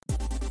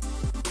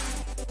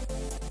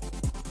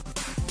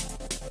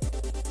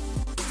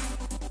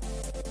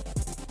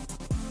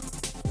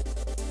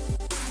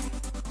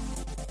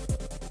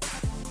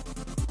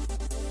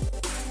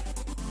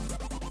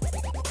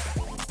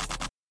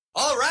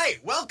right,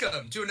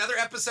 welcome to another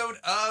episode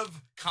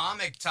of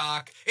Comic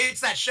Talk. It's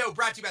that show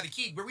brought to you by The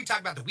Key, where we talk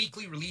about the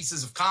weekly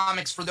releases of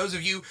comics. For those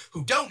of you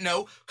who don't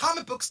know,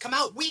 comic books come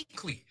out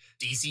weekly.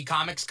 DC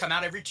Comics come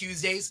out every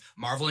Tuesdays.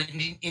 Marvel and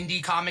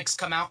Indie Comics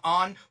come out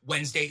on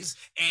Wednesdays.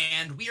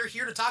 And we are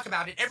here to talk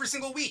about it every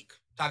single week.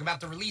 Talk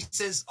about the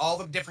releases, all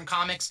the different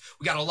comics.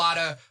 We got a lot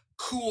of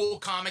cool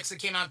comics that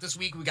came out this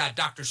week. We got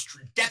Death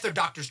of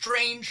Doctor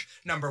Strange,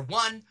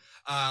 #1.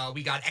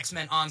 We got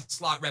X-Men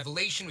Onslaught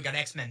Revelation. We got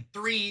X-Men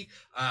 3.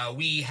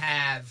 We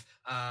have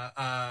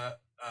Batman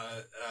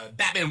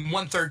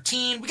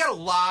 113. We got a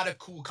lot of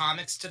cool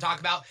comics to talk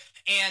about.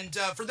 And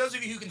for those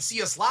of you who can see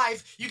us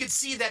live, you can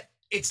see that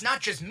it's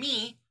not just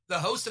me, the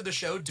host of the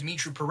show,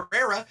 Dimithri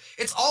Perera.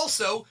 It's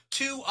also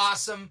two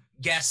awesome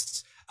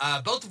guests,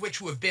 both of which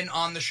who have been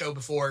on the show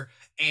before.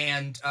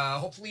 And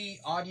hopefully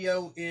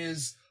audio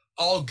is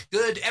all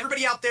good.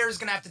 Everybody out there is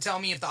going to have to tell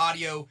me if the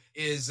audio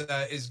is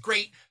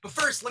great. But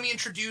first, let me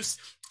introduce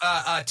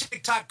a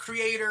TikTok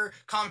creator,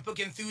 comic book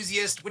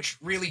enthusiast, which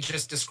really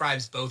just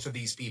describes both of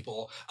these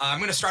people. I'm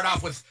going to start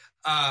off with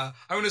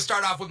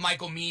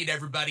Michael Meade,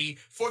 everybody,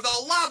 for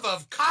the love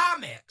of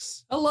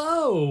comics.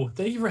 Hello.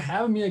 Thank you for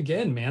having me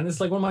again, man. This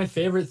is like one of my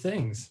favorite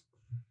things.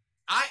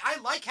 I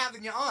like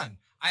having you on.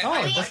 I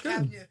that's like good.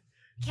 having you.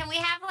 Can we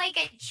have like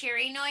a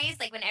cheery noise,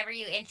 like whenever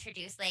you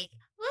introduce, like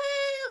woo?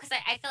 Because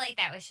I feel like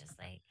that was just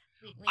like.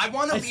 I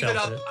want to leave it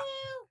up. Woo.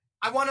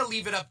 I want to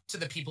leave it up to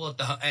the people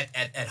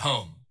at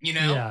home. You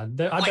know,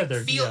 Yeah, I bet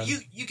they're.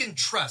 You can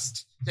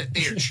trust that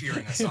they're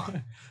cheering us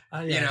on.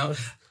 You know,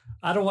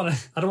 I don't want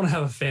to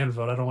have a fan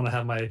vote. I don't want to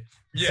have my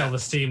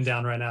self-esteem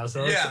down right now.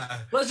 So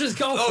let's just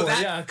go for it.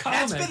 Yeah,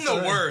 comics. That's been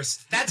the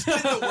worst. That's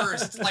been the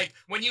worst. Like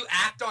when you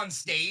act on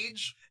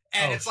stage.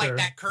 And it's like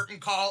that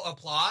curtain call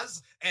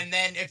applause. And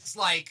then it's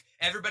like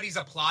everybody's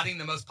applauding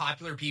the most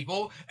popular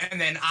people. And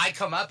then I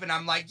come up and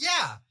I'm like,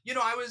 yeah,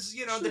 I was,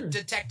 the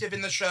detective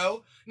in the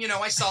show.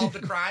 I solved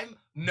the crime.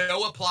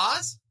 No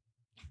applause.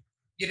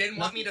 You didn't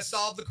want me to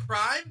solve the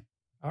crime?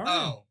 All right.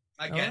 Oh,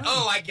 I get it.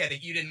 Oh, I get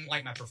it. You didn't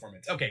like my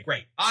performance. Okay,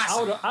 great.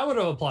 Awesome. I would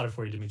have applauded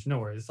for you, Dimitri. No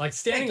worries. Like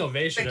standing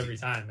ovation every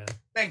time, man.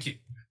 Thank you.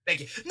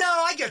 No,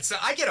 I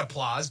get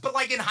applause. But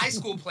like in high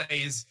school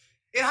plays...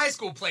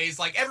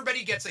 like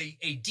everybody gets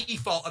a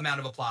default amount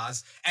of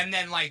applause, and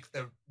then like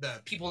the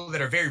people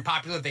that are very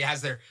popular, they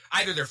has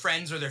either their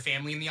friends or their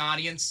family in the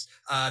audience,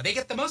 they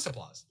get the most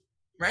applause,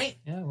 right?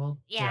 Yeah, well,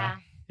 yeah.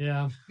 We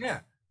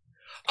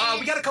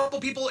got a couple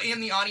people in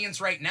the audience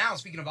right now.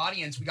 Speaking of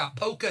audience, we got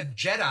Polka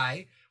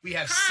Jedi, we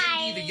have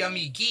Cindy the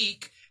Yummy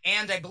Geek,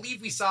 and I believe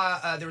we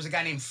saw there was a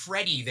guy named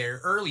Freddie there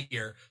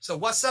earlier. So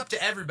what's up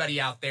to everybody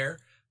out there?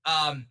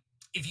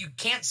 If you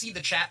can't see the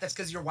chat, that's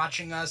because you're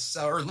watching us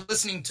or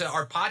listening to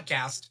our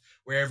podcast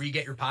wherever you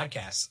get your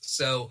podcasts.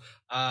 So,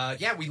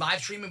 we live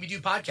stream and we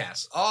do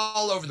podcasts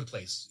all over the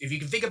place. If you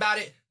can think about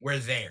it, we're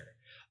there.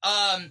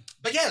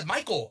 But yeah,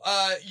 Michael,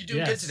 you're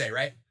doing good today,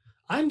 right?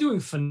 I'm doing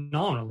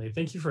phenomenally.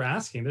 Thank you for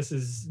asking. This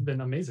has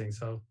been amazing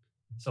so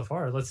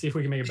far. Let's see if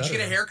we can make it better. Did you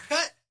get a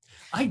haircut?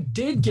 I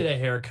did get a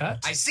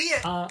haircut. I see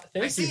it.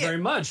 Thank you very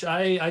much.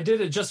 I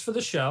did it just for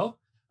the show.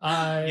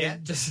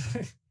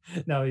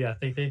 No, yeah.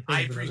 Thank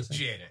I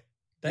appreciate it.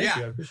 Thank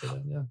you. I appreciate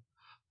it.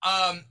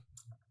 Yeah.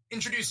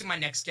 Introducing my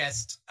next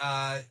guest.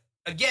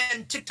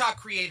 Again, TikTok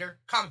creator,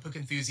 comic book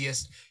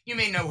enthusiast. You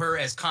may know her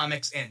as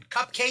Comics and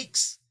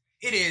Cupcakes.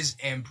 It is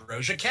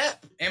Ambrosha Koepp.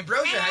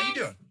 Ambrosia, how you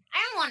doing?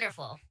 I'm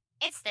wonderful.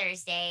 It's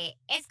Thursday.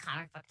 It's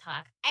comic book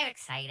talk. I'm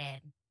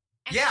excited.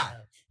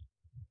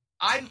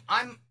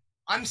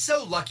 I'm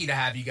so lucky to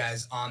have you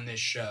guys on this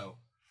show.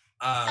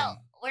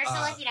 We're so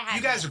lucky to have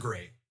you. You guys are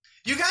great.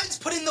 You guys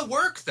put in the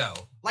work, though.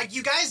 Like,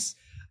 you guys,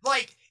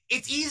 like,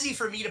 it's easy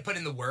for me to put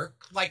in the work.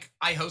 Like,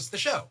 I host the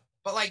show.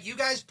 But, like, you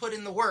guys put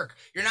in the work.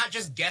 You're not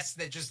just guests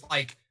that just,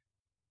 like,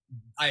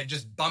 I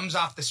just bums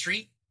off the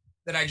street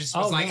that I just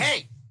was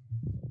hey,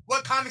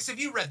 what comics have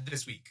you read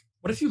this week?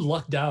 What if you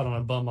lucked out on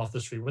a bum off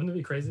the street? Wouldn't it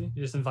be crazy?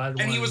 You just invited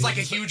one. And he was, like,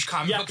 a huge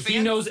comic book fan? He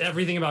knows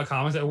everything about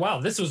comics.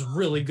 Wow, this was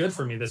really good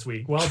for me this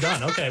week. Well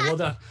done. Okay, well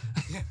done.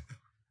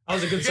 I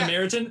was a good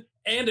Samaritan,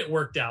 and it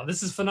worked out.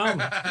 This is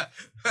phenomenal.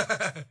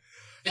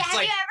 Yeah,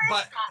 have you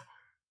ever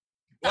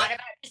thought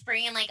about just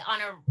bringing like on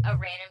a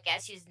random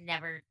guest who's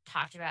never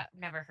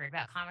heard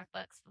about comic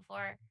books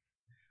before?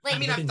 Like, I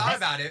mean, I've thought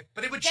about it,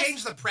 but it would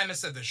change the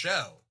premise of the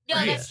show.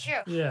 No, that's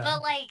true. Yeah.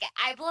 But like,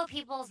 I blow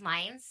people's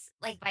minds.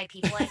 Like by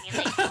people, I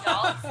mean like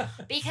adults,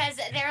 because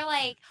they're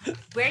like,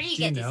 "Where do you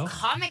get these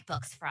comic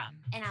books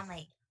from?" And I'm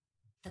like,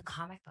 "The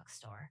comic book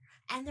store."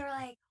 And they're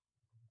like,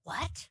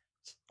 "What?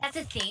 That's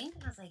a thing?"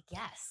 And I was like,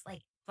 "Yes."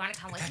 Like, want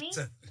to come with me?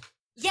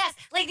 Yes,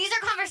 like these are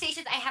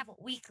conversations I have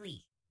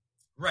weekly.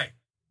 Right.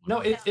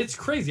 No, it's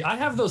crazy. I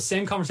have those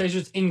same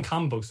conversations in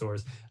comic book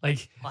stores.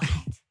 Like, what?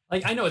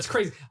 Like I know it's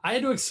crazy. I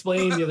had to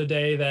explain the other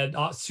day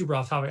that super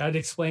off topic. I had to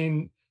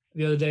explain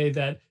the other day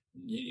that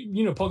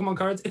Pokemon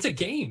cards. It's a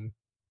game.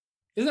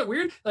 Isn't that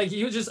weird? Like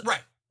he was just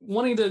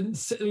wanting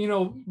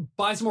to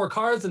buy some more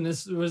cards, and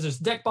this was this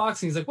deck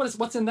box. And he's like,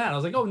 what's in that? I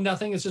was like, oh,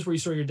 nothing. It's just where you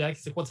store your deck.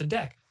 He's like, what's a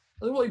deck?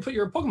 I was like, well, you put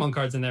your Pokemon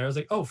cards in there. I was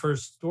like, oh, for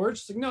storage?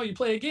 It's like, no, you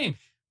play a game.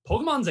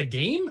 Pokemon's a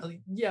game? Like,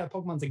 yeah,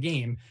 Pokemon's a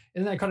game.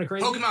 Isn't that kind of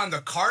crazy? Pokemon the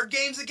card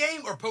game's a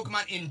game, or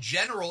Pokemon in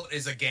general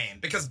is a game?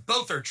 Because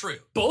both are true.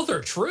 Both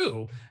are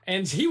true.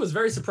 And he was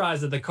very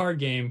surprised that the card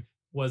game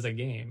was a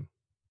game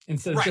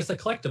instead of just a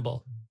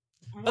collectible.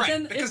 But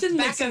then it didn't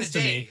make sense to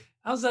me.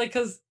 I was like,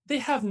 because they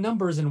have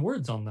numbers and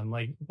words on them.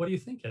 Like, what do you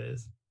think it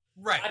is?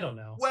 Right. I don't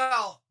know.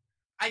 Well,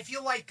 I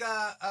feel like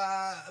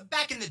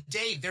back in the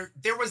day,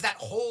 there was that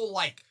whole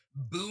like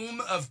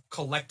boom of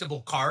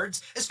collectible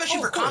cards, especially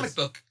for comic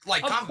book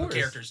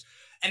characters.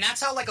 And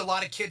that's how like a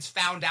lot of kids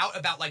found out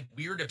about like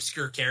weird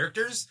obscure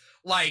characters.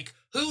 Like,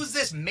 who's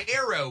this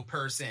Marrow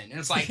person? And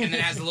it's like, and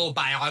it has a little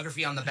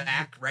biography on the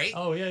back, right?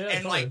 Oh yeah,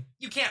 and like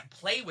you can't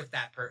play with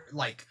that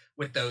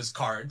with those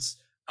cards.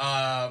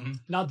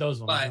 Not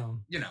those ones, but no.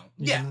 you know,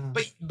 yeah.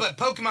 But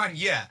Pokemon,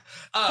 yeah.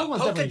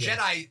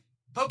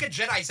 Poke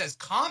Jedi says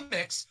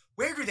comics.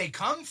 Where do they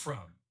come from?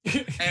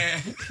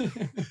 And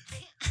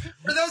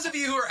for those of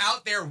you who are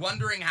out there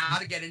wondering how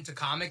to get into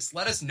comics,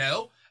 let us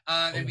know.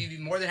 And we'd be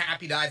more than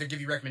happy to either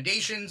give you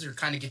recommendations or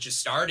kind of get you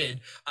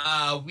started.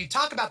 We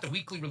talk about the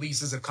weekly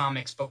releases of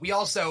comics, but we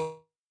also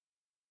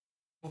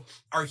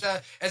are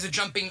as a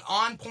jumping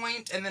on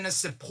point and then a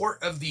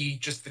support of the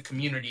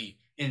community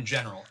in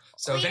general.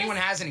 So if anyone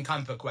has any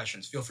comic book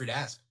questions, feel free to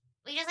ask.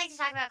 We just like to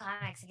talk about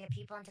comics and get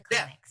people into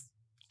comics.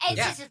 And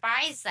to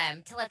surprise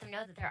them, to let them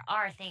know that there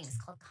are things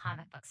called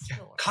comic book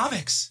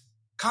stores.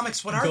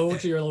 Comics, what are they? Go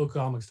to your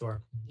local comic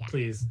store,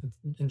 please.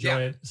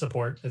 Enjoy it.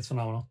 Support. It's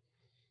phenomenal.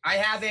 I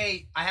have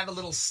a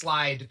little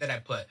slide that I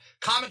put.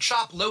 Comic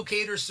Shop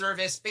Locator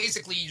Service.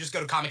 Basically, you just go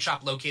to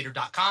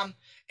comicshoplocator.com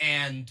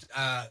and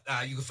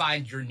you can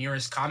find your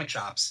nearest comic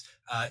shops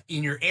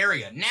in your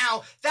area.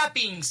 Now, that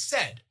being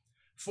said,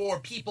 for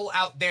people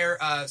out there,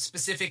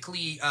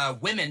 specifically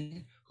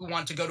women who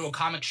want to go to a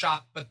comic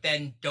shop but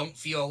then don't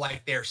feel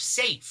like they're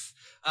safe,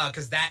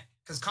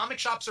 because comic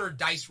shops are a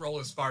dice roll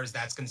as far as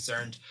that's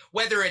concerned,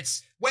 whether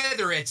it's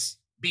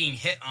being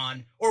hit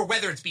on or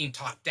whether it's being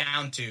talked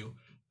down to.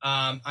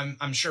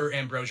 I'm sure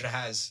Ambrosia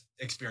has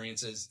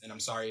experiences, and I'm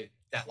sorry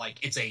that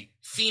like it's a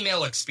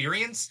female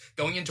experience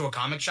going into a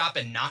comic shop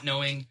and not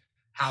knowing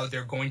how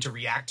they're going to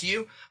react to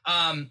you.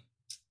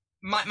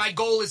 My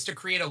goal is to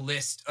create a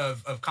list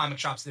of comic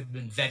shops that have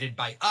been vetted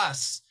by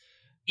us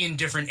in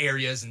different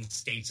areas and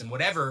states and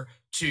whatever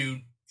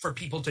for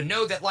people to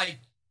know that like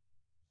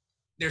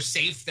they're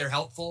safe, they're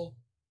helpful,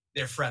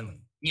 they're friendly,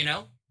 you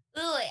know?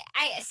 Ooh,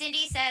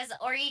 Cindy says,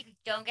 or you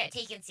don't get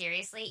taken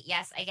seriously.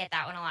 Yes, I get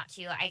that one a lot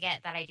too. I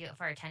get that I do it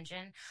for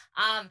attention.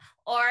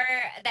 Or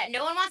that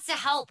no one wants to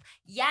help.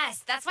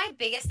 Yes, that's my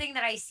biggest thing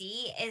that I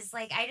see is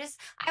like,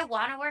 I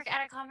want to work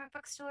at a comic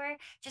book store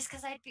just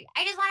because I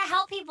just want to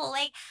help people.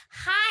 Like,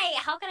 hi,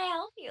 how can I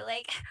help you?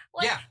 Like,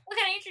 what can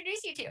I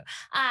introduce you to?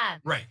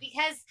 Right.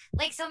 Because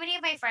like so many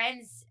of my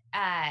friends,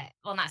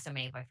 well, not so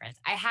many of my friends.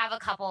 I have a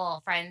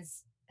couple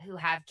friends who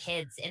have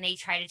kids and they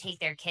try to take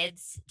their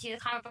kids to the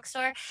comic book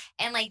store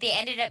and like they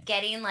ended up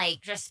getting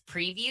like just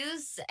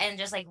previews and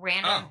just like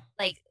random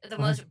like the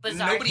most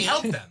bizarre nobody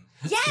helped them.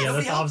 Yes, yeah,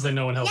 that's obviously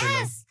no one helping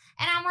them.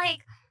 And I'm like,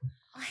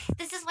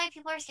 this is why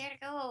people are scared to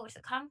go to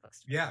the comic book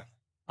store. Yeah,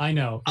 I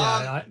know.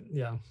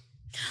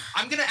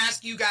 I'm gonna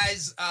ask you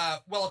guys a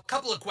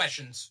couple of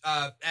questions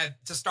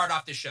to start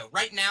off this show.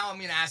 Right now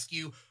I'm gonna ask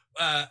you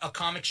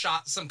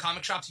some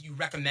comic shops you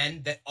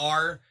recommend that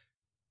are,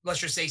 let's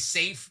just say,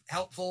 safe,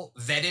 helpful,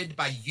 vetted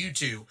by you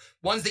two,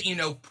 ones that you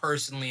know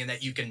personally and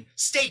that you can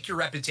stake your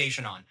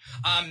reputation on.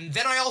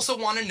 Then I also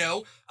want to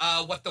know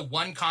what the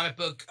one comic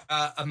book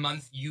a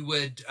month you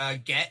would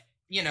get,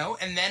 you know,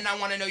 and then I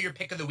want to know your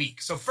pick of the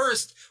week. So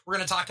first, we're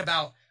going to talk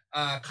about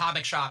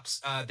comic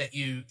shops that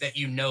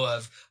you know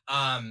of.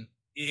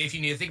 If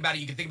you need to think about it,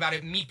 you can think about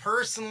it. Me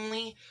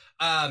personally,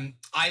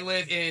 I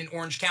live in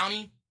Orange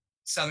County,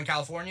 Southern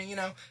California, you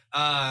know.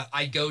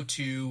 I go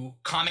to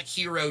Comic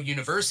Hero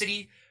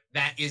University.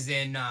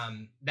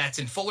 That's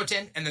in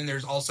Fullerton, and then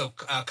there's also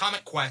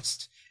Comic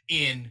Quest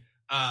in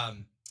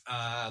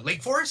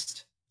Lake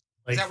Forest.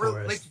 Is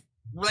that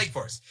Lake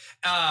Forest?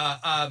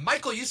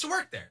 Michael used to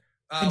work there.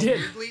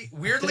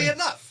 Weirdly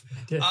enough.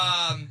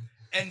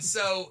 And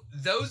so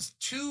those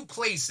two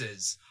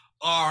places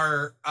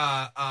are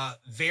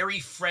very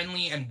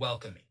friendly and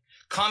welcoming.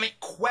 Comic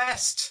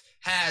Quest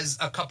has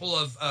a couple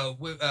of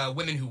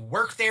women who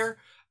work there.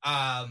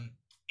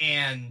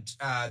 And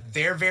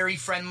they're very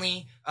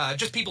friendly.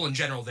 Just people in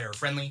general, they're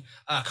friendly.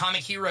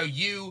 Comic Hero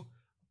U,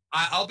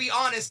 I'll be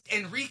honest,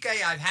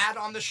 Enrique I've had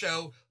on the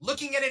show.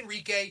 Looking at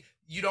Enrique,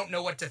 you don't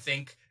know what to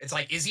think. It's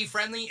like, is he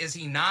friendly? Is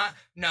he not?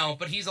 No,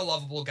 but he's a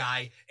lovable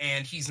guy,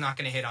 and he's not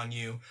going to hit on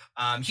you.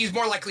 He's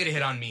more likely to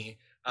hit on me,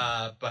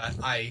 but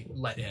I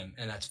let him,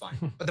 and that's fine.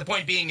 But the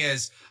point being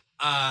is,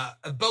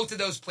 both of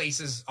those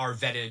places are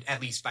vetted,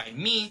 at least by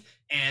me,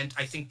 and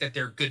I think that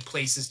they're good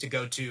places to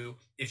go to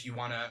if you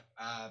want to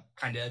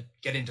kind of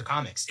get into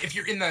comics. If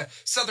you're in the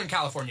Southern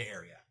California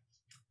area.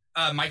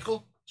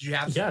 Michael, do you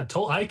have? Yeah,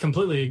 I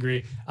completely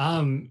agree.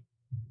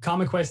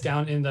 Comic Quest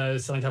down in the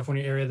Southern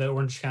California area, the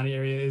Orange County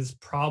area, is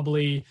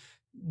probably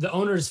the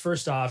owners,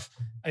 first off,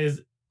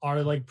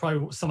 are like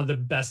probably some of the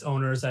best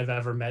owners I've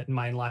ever met in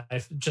my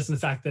life, just in the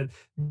fact that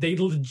they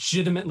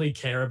legitimately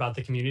care about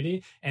the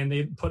community and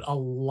they put a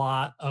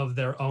lot of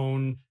their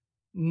own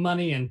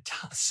money and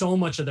so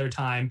much of their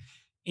time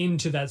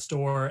into that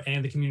store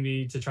and the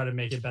community to try to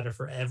make it better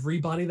for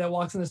everybody that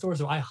walks in the store.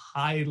 So I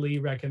highly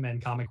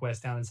recommend Comic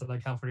West down in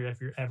Southern California if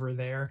you're ever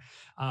there.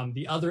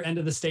 The other end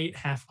of the state,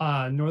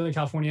 Northern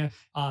California,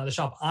 the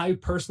shop I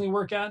personally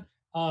work at,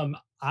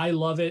 I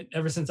love it.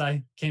 Ever since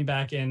I came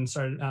back and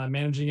started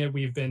managing it,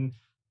 we've been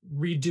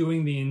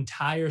redoing the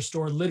entire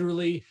store.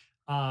 Literally,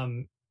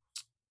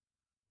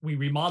 we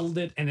remodeled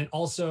it. And then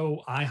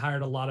also I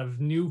hired a lot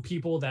of new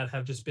people that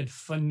have just been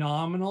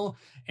phenomenal.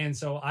 And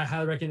so I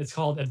highly recommend. It's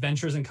called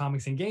Adventures in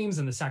Comics and Games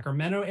in the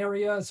Sacramento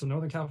area. So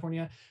Northern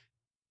California,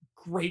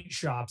 great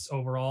shops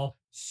overall,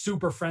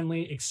 super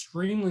friendly,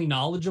 extremely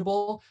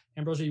knowledgeable.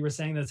 Ambrosia, you were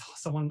saying that it's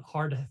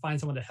hard to find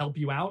someone to help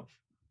you out.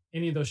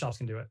 Any of those shops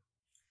can do it.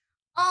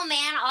 Oh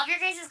man, all of your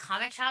guys'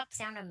 comic shops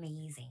sound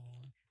amazing.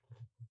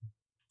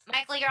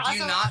 Michael, you're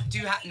also do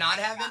you not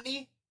have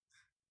any?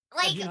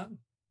 Like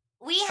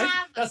we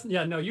have.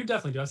 No, you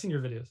definitely do. I've seen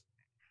your videos.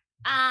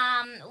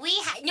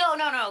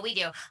 No, we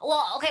do.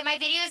 Well, okay, my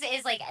videos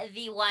is like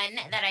the one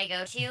that I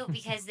go to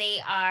because they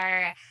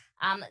are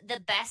the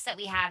best that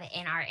we have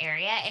in our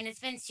area, and it's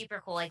been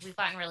super cool. Like we've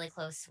gotten really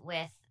close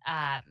with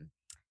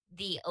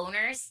the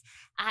owners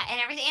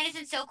and everything, and it's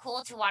been so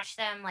cool to watch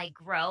them like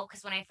grow,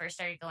 because when I first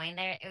started going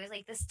there it was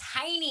like this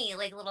tiny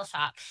like little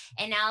shop,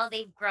 and now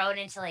they've grown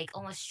into like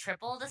almost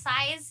triple the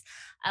size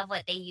of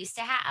what they used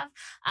to have.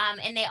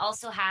 And they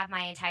also have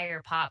my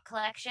entire pop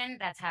collection.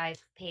 That's how I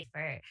paid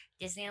for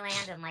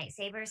Disneyland and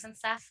lightsabers and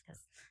stuff, because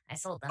I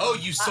sold them. Oh,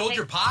 you sold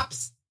your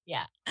pops?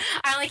 Yeah.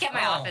 I only kept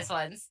my office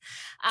ones.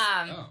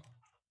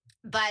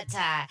 But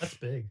that's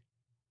big.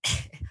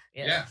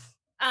 Yeah.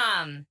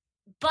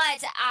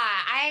 But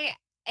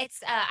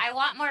I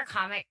want more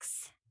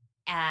comics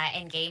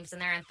and games,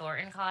 and they're in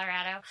Thornton,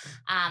 Colorado.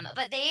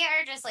 But they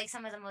are just like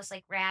some of the most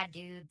like rad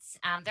dudes.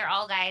 They're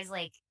all guys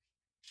like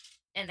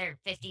in their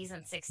 50s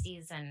and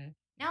 60s, and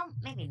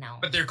maybe no.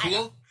 But they're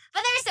cool.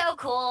 But they're so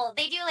cool.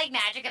 They do like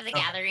Magic of the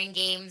Gathering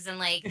games, and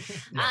like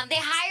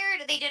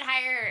they did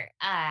hire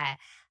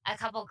a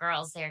couple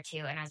girls there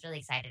too, and I was really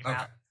excited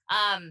about.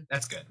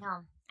 That's good.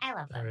 No, I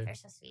love them. They're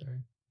so sweet.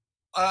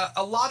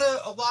 A lot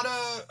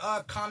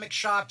of comic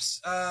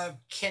shops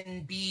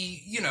can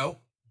be,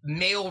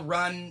 male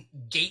run,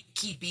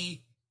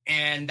 gatekeepy,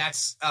 and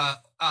that's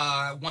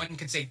one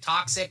could say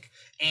toxic,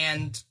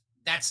 and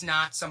that's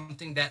not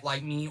something that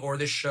like me or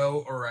this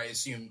show, or I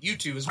assume you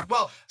two as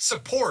well,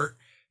 support.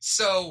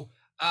 So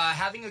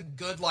having a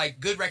good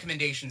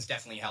recommendations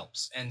definitely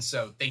helps. And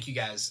so thank you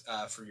guys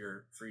for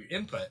your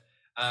input.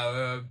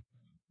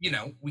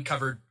 We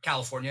covered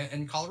California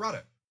and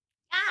Colorado.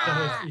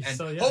 And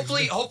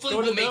hopefully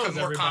we'll make a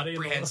more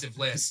comprehensive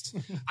list.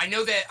 I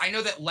know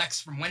that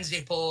Lex from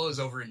Wednesday Poll is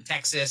over in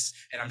Texas,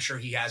 and I'm sure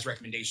he has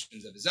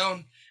recommendations of his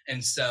own.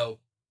 And so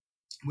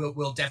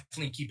we'll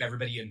definitely keep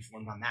everybody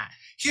informed on that.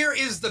 Here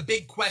is the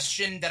big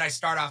question that I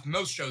start off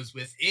most shows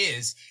with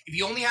is, if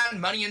you only had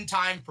money and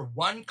time for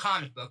one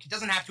comic book, it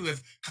doesn't have to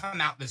have come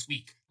out this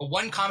week, but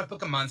one comic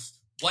book a month,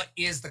 what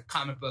is the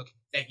comic book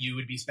that you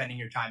would be spending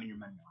your time and your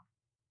money on?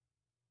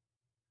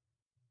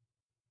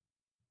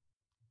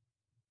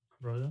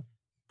 Brother?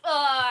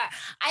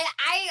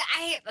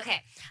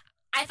 Okay.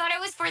 I thought it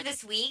was for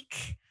this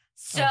week.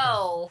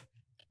 So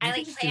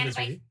I planned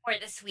for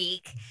this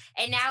week,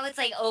 and now it's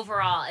like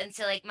overall. And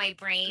so like my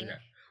brain.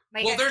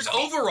 Okay. There's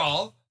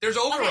overall,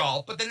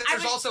 but then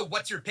there's also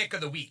what's your pick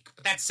of the week,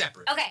 but that's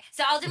separate. Okay.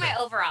 So I'll do my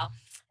overall.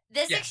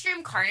 This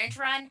Extreme Carnage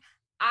run,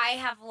 I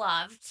have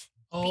loved.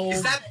 Oh,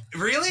 is that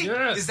really?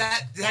 Yes.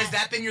 Has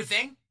that been your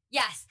thing?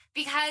 Yes,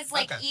 because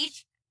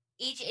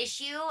each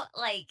issue,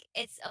 like,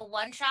 it's a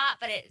one shot,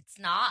 but it's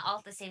not all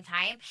at the same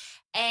time.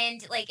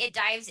 And like it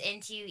dives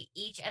into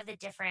each of the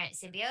different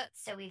symbiotes.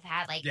 So we've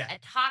had a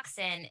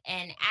Toxin,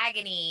 an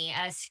Agony,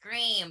 a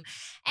Scream, and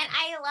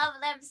I love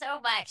them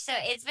so much. So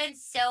it's been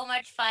so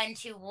much fun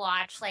to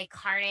watch like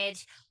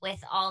Carnage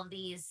with all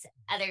these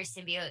other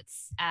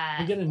symbiotes.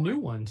 We get a new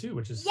one too,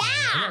 which is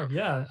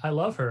I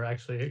love her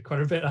actually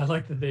quite a bit. I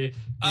like that they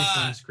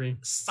Scream.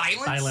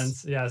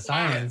 Silence. Yeah,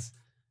 Silence.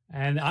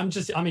 And I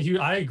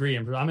agree.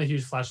 I'm a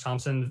huge Flash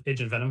Thompson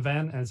Agent Venom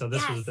fan, and so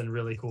this has been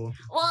really cool.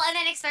 Well, and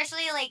then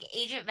especially like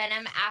Agent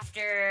Venom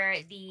after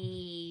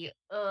the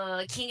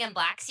King in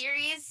Black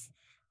series,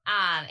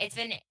 it's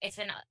been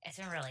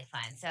really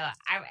fun. So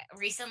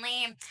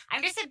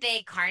I'm just a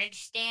big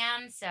Carnage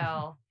stan,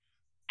 so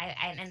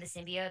and the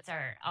symbiotes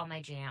are all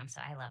my jam,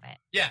 so I love it.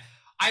 Yeah,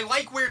 I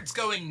like where it's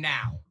going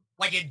now.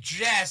 Like it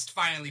just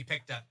finally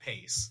picked up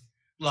pace.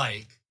 It's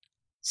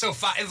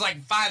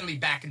like finally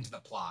back into the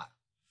plot.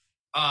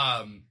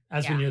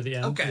 As we near the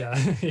end. Okay.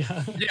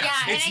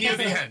 It's near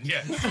the end.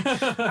 Yeah.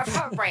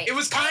 Right. It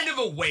was kind of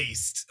a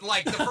waste.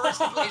 Like the first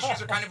couple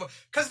issues are kind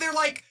of because they're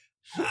like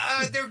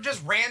they're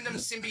just random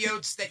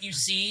symbiotes that you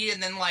see,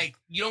 and then like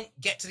you don't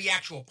get to the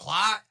actual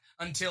plot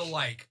until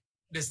like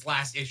this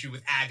last issue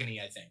with Agony,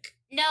 I think.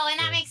 No, and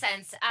that makes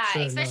sense.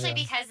 Especially yeah.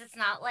 because it's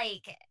not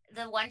like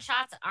the one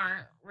shots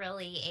aren't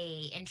really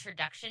a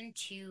introduction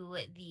to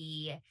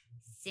the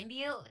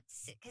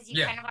symbiotes because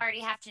you kind of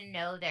already have to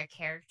know their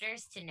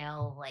characters to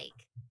know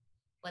like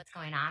what's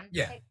going on.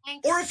 Yeah.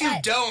 Or if you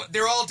don't,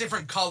 they're all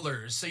different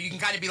colors. So you can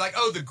kind of be like,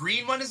 oh, the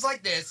green one is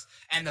like this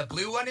and the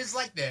blue one is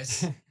like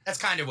this. That's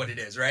kind of what it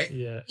is, right?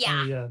 Yeah.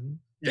 Yeah. Yeah.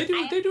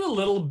 They do a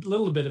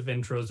little bit of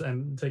intros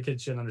and to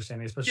get you an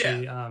understanding,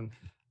 especially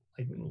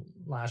like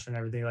Lash and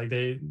everything. Like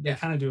they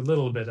kind of do a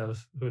little bit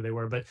of who they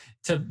were, but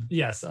to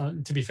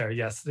be fair,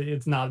 yes,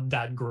 it's not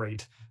that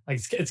great.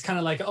 Like it's kind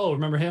of like, oh,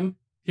 remember him?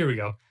 Here we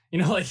go. You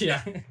know, like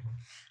yeah.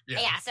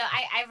 So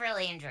I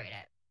really enjoyed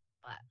it.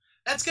 But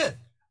that's good.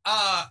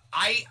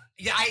 I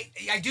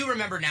do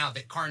remember now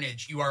that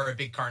Carnage. You are a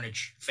big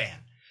Carnage fan.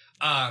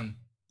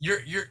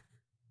 You're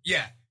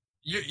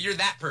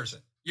that person.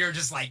 You're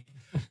just like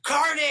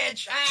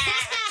Carnage.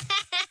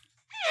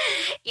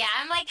 Yeah,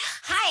 I'm like,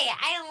 hi,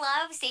 I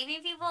love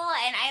saving people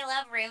and I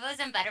love rainbows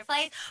and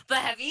butterflies, but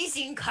have you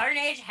seen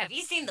Carnage? Have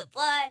you seen the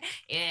blood?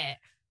 Yeah.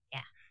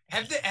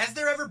 Has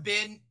there ever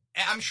been,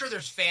 I'm sure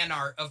there's fan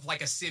art of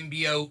like a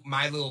symbiote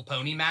My Little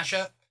Pony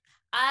mashup.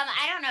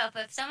 I don't know,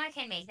 but if someone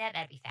can make that,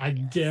 that'd be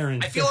fabulous. I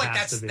guarantee. I feel like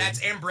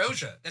that's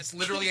Ambrosha. That's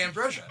literally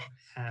Ambrosha.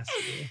 Has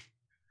to be.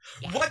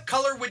 Yeah. What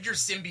color would your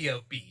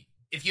symbiote be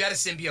if you had a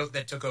symbiote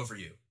that took over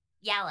you?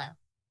 Yellow.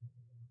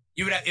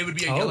 It would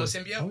be a yellow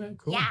symbiote? Okay,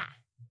 cool. Yeah.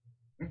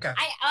 Okay.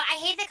 I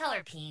hate the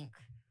color pink.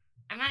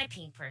 I'm not a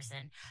pink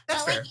person.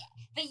 That's fair.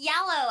 But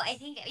yellow, I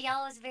think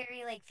yellow is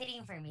very like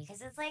fitting for me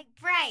because it's like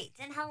bright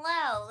and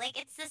hello, like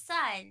it's the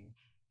sun.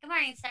 Good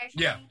morning,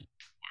 starshine.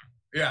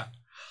 Yeah.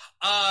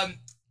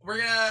 We're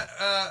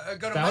gonna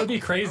go to. That would be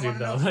crazy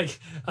though, like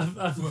a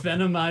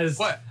venomized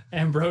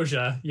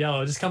Ambrosha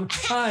yellow. Just come.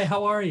 Hi,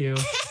 how are you?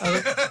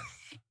 Hi.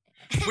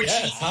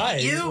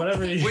 You?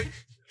 Whatever.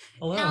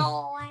 Hello.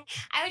 No,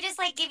 I would just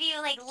like give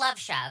you like love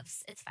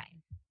shoves. It's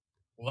fine.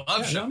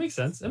 Love shove. That makes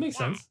sense. That makes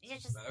sense.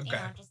 Just, just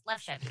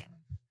love shove you.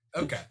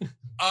 Okay.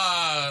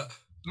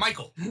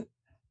 Michael.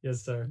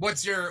 Yes, sir.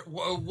 What's your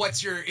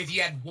if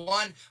you had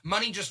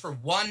money just for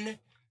one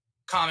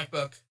comic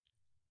book,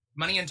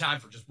 money and time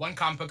for just one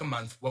comic book a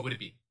month, what would it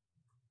be?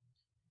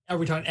 Are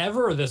we talking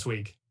ever or this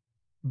week?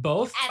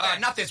 Both?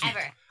 Not this week.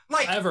 Ever.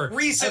 Like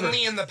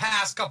recently in the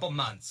past couple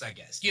months, I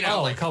guess. You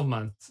know, a couple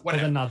months.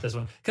 Whatever. Well, then not this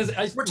one.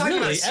 Because we're talking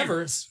about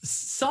ever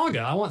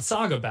Saga. I want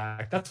Saga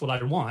back. That's what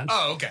I want.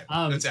 Oh, okay.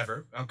 That's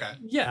ever. Okay.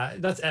 Yeah,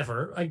 that's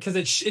ever. Because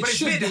it should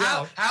been, be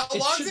how out.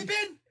 long has it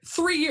been?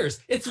 3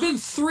 years. It's been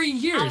 3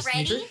 years.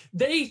 Already?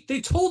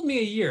 They told me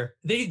a year.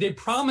 They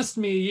promised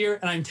me a year,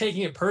 and I'm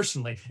taking it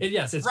personally.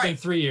 It's been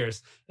 3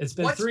 years. It's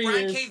been 3 years.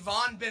 What's Brian K.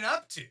 Vaughan been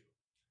up to?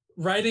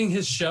 Writing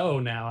his show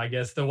now, I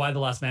guess. The Why the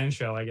Last Man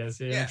show, I guess.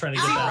 Yeah. Trying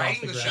to get that off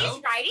the ground.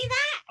 He's writing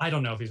that? I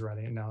don't know if he's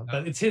writing it now,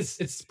 but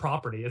it's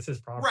property. It's his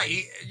property.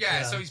 Right.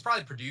 Yeah, so he's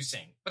probably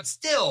producing. But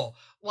still,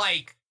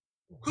 like,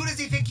 who does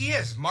he think he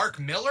is? Mark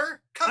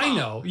Miller? Come on. I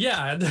know.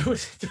 Yeah.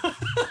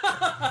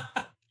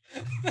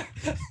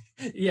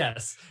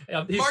 Yes.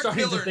 He's Mark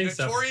starting Miller, to think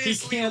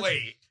notoriously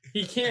late.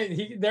 He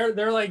can't.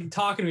 They're like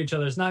talking to each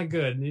other. It's not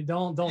good.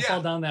 Don't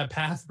fall down that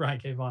path, Brian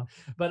K. Vaughan.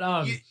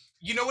 But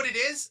you know what it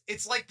is?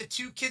 It's like the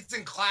two kids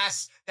in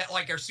class that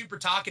like are super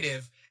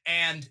talkative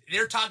and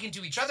they're talking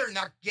to each other and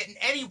not getting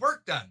any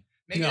work done.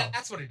 Maybe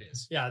that's what it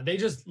is. Yeah, they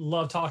just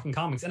love talking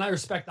comics, and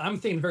I'm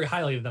thinking very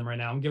highly of them right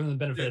now. I'm giving them the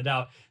benefit of the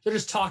doubt. They're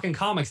just talking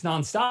comics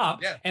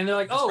nonstop, and they're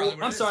like, "Oh,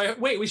 I'm sorry.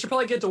 Wait, we should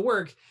probably get to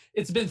work.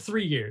 It's been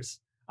 3 years.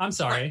 I'm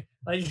sorry."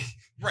 Right.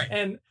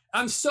 And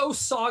I'm so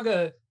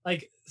saga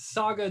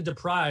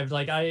deprived.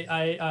 Like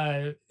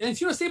and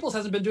Fiona Staples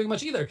hasn't been doing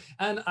much either.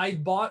 And I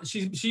bought.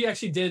 She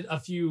actually did a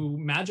few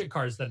Magic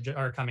cards that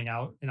are coming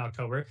out in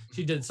October.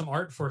 She did some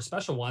art for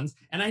special ones,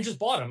 and I just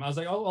bought them. I was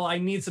like, oh well, I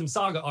need some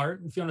Saga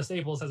art. And Fiona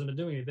Staples hasn't been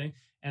doing anything,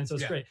 and so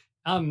it's great.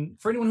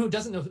 For anyone who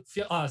doesn't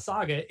know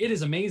Saga, it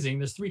is amazing.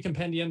 There's 3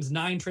 compendiums,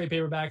 9 trade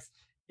paperbacks.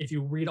 If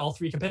you read all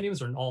 3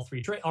 compendiums or all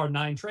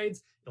 9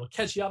 trades, it'll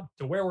catch you up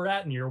to where we're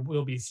at, and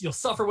you'll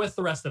suffer with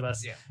the rest of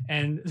us. Yeah.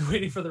 And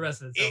waiting for the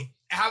rest of it. So.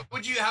 How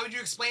would you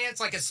explain it? It's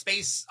like a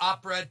space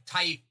opera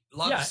type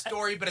love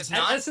story, but it's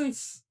not. The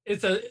essence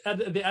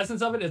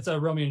of it, it's a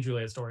Romeo and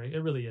Juliet story.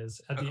 It really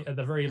is at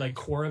the very like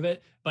core of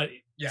it. But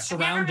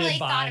surrounded I've never really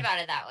by thought about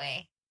it that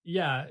way.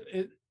 Yeah,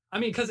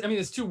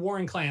 it's 2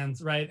 warring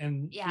clans, right?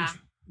 And each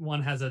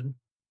one has a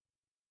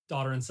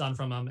daughter and son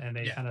from them, and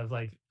they kind of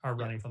like are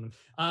running from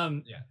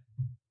them.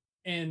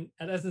 And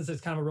at essence, it's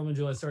kind of a Romeo and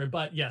Juliet story.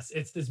 But yes,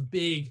 it's this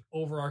big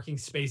overarching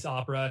space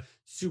opera,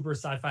 super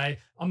sci-fi,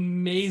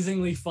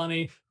 amazingly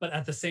funny, but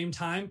at the same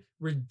time,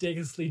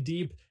 ridiculously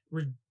deep,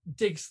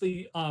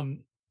 ridiculously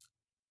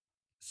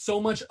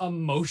so much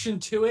emotion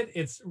to it.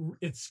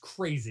 It's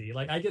crazy.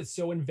 Like I get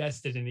so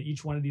invested in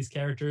each one of these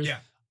characters.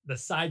 Yeah. The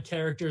side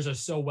characters are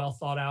so well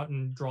thought out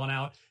and drawn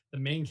out. The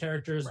main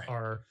characters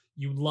are,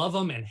 you love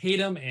them and hate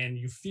them, and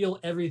you feel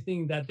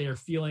everything that they're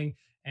feeling.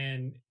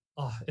 And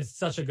it's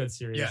such a good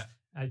series. Yeah.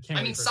 I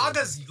mean,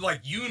 Saga's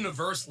like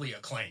universally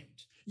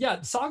acclaimed.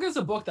 Yeah, Saga's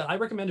a book that I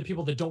recommend to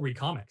people that don't read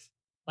comics.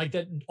 like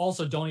that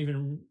also don't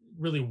even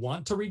really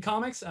want to read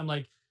comics, I'm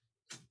like,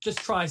 just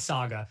try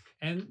Saga.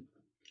 And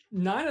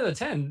 9 out of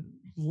 10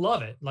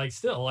 love it. Like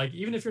still, like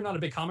even if you're not a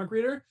big comic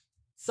reader,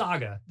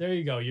 Saga, there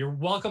you go. You're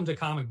welcome to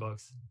comic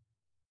books.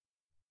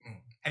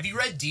 Have you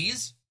read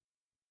D's?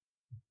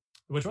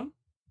 Which one?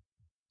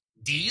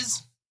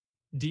 D's?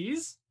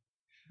 D's?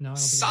 No, I don't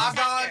think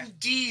Saga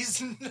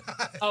D's.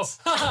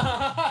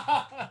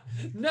 Oh.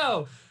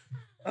 No.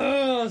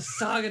 Oh,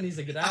 Saga needs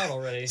to get out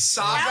already.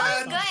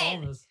 Saga. That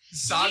was good.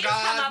 Saga. Did you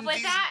just come up with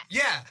D's? that?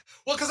 Yeah.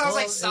 Well, because I was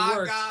like,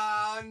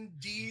 Saga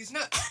D's.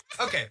 No.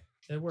 Okay.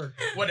 It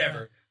worked.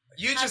 Whatever.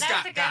 You just that got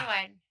was a good got.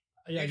 one.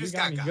 Yeah, you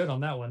got me good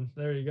on that one.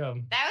 There you go.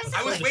 That was.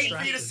 I was waiting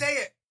for you to distracted.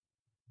 say it.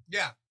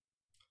 Yeah.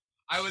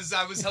 I was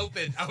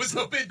hoping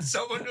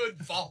someone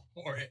would fall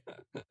for it.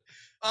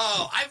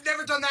 Oh, I've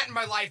never done that in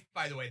my life,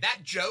 by the way. That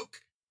joke,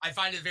 I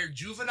find it very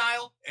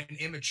juvenile and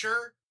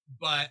immature,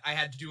 but I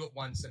had to do it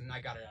once and I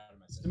got it out of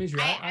my system.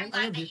 Dimitri, I'm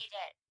glad that you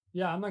did.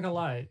 Yeah, I'm not gonna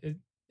lie.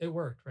 It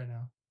worked right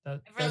now.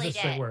 That really just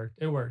straight did. worked.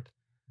 It worked.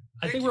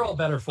 I Thank think you. we're all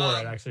better for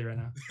it actually right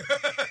now.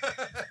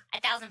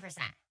 1,000%.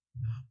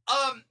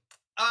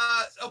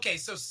 Okay,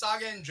 so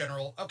Saga in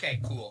general.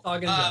 Okay, cool.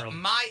 Saga in general.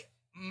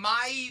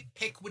 My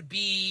pick would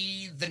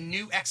be the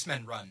new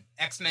X-Men run.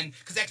 X-Men,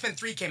 because X-Men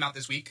 3 came out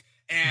this week,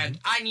 and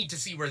I need to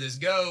see where this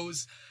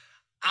goes.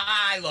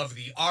 I love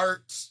the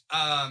art.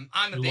 I'm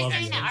a big love the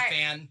X-Men art.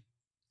 fan.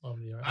 Love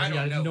the art. I don't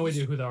I have know no who's-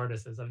 idea who the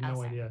artist is. I have no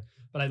sorry. idea.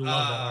 But I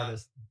love that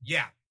artist.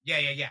 Yeah.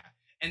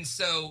 And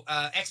so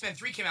X-Men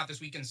 3 came out this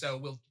week, and so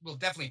we'll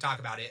definitely talk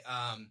about it.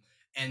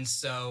 And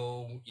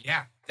so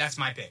yeah, that's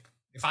my pick.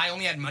 If I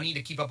only had money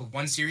to keep up with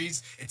one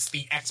series, it's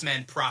the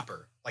X-Men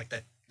proper, like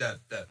the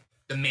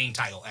main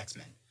title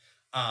X-Men.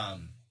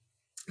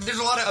 There's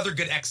a lot of other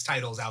good X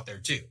titles out there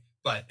too,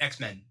 but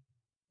X-Men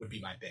would be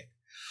my pick.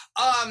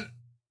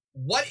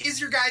 What is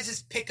your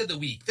guys' pick of the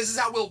week? This is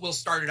how we'll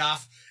start it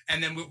off,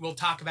 and then we'll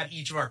talk about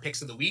each of our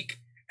picks of the week,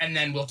 and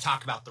then we'll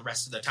talk about the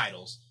rest of the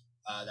titles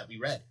that we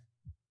read.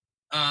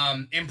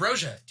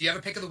 Ambrosia, do you have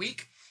a pick of the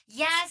week?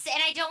 Yes,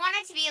 and I don't want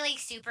it to be like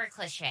super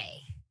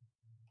cliche.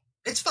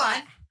 It's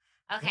fine.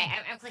 Okay,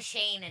 I'm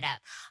clichéing it up.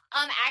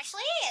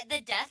 Actually, the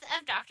death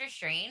of Doctor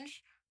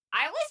Strange,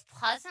 I was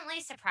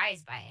pleasantly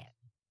surprised by it.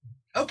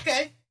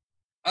 Okay.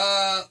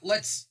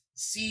 Let's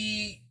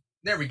see.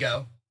 There we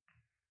go.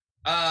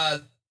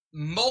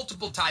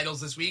 Multiple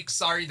titles this week.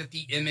 Sorry that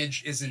the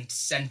image isn't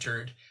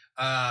centered,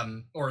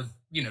 or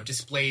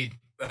displayed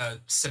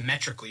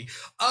symmetrically.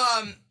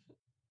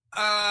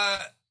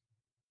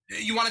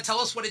 You want to tell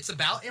us what it's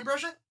about,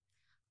 Ambrosia?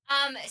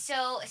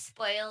 So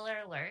spoiler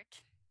alert,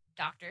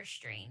 Doctor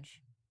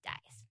Strange dies.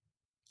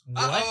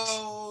 What?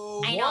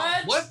 Uh-oh. I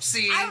know.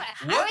 Whoopsie. I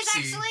was Whoopsie.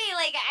 actually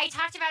like, I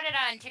talked about it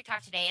on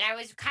TikTok today, and I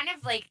was kind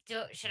of like,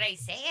 should I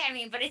say it? I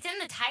mean, but it's in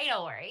the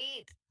title,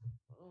 right?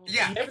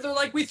 Yeah. They're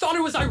like, we thought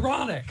it was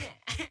ironic.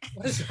 We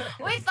thought,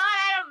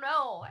 I don't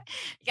know.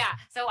 Yeah,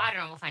 so I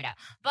don't know. We'll find out.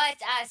 But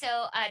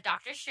so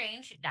Doctor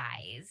Strange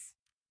dies,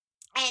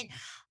 and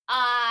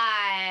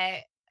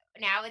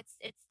now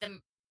it's the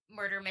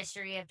murder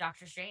mystery of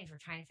Doctor Strange. We're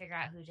trying to figure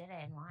out who did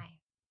it and why.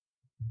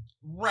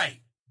 Right.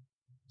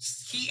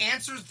 He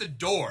answers the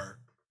door,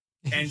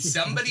 and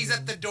somebody's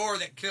at the door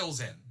that kills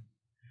him.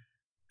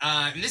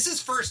 And this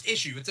is first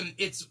issue.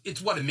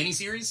 It's what, a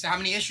miniseries? How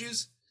many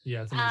issues?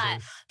 Yeah, it's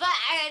amazing. But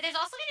there's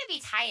also going to be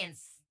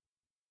tie-ins.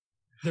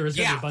 There is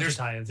going to be a bunch there's- of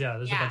tie-ins. Yeah,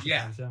 there's a bunch of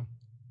tie-ins. Yeah.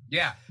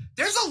 Yeah.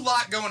 There's a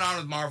lot going on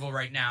with Marvel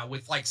right now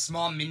with like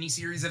small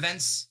miniseries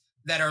events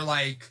that are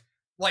like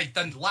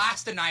the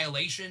last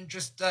Annihilation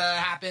just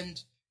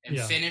happened and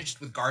finished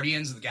with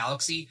Guardians of the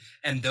Galaxy,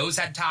 and those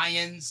had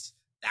tie-ins.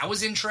 That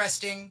was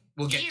interesting.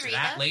 We'll Did get you to read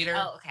that those? later.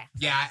 Oh, okay.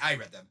 Yeah, I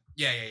read them.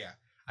 Yeah.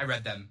 I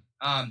read them.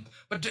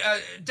 But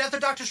Death of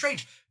Doctor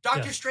Strange.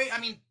 Doctor Strange, I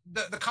mean,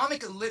 the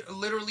comic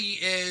literally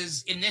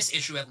is, in this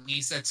issue at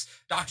least, it's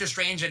Doctor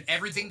Strange and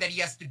everything that he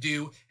has to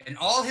do and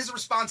all his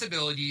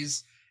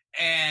responsibilities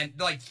and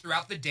like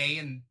throughout the day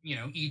and,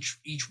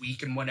 each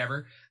week and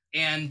whatever.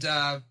 And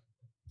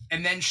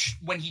then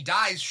when he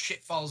dies,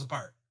 shit falls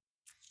apart.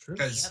 True.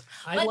 Because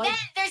But then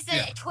there's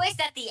the twist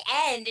at the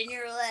end, and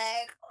you're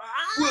like,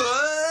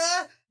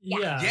 what?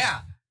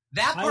 Yeah.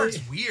 That part's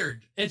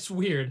weird. It's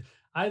weird.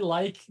 I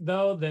like,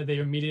 though, that they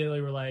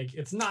immediately were like,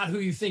 it's not who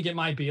you think it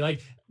might be.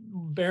 Like,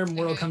 Baron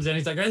Mordo comes in,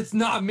 he's like, it's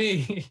not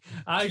me.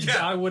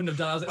 I wouldn't have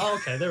done it. I was like, oh,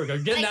 okay, there we go.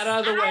 Getting that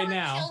out of the way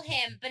now. I would kill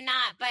him, but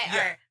not,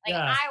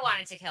 Yeah. I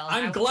wanted to kill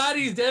him. I'm glad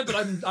he's dead,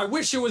 but I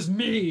wish it was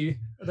me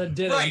that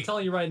did it. I'm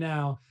telling you right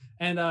now.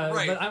 And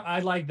but I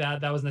like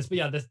that. That was nice. But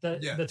yeah,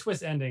 the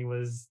twist ending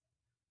was,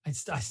 I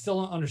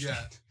still don't understand.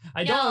 Yeah.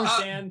 I don't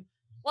understand.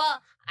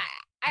 Well,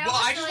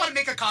 I just want to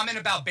make a comment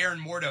about Baron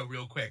Mordo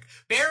real quick.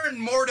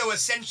 Baron Mordo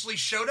essentially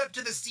showed up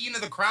to the scene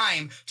of the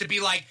crime to be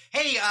like,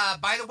 hey,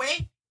 by the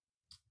way,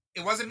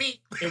 it wasn't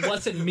me. It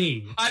wasn't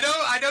me.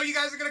 I know you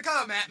guys are going to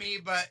come at me,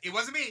 but it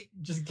wasn't me.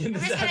 Just getting I'm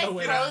this just out of the gonna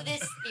way. throw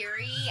this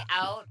theory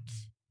out.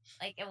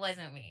 Like, it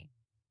wasn't me.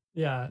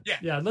 Yeah.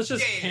 Let's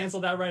just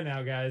cancel that right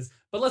now, guys.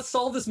 But let's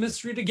solve this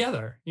mystery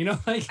together. You know,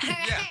 like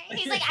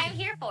he's like, I'm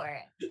here for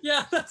it.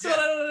 Yeah, that's what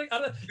I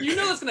don't. You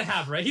know what's gonna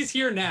happen, right? He's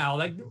here now.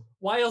 Like,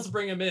 why else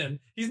bring him in?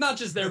 He's not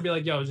just there to be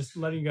like, yo, just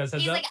letting you guys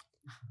heads up. Like,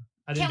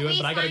 I didn't do it,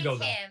 but I gotta go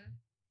there.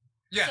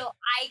 Yeah. So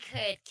I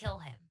could kill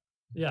him.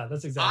 Yeah,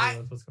 that's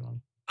exactly what's going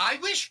on. I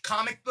wish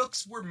comic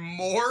books were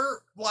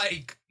more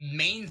like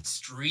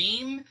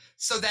mainstream,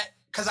 so that.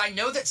 Because I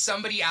know that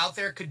somebody out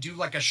there could do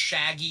like a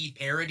Shaggy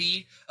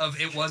parody of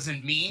It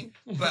Wasn't Me,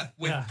 but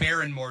with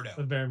Baron Mordo.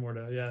 With Baron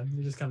Mordo, yeah.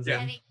 He just comes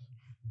in.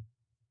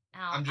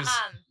 I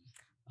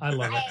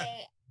love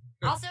it.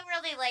 I also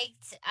really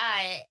liked,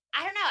 I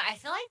don't know, I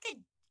feel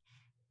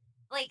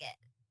like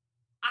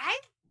I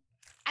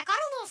got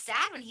a little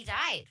sad when he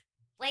died.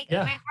 Like,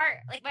 my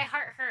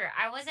heart hurt.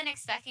 I wasn't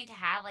expecting to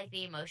have like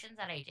the emotions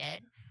that I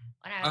did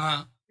when I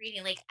was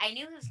reading. Like, I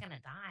knew he was going to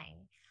die.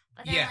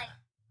 But then, like,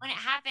 when it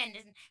happened,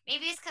 and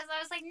maybe it's because I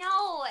was like,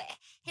 no,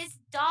 his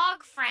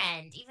dog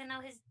friend, even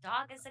though his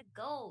dog is a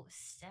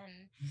ghost,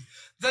 and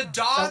the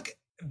dog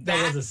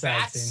that was a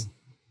sad scene.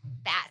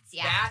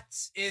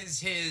 Bats is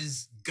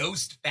his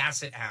ghost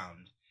basset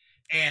hound,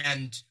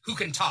 and who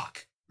can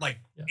talk like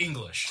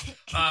English,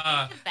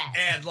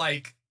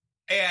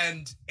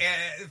 and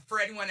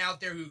for anyone out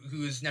there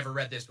who has never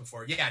read this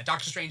before,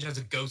 Doctor Strange has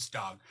a ghost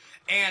dog,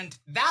 and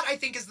that I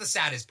think is the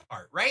saddest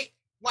part, right?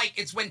 Like,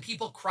 it's when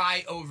people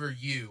cry over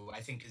you,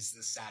 I think, is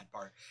the sad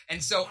part.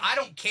 And so I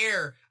don't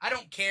care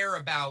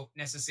about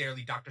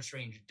necessarily Doctor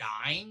Strange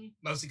dying,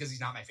 mostly because he's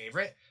not my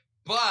favorite.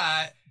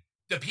 But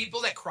the people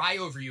that cry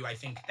over you, I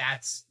think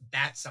that's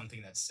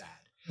something that's sad.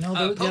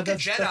 No, Polka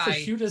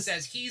Jedi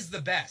says he's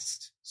the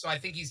best. So I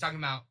think he's talking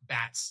about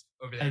bats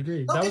over there. I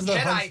agree. Polka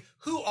Jedi,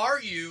 who are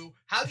you?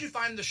 How'd you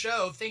find the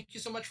show? Thank you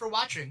so much for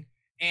watching.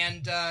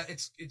 And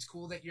it's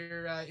cool that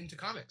you're into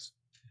comics.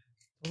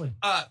 Totally.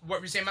 What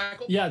were you saying,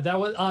 Michael? Yeah, that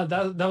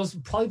was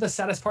probably the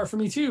saddest part for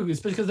me too.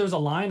 It's because there's a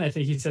line I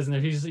think he says in there.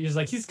 He's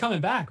like, he's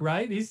coming back,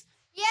 right? He's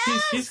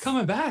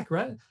coming back,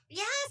 right?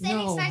 Yes,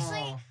 and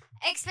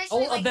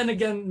especially. Like, then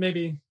again,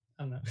 maybe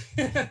I don't know.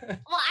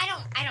 Well,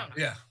 I don't know.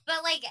 Yeah.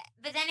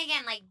 But then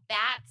again, like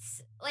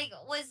Bats, like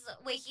was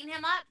waking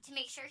him up to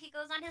make sure he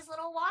goes on his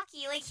little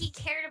walkie. Like he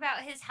cared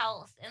about his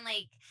health, and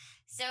like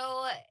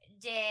so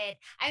did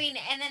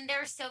and then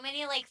there's so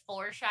many like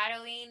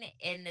foreshadowing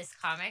in this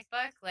comic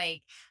book,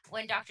 like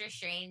when Doctor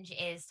Strange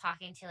is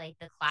talking to like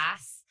the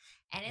class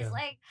and is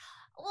like,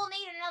 we'll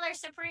need another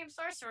Supreme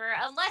Sorcerer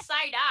unless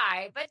I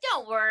die, but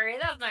don't worry,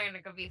 that's not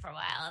gonna be for a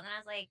while. And I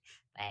was like,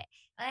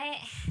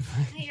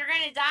 but you're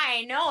gonna die,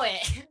 I know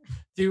it.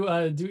 Do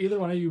either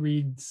one of you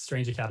read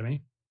Strange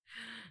Academy?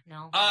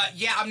 No.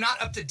 I'm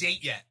not up to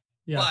date yet.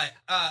 Yeah. But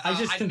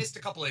I missed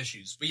a couple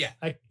issues, but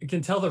I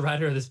can tell the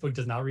writer of this book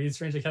does not read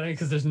Strange Academy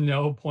because there's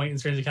no point in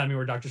Strange Academy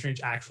where Doctor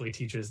Strange actually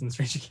teaches in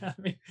Strange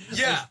Academy.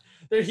 Yeah.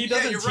 He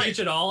doesn't teach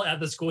at all at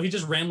the school. He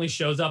just randomly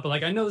shows up and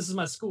like, I know this is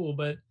my school,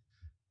 but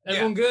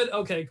everyone good?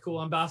 Okay, cool.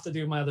 I'm about to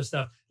do my other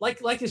stuff. Like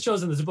it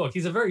shows in this book.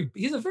 He's a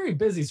very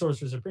busy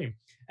Sorcerer Supreme.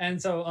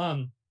 And so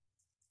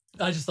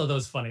I just thought that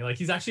was funny. Like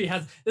he's actually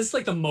this is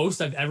like the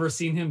most I've ever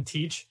seen him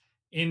teach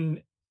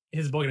in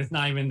his book, and it's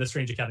not even the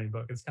Strange Academy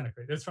book. It's kind of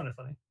crazy. It's kind of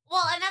funny.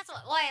 Well, and that's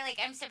why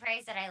I'm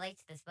surprised that I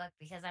liked this book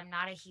because I'm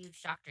not a huge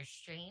Doctor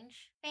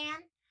Strange fan.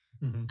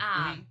 Mm-hmm.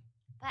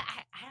 But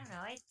I don't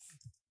know.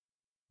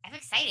 I'm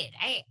excited.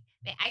 I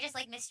just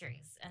like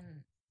mysteries, and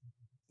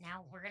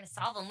now we're gonna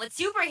solve them with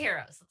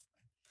superheroes.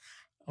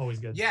 Always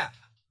good. Yeah.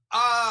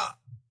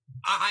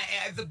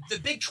 The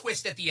big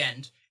twist at the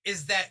end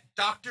is that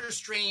Doctor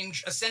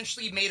Strange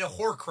essentially made a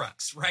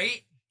Horcrux,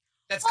 right?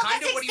 That's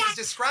kind of what he was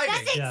describing.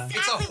 That's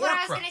exactly what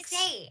I was going to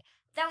say.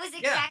 That was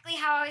exactly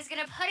how I was going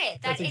to put it.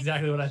 That's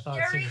exactly what I thought.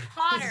 Harry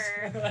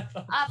Potter.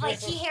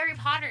 He Harry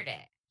Pottered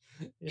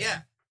it. Yeah.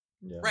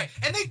 Right.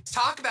 And they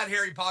talk about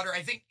Harry Potter,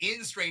 I think,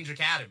 in Strange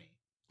Academy.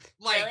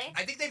 Like, really?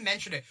 I think they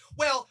mentioned it.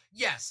 Well,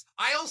 yes.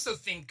 I also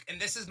think,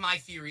 and this is my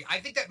theory, I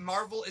think that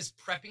Marvel is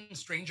prepping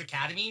Strange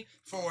Academy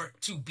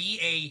to be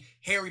a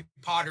Harry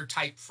Potter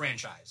type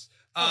franchise.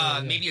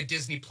 Maybe a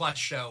Disney Plus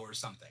show or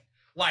something.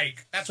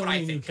 Like, that's so what I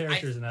many think. New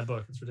characters in that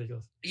book. It's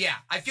ridiculous. Yeah,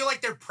 I feel like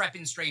they're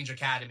prepping Strange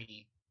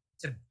Academy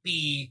to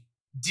be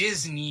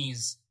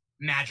Disney's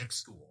magic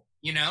school,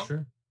 you know?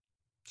 Sure.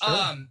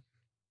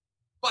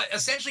 But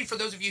essentially, for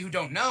those of you who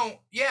don't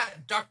know,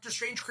 Doctor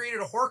Strange created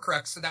a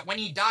Horcrux so that when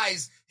he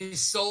dies, his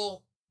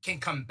soul can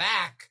come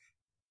back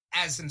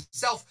as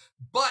himself,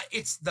 but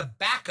it's the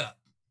backup.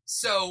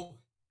 So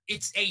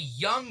it's a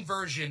young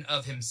version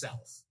of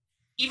himself,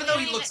 even though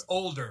he looks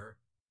older.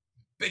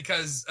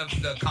 Because of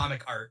the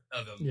comic art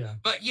of him. Yeah.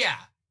 But yeah.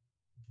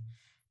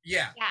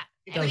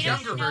 And a we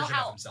younger don't know version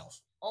how of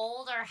himself.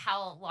 old or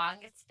how long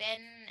it's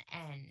been.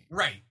 And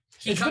right.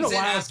 He comes in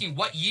asking,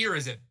 what year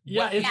is it?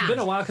 Yeah, it's been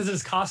a while because of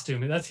his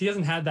costume. He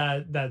hasn't had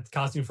that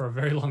costume for a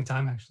very long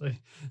time, actually.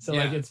 So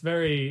like it's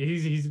very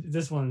he's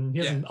this one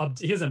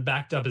he hasn't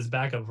backed up his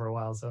backup for a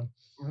while. So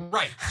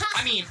right.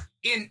 I mean,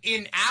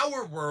 in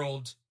our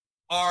world,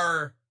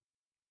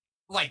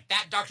 like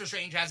that Doctor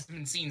Strange hasn't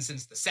been seen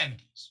since the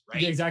 70s,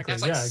 right? Yeah, exactly.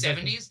 That's like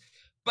exactly. 70s.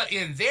 But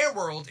in their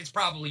world, it's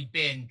probably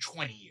been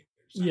 20 years.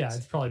 Yeah,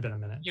 it's probably been a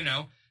minute. You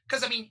know?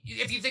 Because, I mean,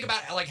 if you think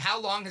about it, like,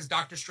 how long has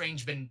Doctor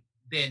Strange been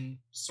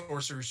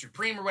Sorcerer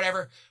Supreme or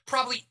whatever?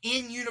 Probably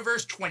in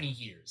universe 20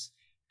 years.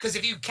 Because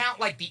if you count,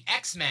 like, the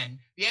X-Men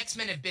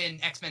have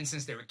been X-Men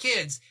since they were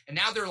kids, and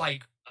now they're,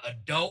 like,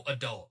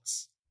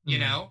 adults, you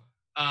know?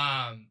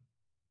 I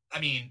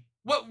mean,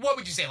 what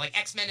would you say? Like,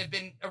 X-Men have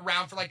been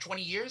around for, like,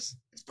 20 years?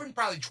 It's been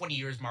probably 20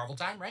 years Marvel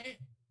time, right?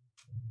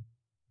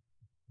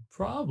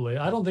 Probably.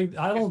 I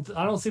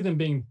don't see them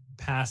being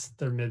past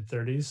their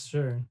mid-30s,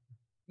 sure.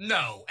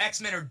 No,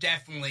 X-Men are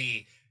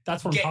definitely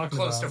that's what getting I'm talking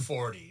close about. to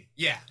 40.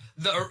 Yeah.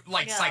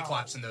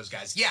 Cyclops and those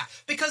guys. Yeah.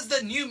 Because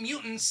the New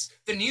Mutants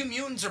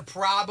are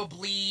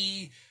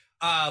probably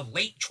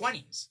late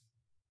 20s.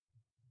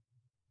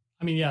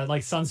 I mean, yeah,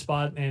 like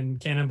Sunspot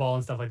and Cannonball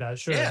and stuff like that.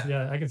 Sure.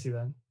 Yeah, I can see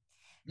that.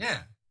 Yeah.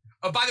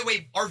 Oh, by the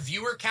way, our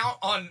viewer count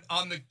on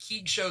the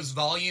Keeg Show's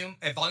volume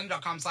at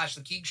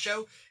volume.com/The Keeg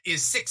Show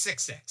is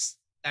 666.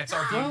 That's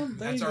our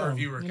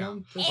viewer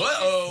count. It's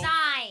a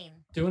sign.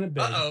 Doing it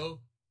big.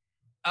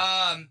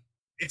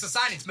 It's a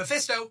sign. It's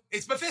Mephisto.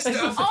 It's Mephisto.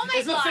 Oh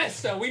my God.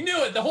 Mephisto. We knew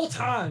it the whole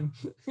time.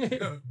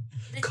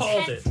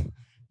 Called it.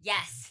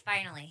 Yes,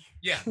 finally.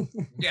 Yeah.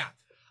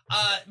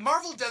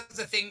 Marvel does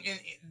a thing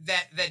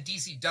that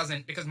DC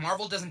doesn't, because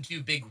Marvel doesn't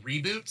do big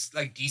reboots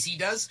like DC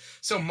does.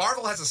 So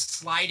Marvel has a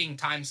sliding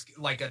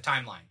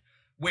timeline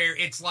where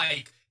it's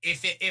like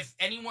if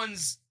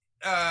anyone's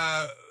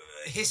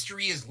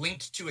history is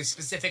linked to a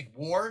specific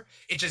war,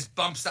 it just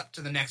bumps up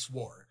to the next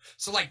war.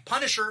 So like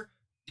Punisher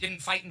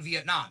didn't fight in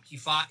Vietnam. He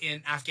fought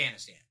in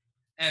Afghanistan.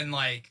 And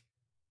like,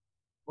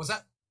 what's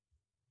that?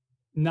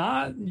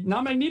 Not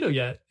Magneto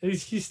yet.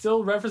 He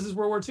still references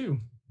World War II.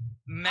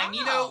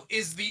 Magneto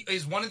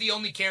is one of the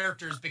only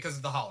characters because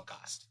of the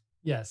Holocaust.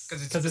 Yes,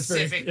 because it's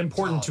very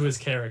important to his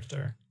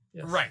character.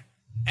 Yes. Right.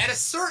 At a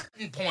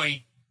certain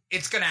point,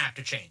 it's going to have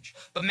to change.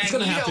 But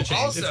Magneto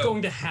it's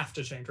going to have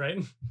to change, right?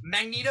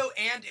 Magneto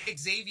and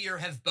Xavier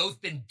have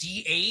both been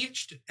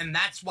de-aged, and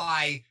that's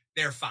why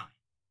they're fine.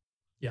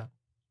 Yeah.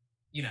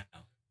 You know,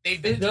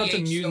 they've been they're up to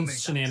mutant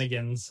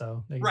shenanigans,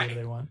 so they can do what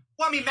they want.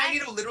 Well, I mean,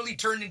 Magneto literally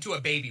turned into a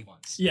baby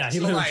once. Yeah, he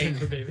literally turned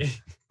into a baby.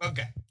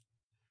 Okay.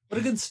 What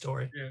a good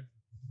story.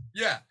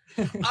 Yeah.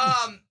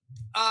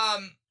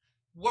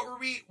 What were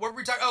we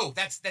talking? Oh,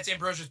 that's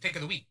Ambrosia's pick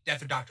of the week,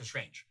 Death of Doctor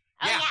Strange.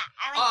 Oh, yeah.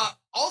 I like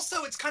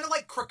also, it's kind of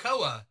like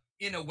Krakoa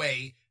in a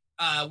way,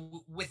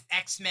 with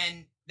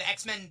X-Men, the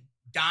X-Men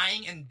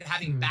dying and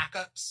having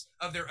backups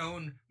of their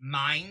own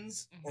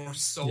minds or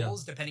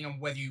souls, depending on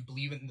whether you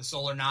believe in the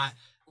soul or not.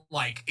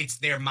 Like, it's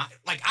their mind.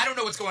 Like, I don't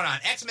know what's going on.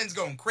 X-Men's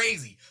going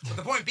crazy. But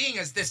the point being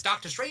is this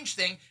Doctor Strange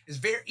thing is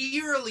very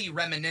eerily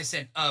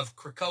reminiscent of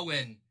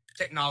Krakoan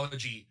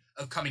technology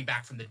of coming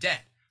back from the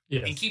dead.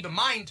 Yes. And keep in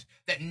mind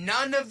that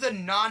none of the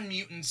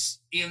non-mutants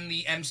in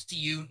the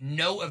MCU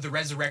know of the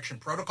resurrection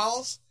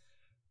protocols.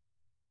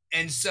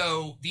 And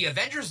so the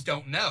Avengers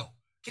don't know.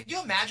 Can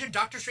you imagine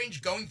Doctor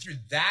Strange going through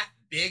that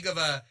big of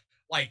a,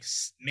 like,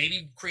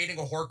 maybe creating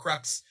a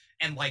Horcrux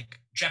and, like,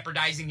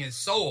 jeopardizing his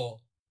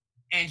soul?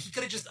 And he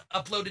could have just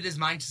uploaded his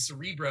mind to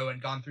Cerebro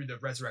and gone through the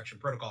resurrection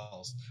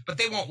protocols. But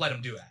they won't let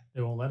him do that.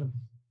 They won't let him.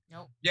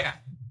 Nope. Yeah.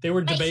 They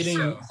were debating.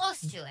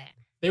 Close to it.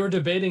 They were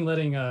debating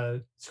letting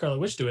Scarlet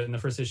Witch do it in the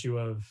first issue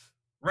of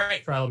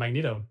Trial of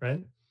Magneto,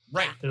 right?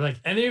 Right. They're like,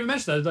 and they even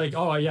mentioned that, like,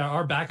 oh yeah,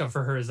 our backup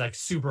for her is like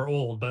super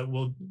old, but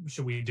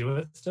should we do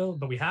it still?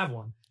 But we have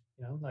one,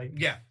 you know, like.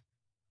 Yeah.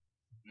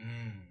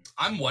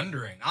 I'm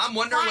wondering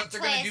what they're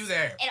gonna do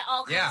there. It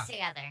all comes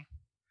together.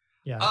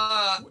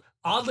 Yeah.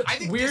 Oddly,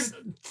 weird,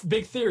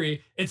 big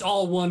theory. It's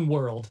all one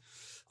world.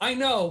 I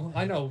know.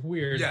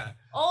 Weird. Yeah.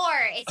 Or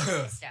it's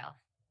Mephisto.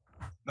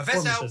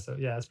 Mephisto.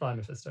 Yeah, it's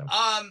probably Mephisto.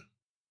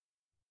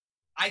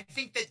 I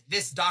think that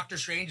this Doctor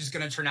Strange is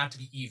going to turn out to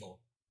be evil.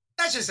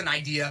 That's just an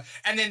idea.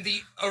 And then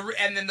the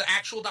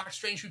actual Doctor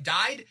Strange who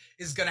died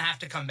is going to have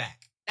to come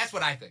back. That's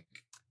what I think.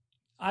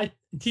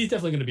 He's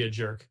definitely going to be a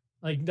jerk.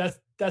 Like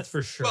that's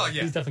for sure. Well,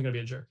 yeah. He's definitely going to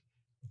be a jerk.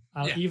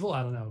 Evil,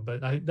 I don't know,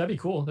 but that'd be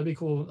cool. That'd be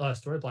cool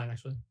storyline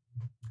actually.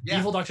 Yeah.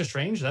 Evil Doctor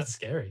Strange, that's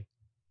scary.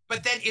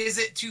 But then is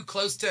it too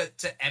close to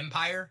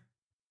Empire?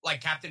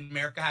 Like Captain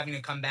America having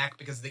to come back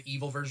because the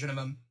evil version of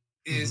him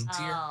is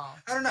here? I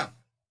don't know.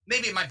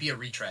 Maybe it might be a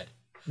retread.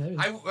 Maybe.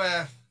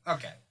 Okay.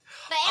 But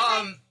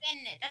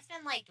that's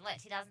been like, what,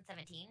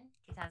 2017?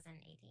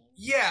 2018?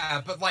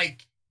 Yeah, but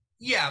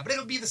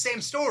it'll be the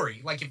same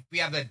story. Like, if we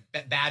have the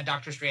bad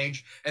Doctor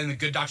Strange and the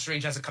good Doctor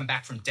Strange has to come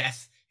back from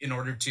death in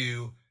order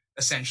to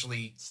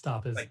essentially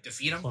stop his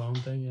defeat him. Clone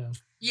thing,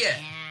 Yeah.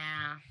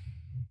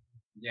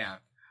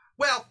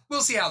 Well,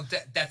 we'll see how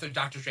Death of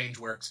Doctor Strange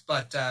works,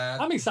 but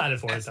I'm excited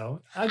for it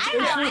though. It's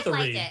worth a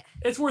read.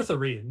 It's worth a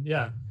read.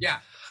 Yeah. Yeah.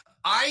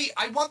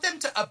 I want them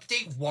to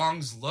update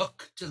Wong's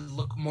look to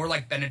look more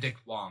like Benedict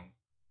Wong.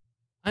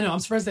 I know. I'm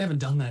surprised they haven't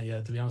done that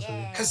yet, to be honest with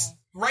you. Because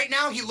right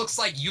now he looks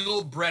like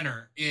Yul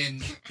Brynner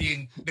in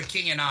The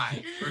King and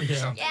I or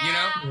something, you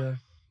know? Yeah.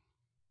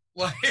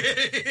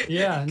 Like,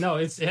 yeah, no,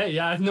 it's I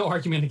have no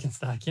argument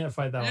against that. I can't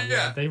fight that one.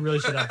 Yeah, they really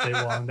should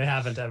update Wong. They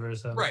haven't ever.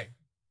 So right.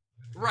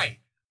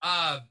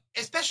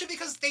 Especially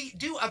because they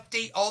do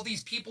update all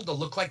these people to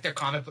look like their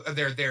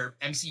their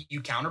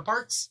MCU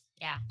counterparts.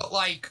 Yeah. But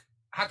like,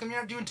 how come you're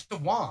not doing it to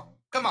Wong?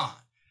 Come on.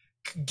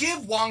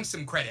 Give Wong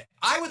some credit.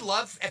 I would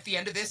love, at the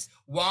end of this,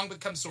 Wong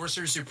becomes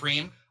Sorcerer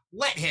Supreme.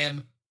 Let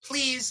him,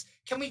 please.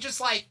 Can we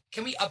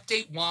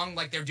update Wong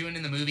like they're doing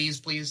in the movies,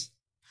 please?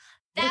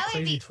 That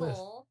would be twist.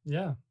 cool.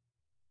 Yeah.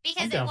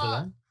 Because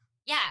I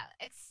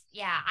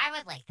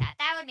would like that.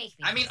 That would make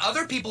me. I mean,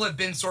 other people have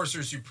been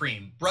Sorcerer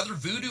Supreme. Brother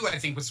Voodoo, I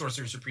think, was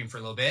Sorcerer Supreme for a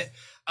little bit.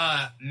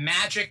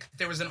 Magic,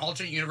 there was an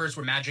alternate universe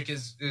where Magic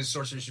is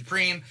Sorcerer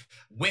Supreme.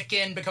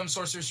 Wiccan becomes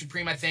Sorcerer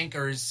Supreme, I think,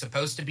 or is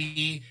supposed to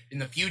be in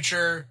the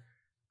future.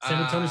 Same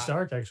with Tony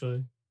Stark,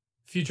 actually.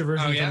 Future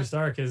version of Tony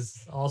Stark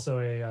is also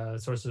a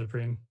Sorcerer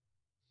Supreme.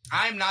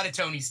 I'm not a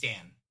Tony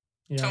stan.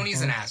 Yeah,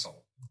 Tony's an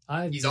asshole.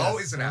 He's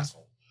always an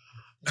asshole.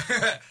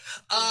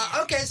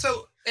 Okay,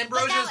 so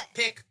Ambrosia's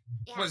pick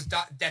was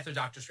Death of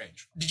Doctor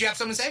Strange. Did you have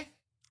something to say?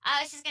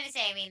 I was just gonna say,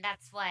 I mean,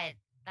 that's why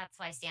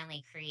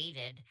Stanley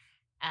created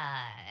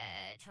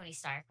Tony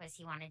Stark, was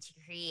he wanted to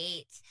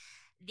create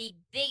the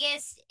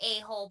biggest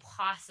a-hole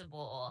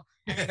possible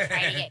and then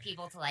try to get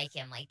people to like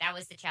him. Like, that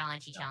was the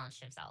challenge. He challenged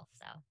himself,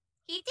 so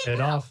he did paid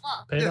off.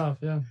 Paid off,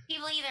 yeah.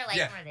 People either like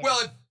him or they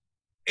don't.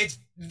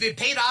 It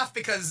paid off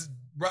because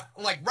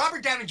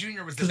Robert Downey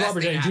Jr. was the best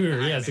Robert thing Downey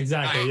to Jr. Yes,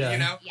 exactly. Yeah, you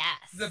know, yes,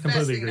 the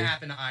best thing to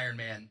happen to Iron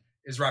Man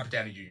is Robert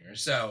Downey Jr.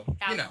 So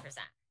 1,000%. You know,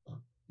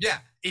 yeah,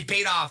 it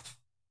paid off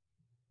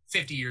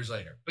 50 years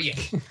later. But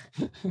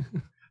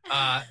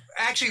yeah,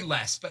 actually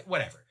less, but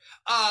whatever.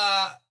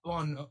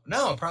 Well,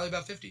 no, probably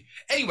about 50.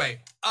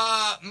 Anyway,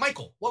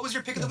 Michael, what was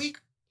your pick of the week?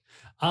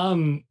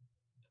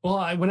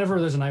 Well, whenever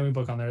there's a Nightwing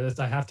book on there,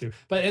 I have to.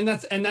 But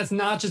that's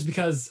not just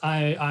because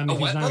I'm a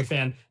huge Nightwing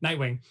fan.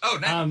 Nightwing. Oh,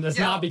 Nightwing. That's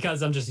not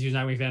because I'm just a huge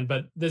Nightwing fan.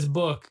 But this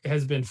book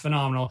has been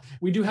phenomenal.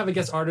 We do have a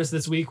guest artist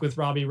this week with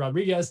Robbie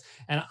Rodriguez,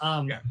 and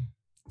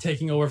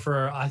taking over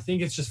for, I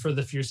think it's just for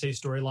the Fear State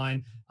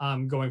storyline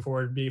going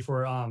forward. Be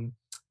for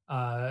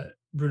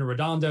Bruno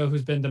Redondo,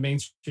 who's been the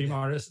mainstream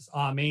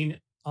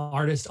main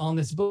artist on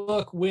this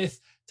book,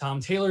 with Tom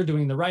Taylor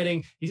doing the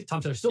writing. Tom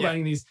Taylor's still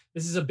writing these.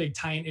 This is a big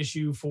tie-in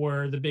issue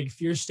for the big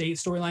Fear State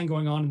storyline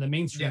going on in the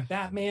mainstream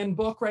Batman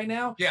book right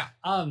now. Yeah.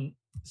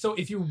 So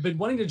if you've been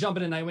wanting to jump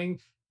into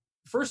Nightwing,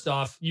 first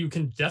off, you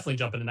can definitely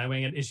jump into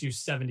Nightwing at issue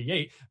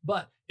 78.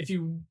 But if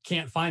you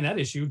can't find that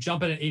issue,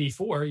 jump in at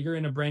 84. You're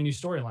in a brand new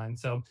storyline.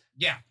 So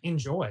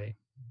enjoy.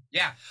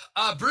 Yeah.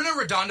 Bruno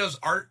Redondo's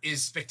art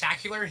is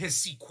spectacular. His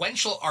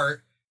sequential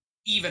art,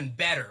 even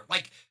better.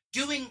 Like,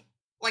 doing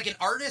like an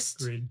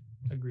artist.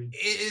 Agreed.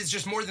 It is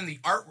just more than the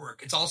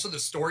artwork. It's also the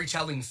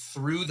storytelling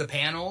through the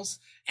panels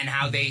and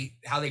how they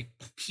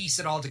piece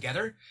it all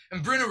together.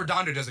 And Bruno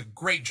Redondo does a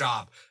great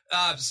job.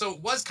 So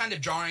it was kind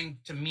of jarring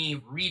to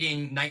me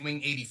reading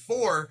Nightwing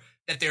 84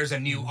 that there's a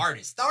new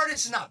artist. The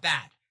artist is not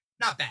bad.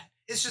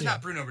 It's just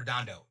not Bruno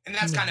Redondo. And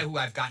that's kind of who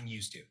I've gotten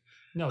used to.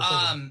 No.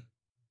 Totally.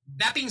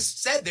 That being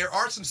said, there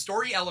are some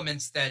story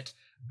elements that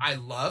I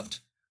loved.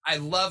 I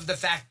love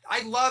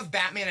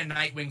Batman and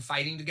Nightwing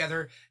fighting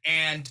together.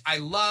 And I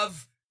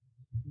love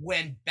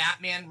when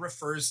Batman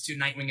refers to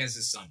Nightwing as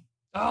his son.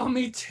 Oh,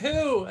 me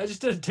too. I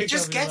just didn't take. It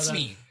just gets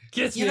me.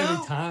 Gets me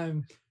every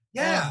time.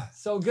 Yeah,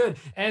 so good.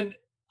 And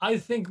I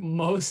think to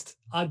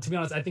be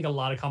honest, I think a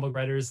lot of comic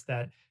writers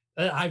that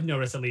I've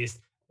noticed, at least,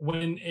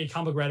 when a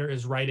comic writer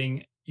is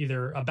writing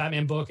either a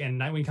Batman book and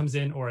Nightwing comes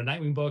in, or a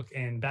Nightwing book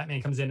and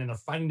Batman comes in, and they're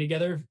fighting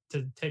together,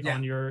 to take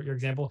on your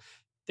example,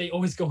 they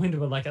always go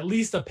into like at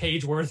least a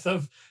page worth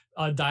of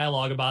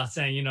dialogue about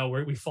saying, you know,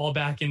 we fall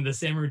back into the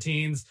same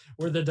routines.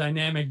 We're the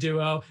dynamic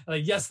duo.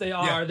 Like, yes, they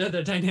are. Yeah. They're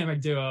the dynamic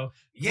duo.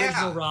 Yeah.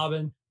 Original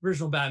Robin,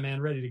 original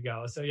Batman, ready to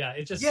go. So yeah,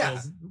 it just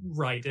feels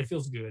right. It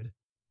feels good.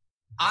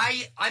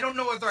 I don't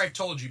know whether I've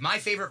told you, my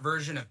favorite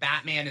version of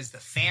Batman is the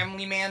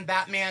Family Man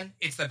Batman.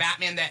 It's the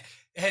Batman that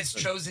has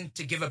chosen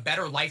to give a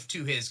better life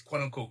to his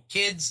quote unquote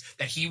kids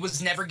that he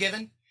was never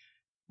given.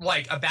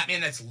 Like a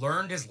Batman that's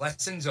learned his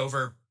lessons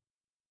over.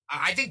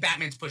 I think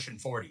Batman's pushing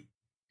 40,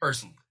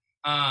 personally.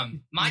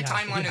 My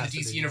timeline in the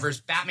DC universe,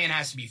 Batman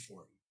has to be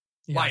 40.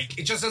 Like,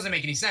 it just doesn't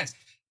make any sense.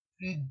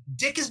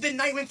 Dick has been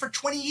Nightwing for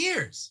 20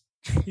 years.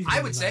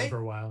 I would say for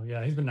a while.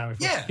 Yeah, he's been Nightwing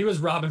for he was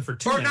Robin for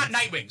 2 minutes. Or not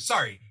Nightwing,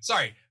 sorry.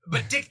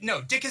 But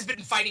Dick has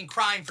been fighting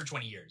crime for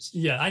 20 years.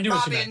 Yeah, I knew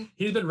what you meant.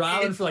 He's been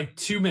Robin for like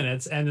 2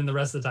 minutes, and then the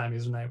rest of the time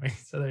he's Nightwing.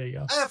 So there you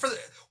go.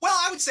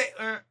 I would say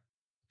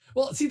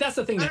well, see, that's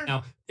the thing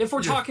now. If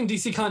we're talking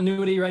DC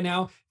continuity right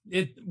now,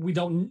 we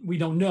don't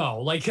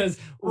know, like, because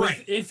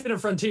Infinite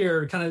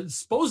Frontier kind of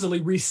supposedly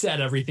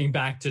reset everything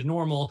back to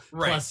normal.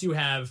 Plus, you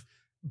have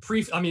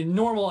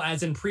normal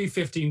as in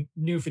pre-50,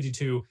 new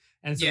 52,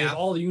 and so you have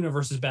all the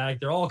universes back.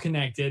 They're all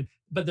connected,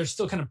 but they're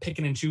still kind of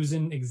picking and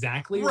choosing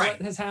exactly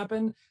what has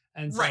happened.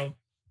 And so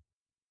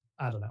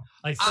I don't know.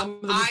 Like some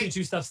of the new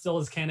 52 stuff still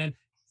is canon.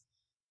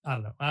 I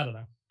don't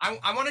know.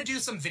 I want to do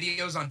some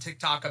videos on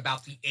TikTok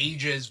about the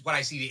ages, what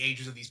I see the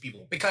ages of these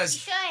people,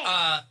 because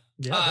Robin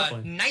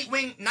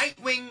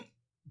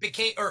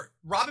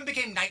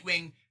became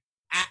Nightwing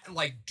at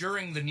like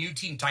during the new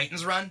Teen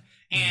Titans run,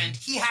 and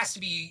he has to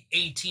be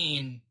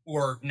 18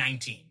 or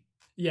 19.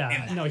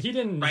 Yeah, no, he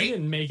didn't. Right? He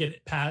didn't make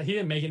it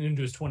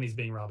into his 20s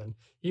being Robin.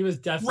 He was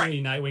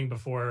definitely Nightwing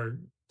before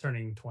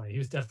turning 20. He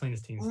was definitely in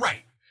his teens.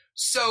 Right.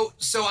 So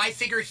I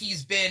figure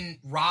he's been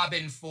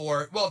Robin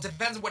for, well, it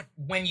depends on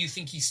when you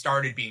think he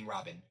started being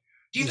Robin.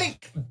 Do you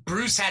think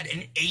Bruce had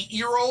an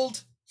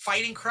 8-year-old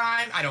fighting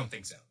crime? I don't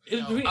think so.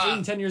 8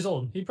 and 10 years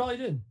old. He probably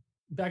did.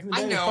 Back in the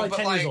day, I know, probably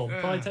 10 years old.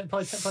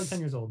 Probably 10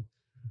 years old.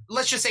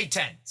 Let's just say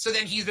 10. So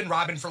then he's been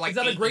Robin for like 8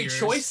 years. Is that a great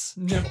choice?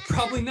 No,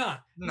 probably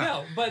not.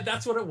 No, but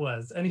that's what it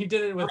was. And he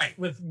did it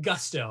with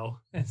gusto.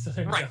 And so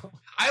there you go.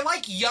 I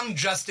like young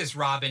Justice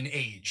Robin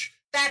age.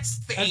 That's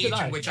the age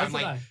in which I'm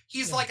like,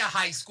 he's like a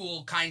high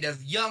school kind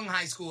of young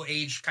high school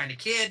age kind of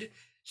kid.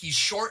 He's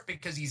short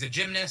because he's a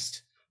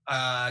gymnast.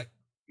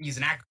 He's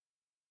an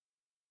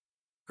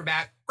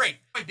acrobat. Great.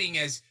 Point being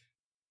is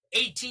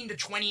 18 to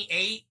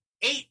 28,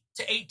 8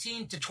 to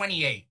 18 to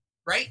 28,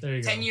 right?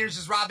 10 years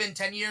is Robin,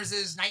 10 years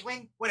is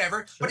Nightwing,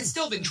 whatever. Sure. But it's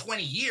still been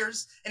 20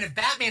 years. And if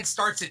Batman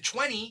starts at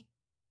 20,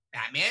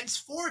 Batman's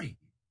 40.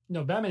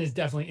 No, Batman is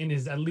definitely in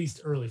his at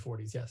least early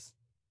 40s, yes.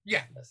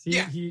 Yeah.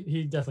 Yes.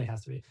 He definitely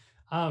has to be.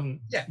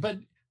 But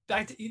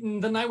back to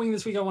the Nightwing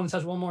this week, I want to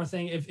touch one more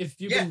thing.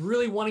 If you've been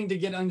really wanting to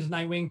get into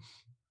Nightwing,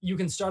 you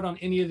can start on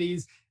any of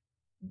these.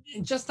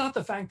 Just not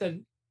the fact that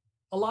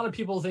a lot of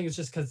people think it's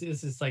just because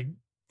this is like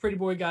pretty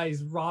boy guy,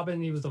 he's Robin,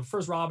 he was the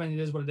first Robin, it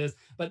is what it is.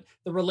 But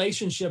the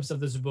relationships of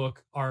this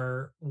book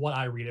are what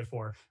I read it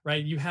for,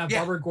 right? You have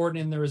Barbara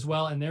Gordon in there as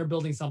well, and they're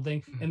building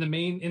something.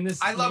 In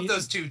this, I love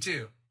those two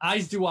too.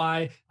 As do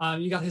I.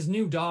 You got his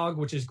new dog,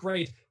 which is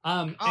great.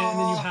 And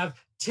then you have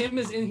Tim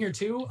is in here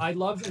too. I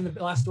loved in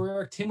the last story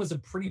arc. Tim was a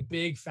pretty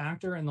big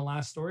factor in the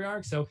last story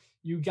arc. So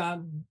you got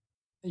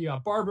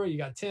Barbara, you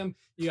got Tim,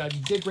 you got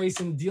Dick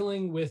Grayson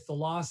dealing with the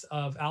loss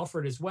of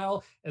Alfred as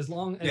well. As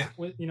long as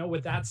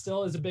with that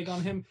still is a big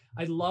on him.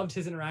 I loved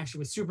his interaction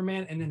with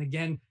Superman, and then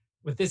again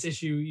with this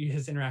issue,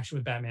 his interaction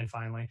with Batman.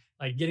 Finally,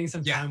 like getting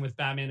some time with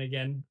Batman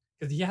again,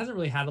 because he hasn't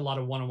really had a lot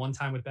of one-on-one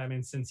time with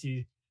Batman since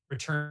he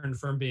returned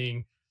from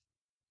being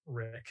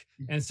Rick.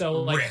 And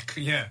so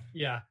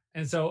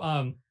and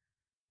so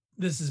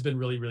this has been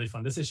really, really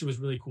fun. This issue was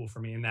really cool for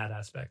me in that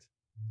aspect.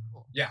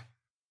 Cool. Yeah.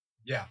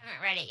 I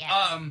haven't read it yet.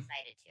 I'm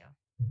excited to.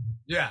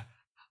 Yeah.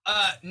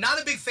 Not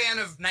a big fan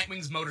of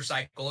Nightwing's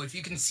motorcycle. If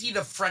you can see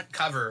the front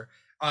cover,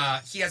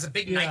 he has a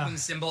big Nightwing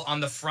symbol on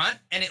the front,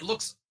 and it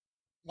looks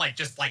like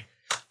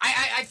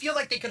I feel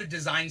like they could have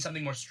designed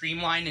something more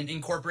streamlined and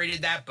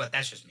incorporated that, but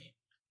that's just me.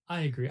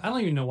 I agree. I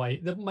don't even know why.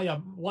 My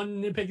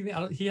one nitpicking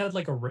thing, he had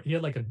like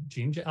a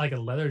jean like a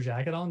leather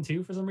jacket on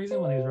too for some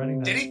reason when he was writing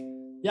that. Did he?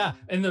 Yeah,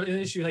 in the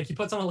issue, like he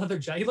puts on a leather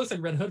jacket. He looks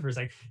like Red Hood for a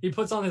second. He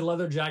puts on his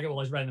leather jacket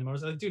while he's riding the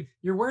motorcycle. Like, dude,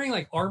 you're wearing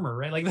like armor,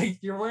 right? Like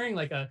you're wearing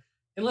like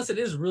unless it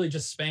is really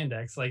just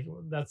spandex, like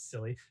that's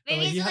silly. But,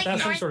 like, you have to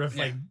have some sort of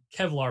like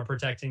Kevlar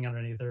protecting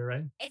underneath it,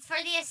 right? It's for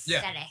the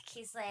aesthetic.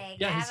 He's like,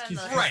 he's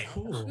right.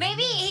 Cool.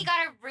 Maybe he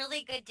got a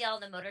really good deal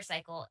on the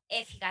motorcycle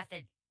if he got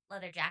the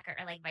leather jacket,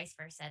 or like vice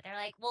versa. They're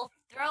like, we'll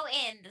throw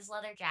in this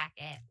leather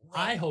jacket.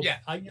 I hope.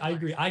 I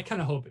agree. I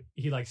kind of hope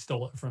he like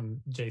stole it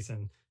from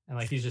Jason. And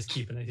like he's just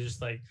keeping it. He's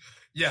just like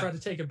trying to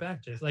take it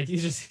back, Jason. Like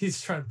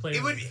he's trying to play.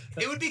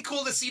 It would be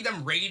cool to see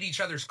them raid each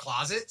other's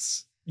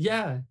closets.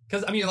 Yeah,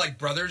 because I mean, like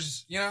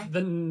brothers. Yeah.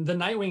 The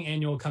Nightwing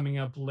annual coming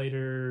up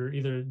later,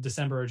 either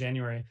December or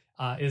January,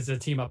 is a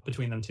team up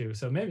between them two.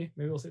 So maybe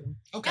we'll see them.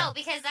 Okay. No,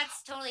 because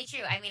that's totally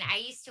true. I mean, I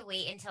used to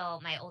wait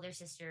until my older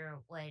sister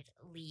would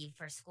leave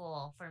for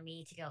school for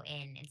me to go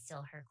in and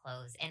steal her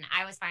clothes, and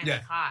I was finally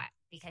caught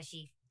because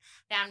she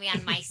found me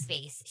on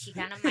MySpace. She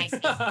found on MySpace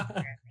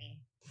apparently.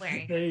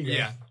 There you go.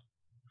 Yeah.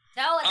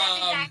 No, that's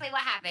exactly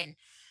what happened.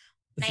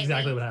 That's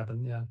exactly what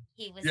happened. Yeah.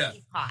 He's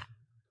caught.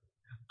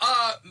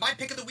 My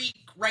pick of the week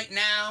right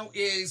now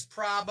is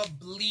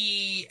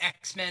probably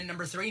X-Men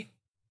number 3.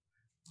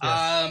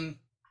 Yes.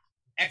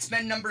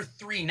 X-Men number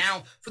 3.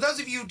 Now, for those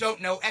of you who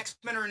don't know,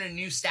 X-Men are in a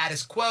new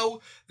status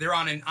quo. They're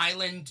on an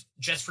island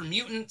just for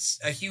mutants,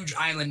 a huge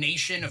island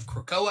nation of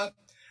Krakoa.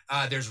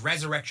 There's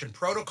resurrection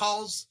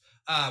protocols,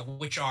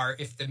 which are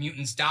if the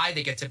mutants die,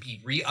 they get to be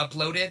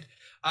re-uploaded.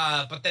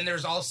 But then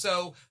they've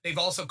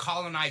also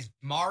colonized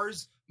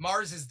Mars.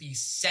 Mars is the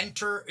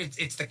center.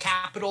 It's the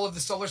capital of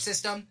the solar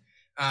system.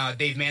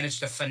 They've managed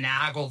to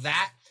finagle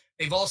that.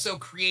 They've also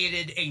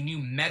created a new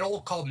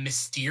metal called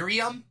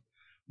Mysterium,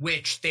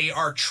 which they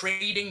are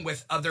trading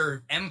with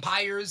other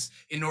empires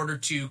in order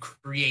to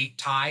create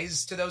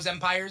ties to those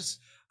empires.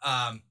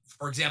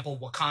 For example,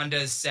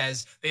 Wakanda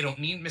says they don't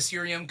need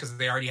Mysterium because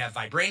they already have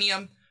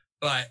vibranium.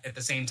 But at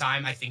the same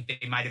time, I think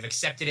they might have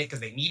accepted it because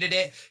they needed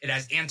it. It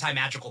has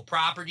anti-magical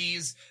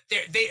properties.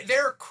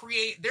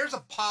 There's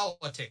a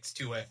politics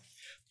to it.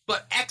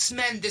 But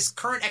X-Men, this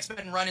current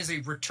X-Men run is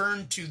a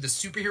return to the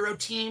superhero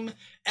team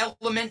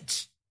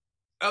element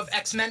of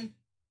X-Men.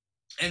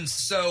 And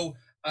so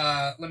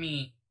let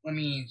me let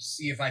me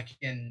see if I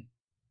can.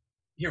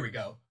 Here we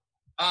go.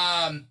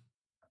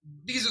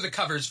 These are the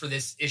covers for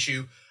this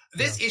issue.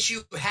 This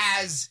issue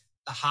has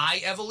the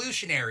High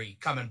Evolutionary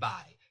coming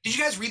by. Did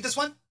you guys read this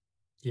one?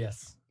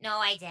 Yes. No,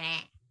 I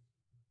didn't.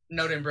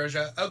 No,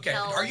 Ambrosia. Okay.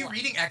 No. Are you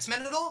reading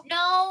X-Men at all?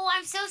 No,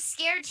 I'm so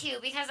scared to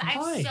because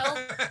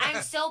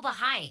I'm so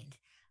behind.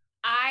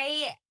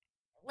 I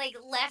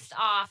left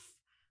off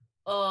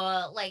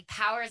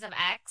Powers of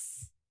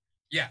X.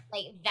 Yeah.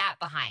 Like that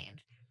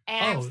behind.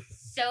 And I'm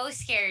so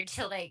scared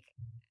to I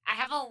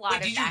have a lot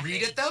of did you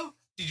read it though?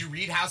 Did you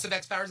read House of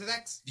X, Powers of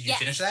X? Did you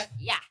finish that?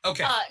 Yeah.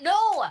 Okay.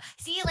 No.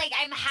 See,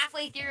 I'm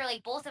halfway through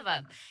both of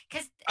them.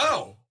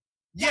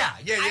 Yeah.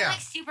 I'm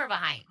super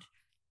behind.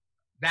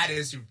 That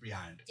is super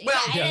behind.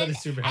 Well, that is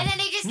super behind. And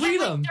then they just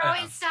kept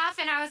throwing stuff,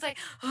 and I was like,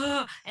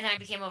 oh, and then I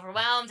became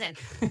overwhelmed, and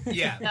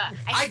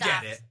I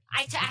get it.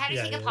 I had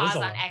to take a pause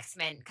on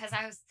X-Men because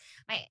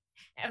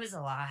it was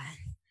a lot.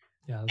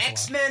 Yeah,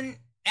 X-Men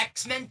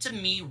to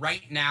me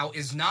right now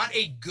is not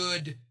a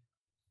good.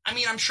 I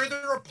mean, I'm sure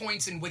there are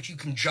points in which you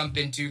can jump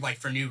into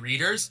for new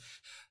readers,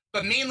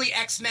 but mainly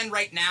X-Men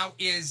right now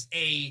is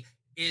a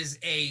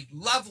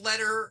love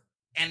letter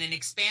and an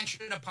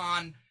expansion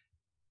upon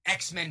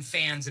X-Men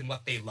fans and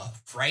what they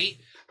love, right?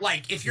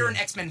 If you're an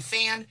X-Men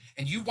fan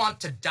and you want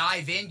to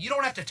dive in, you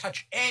don't have to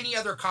touch any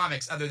other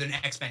comics other than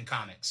X-Men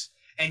comics.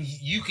 And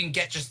you can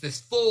get just this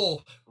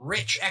full,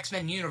 rich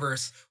X-Men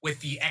universe with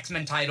the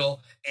X-Men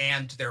title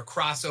and their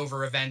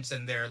crossover events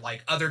and their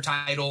other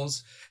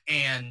titles.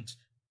 And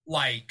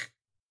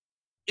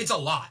it's a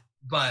lot,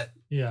 but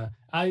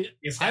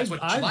if that's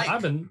what you like.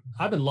 I've been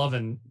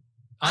loving.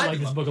 I like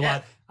this book a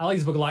lot. I like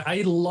this book a lot.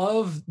 I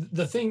love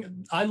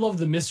I love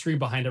the mystery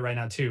behind it right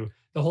now too.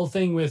 The whole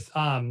thing with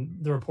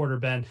the reporter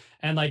Ben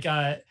and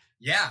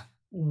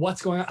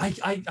what's going on.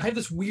 I have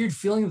this weird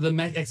feeling that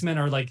the X-Men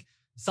are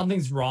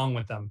something's wrong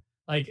with them.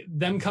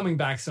 Them coming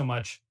back so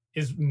much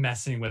is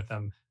messing with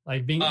them. By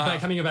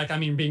coming back, I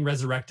mean being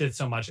resurrected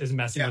so much is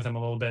messing with them a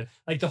little bit.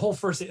 The whole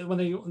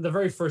the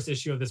very first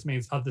issue of this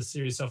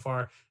series so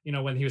far,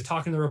 when he was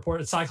talking to the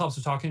reporter, Cyclops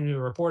was talking to the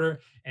reporter,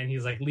 and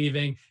he's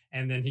leaving,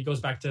 and then he goes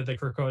back to the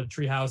Krakoa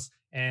treehouse,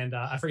 and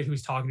I forget who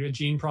he's talking to,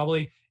 Jean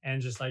probably, and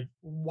just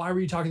why were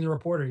you talking to the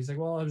reporter? He's like,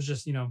 well, I was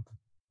just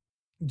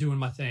doing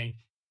my thing,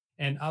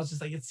 and I was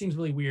just it seems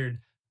really weird.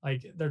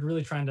 They're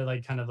really trying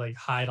to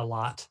hide a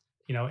lot,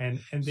 and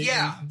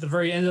the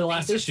very end of the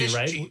last issue,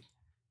 right?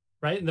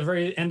 Right in the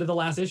very end of the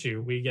last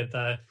issue, we get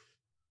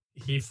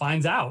he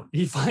finds out.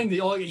 He gets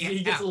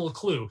a little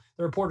clue.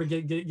 The reporter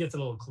gets a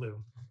little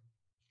clue.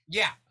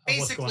 Yeah,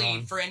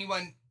 basically for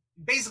anyone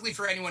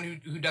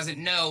who doesn't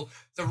know,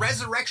 the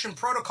resurrection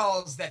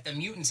protocols that the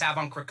mutants have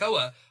on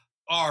Krakoa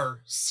are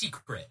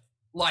secret.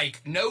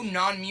 No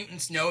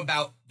non-mutants know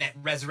about that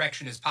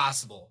resurrection is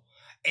possible.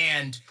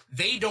 And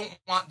they don't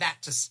want that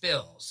to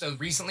spill. So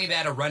recently they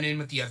had a run-in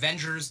with the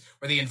Avengers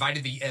where they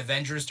invited the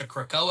Avengers to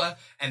Krakoa,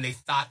 and they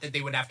thought that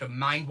they would have to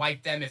mind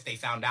wipe them if they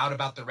found out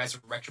about the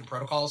resurrection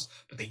protocols,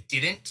 but they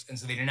didn't. And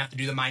so they didn't have to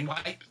do the mind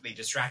wipe. They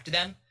distracted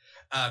them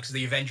because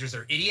the Avengers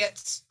are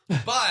idiots.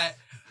 But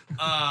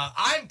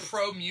I'm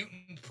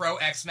pro-mutant,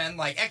 pro-X-Men.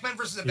 X-Men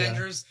versus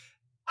Avengers,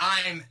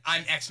 I'm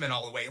X-Men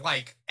all the way.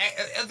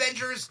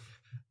 Avengers,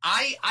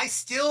 I'm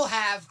still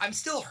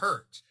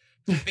hurt.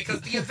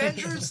 Because the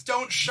Avengers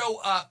don't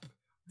show up.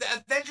 The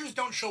Avengers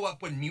don't show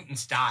up when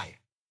mutants die.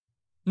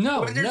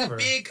 No, when there's never. a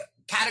big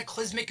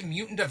cataclysmic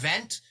mutant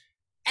event,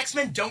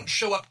 X-Men don't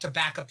show up to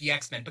back up the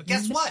X-Men. But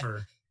guess what?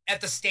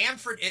 At the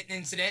Stanford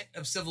incident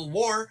of Civil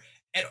War,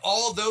 at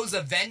all those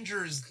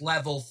Avengers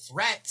level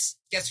threats,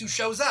 guess who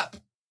shows up?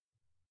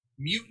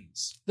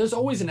 Mutants. There's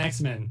always an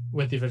X-Men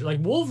with the Avengers.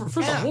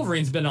 First off,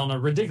 Wolverine's been on a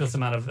ridiculous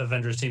amount of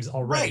Avengers teams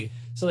already. Right.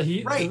 So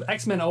the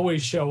X-Men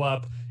always show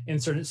up. In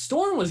certain,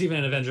 Storm was even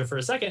an Avenger for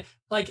a second.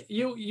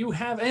 You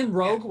have, and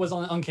Rogue was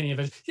on Uncanny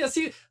Avengers. Yeah,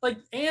 see,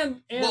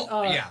 Uncanny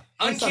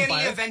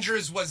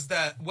Avengers was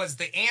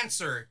the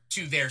answer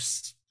to their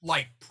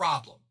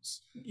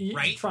problems,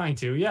 right? Trying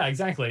to, yeah,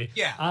 exactly.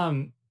 Yeah.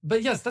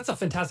 But yes, that's a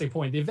fantastic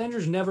point. The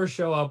Avengers never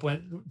show up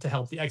to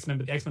help the X-Men,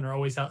 but the X-Men are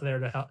always out there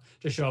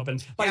to show up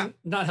and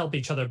not help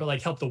each other,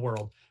 but help the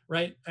world,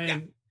 right?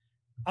 And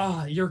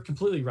you're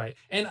completely right.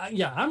 And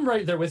I'm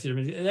right there with you. I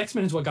mean,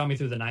 X-Men is what got me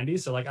through the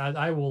 90s. So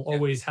I will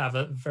always have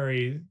a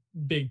very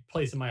big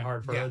place in my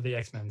heart for the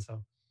X-Men.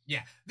 So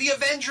the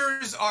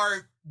Avengers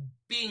are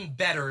being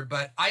better,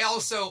 but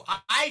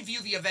I view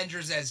the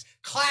Avengers as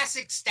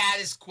classic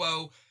status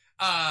quo.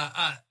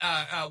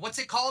 What's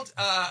it called?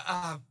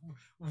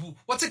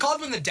 What's it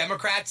called when the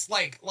Democrats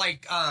they're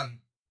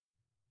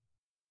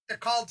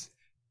called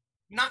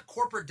not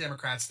corporate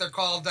Democrats. They're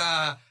called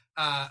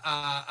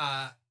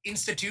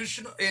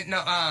institutional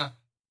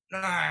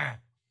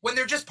when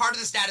they're just part of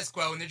the status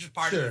quo and they're just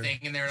part of the thing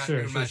and they're not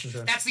doing much.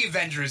 That's the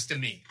Avengers to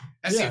me.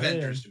 That's the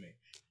Avengers to me.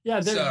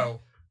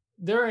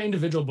 There are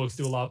individual books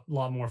do a lot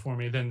more for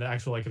me than the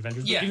actual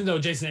Avengers. Even though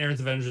Jason Aaron's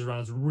Avengers run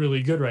is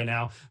really good right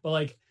now,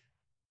 but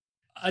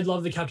I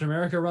love the Captain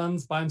America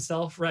runs by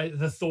himself, right?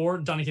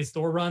 The Donny Cates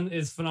Thor run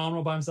is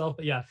phenomenal by himself.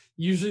 But yeah,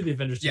 usually the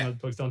Avengers team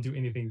books don't do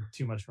anything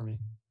too much for me.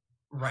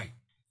 Right.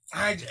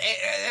 And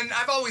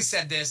I've always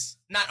said this,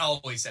 not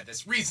always said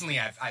this, recently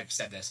I've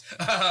said this.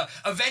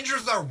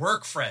 Avengers are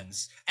work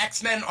friends.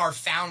 X-Men are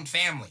found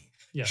family.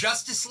 Yeah.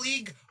 Justice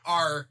League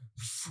are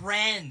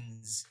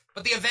friends.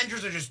 But the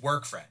Avengers are just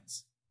work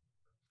friends.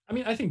 I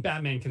mean, I think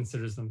Batman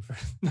considers them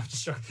friends. No,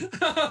 just joking.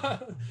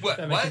 What?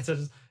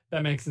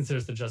 Batman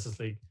considers the Justice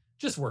League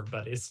just work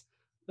buddies.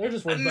 They're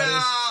just work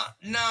buddies.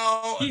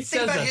 No. He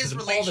says that to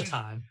them all the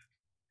time.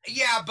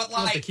 Yeah, but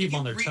like, to keep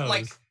on their toes.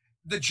 Like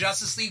the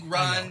Justice League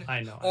run,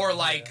 I know. Or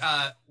like,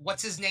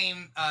 what's his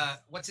name?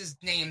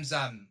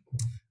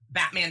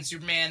 Batman,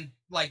 Superman,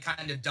 like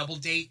kind of double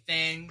date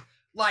thing.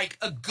 Like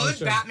a good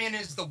Batman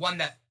is the one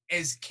that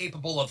is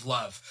capable of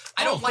love.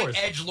 I don't like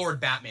edgelord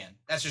Batman.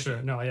 That's just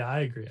sure. No, yeah,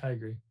 I agree.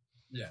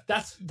 Yeah,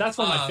 that's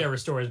one of my favorite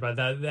stories about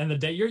that. And the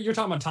day you're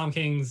talking about Tom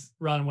King's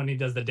run when he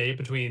does the date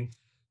between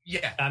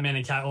Batman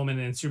and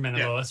Catwoman and Superman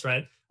and Lois,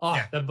 right? Oh,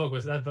 that book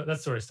was that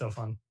story is so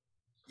fun.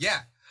 Yeah.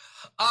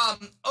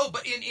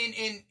 But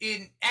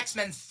in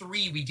X-Men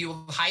 3, we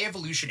deal with High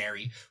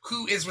Evolutionary,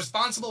 who is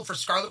responsible for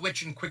Scarlet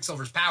Witch and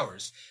Quicksilver's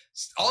powers.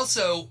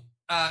 Also,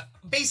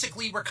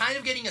 basically, we're kind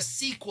of getting a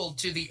sequel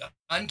to the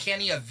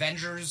Uncanny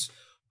Avengers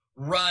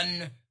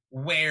run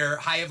where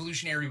High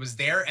Evolutionary was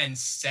there and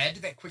said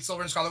that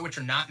Quicksilver and Scarlet Witch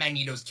are not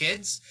Magneto's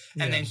kids.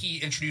 And then he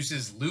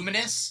introduces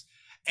Luminous,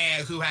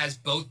 who has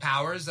both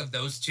powers of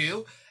those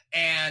two.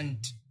 And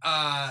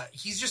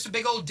he's just a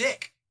big old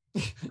dick.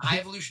 High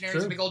Evolutionary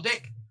is a big old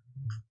dick.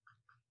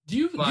 Do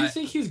you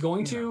think he's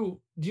going to?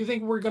 Do you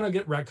think we're going to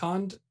get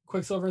retconned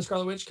Quicksilver and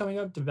Scarlet Witch coming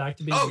up back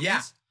to being mutants?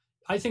 Yeah.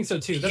 I think so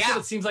too. That's what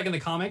it seems like in the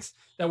comics,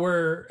 that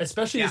we're,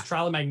 especially this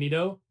trial of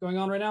Magneto going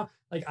on right now.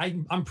 Like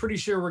I'm pretty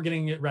sure we're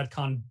getting it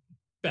retconned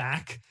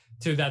back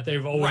to that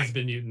they've always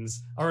been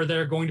mutants, or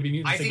they're going to be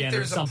mutants again. I think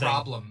there's a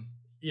problem.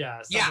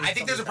 Yeah. I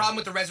think there's a problem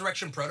with the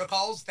resurrection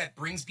protocols that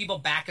brings people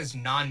back as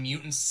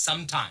non-mutants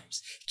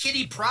sometimes.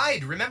 Kitty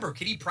Pryde, remember,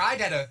 Kitty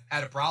Pryde had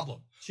a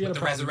problem with the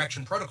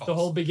resurrection protocols. The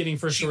whole beginning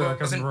first story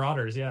of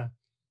Marauders, Yeah.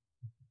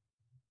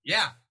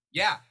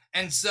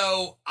 And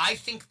so I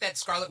think that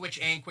Scarlet Witch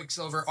and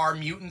Quicksilver are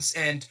mutants,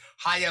 and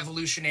High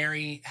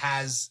Evolutionary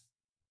has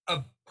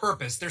a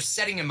purpose. They're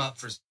setting him up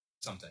for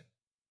something.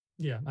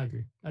 Yeah, I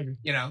agree.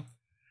 You know,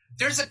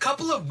 there's a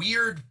couple of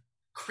weird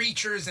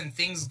creatures and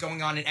things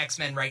going on in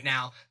X-Men right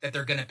now that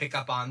they're going to pick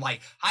up on,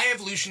 like High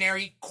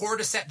Evolutionary,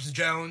 Cordyceps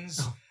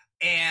Jones,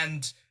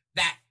 and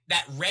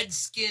that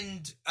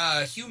red-skinned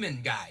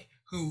human guy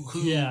who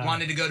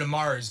wanted to go to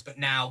Mars but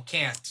now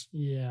can't.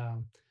 Yeah.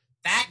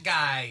 That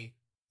guy,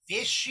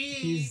 fishy.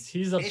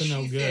 He's up to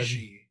no good.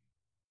 Fishy.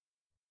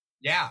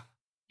 Yeah.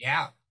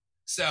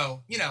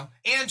 So, you know,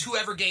 and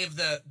whoever gave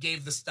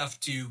the stuff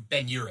to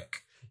Ben Urich.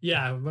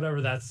 Yeah,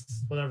 whatever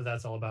that's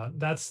all about.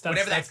 That's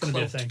whatever that's that gonna be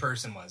a cloaked thing.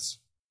 person was.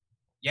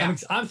 Yeah,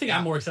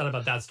 I'm more excited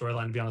about that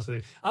storyline, to be honest with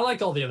you. I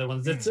like all the other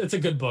ones. It's a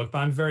good book, but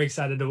I'm very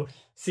excited to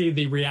see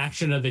the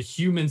reaction of the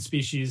human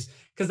species,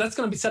 because that's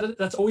going to be said.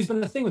 That's always been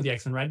the thing with the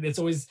X-Men, right? It's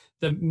always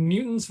the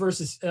mutants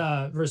versus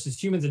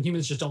humans, and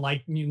humans just don't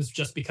like mutants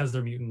just because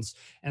they're mutants.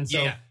 And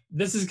so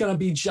this is going to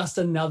be just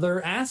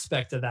another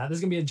aspect of that. This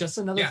is going to be just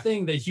another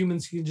thing that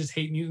humans can just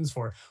hate mutants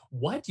for.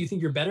 What? Do you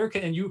think you're better?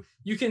 And you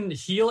can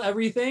heal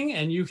everything,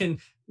 and you can,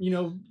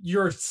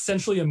 you're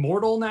essentially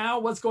immortal now.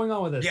 What's going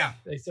on with it? Yeah.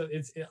 So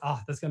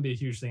that's going to be a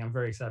huge thing. I'm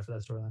very excited for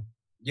that storyline.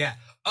 Yeah.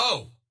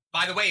 Oh,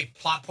 by the way,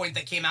 plot point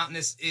that came out in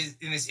this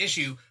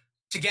issue,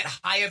 to get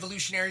High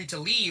Evolutionary to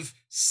leave,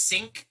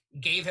 Synch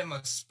gave him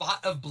a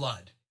spot of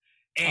blood.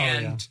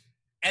 And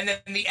then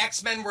the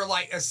X-Men were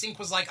like, Synch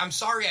was like, I'm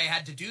sorry I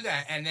had to do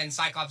that. And then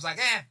Cyclops was like,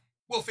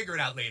 we'll figure it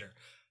out later.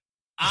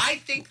 I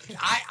think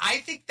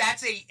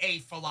that's a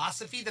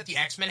philosophy that the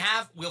X-Men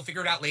have. We'll figure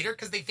it out later,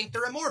 because they think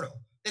they're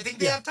immortal. They think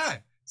they have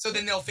time. So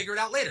then they'll figure it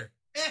out later.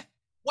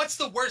 What's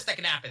the worst that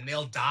can happen?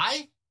 They'll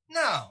die?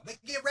 No, they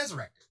can get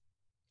resurrected.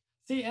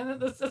 See,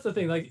 and that's the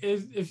thing. Like,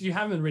 if you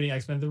haven't been reading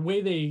X-Men, the way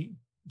they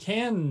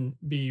can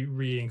be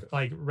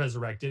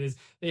resurrected is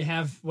they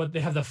have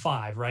the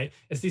 5, right?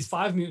 It's these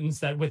 5 mutants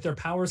that with their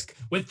powers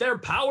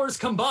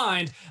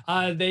combined,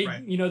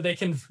 they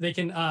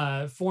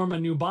can form a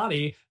new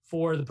body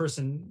for the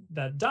person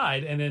that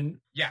died, and then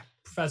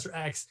Professor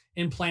X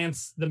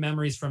implants the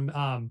memories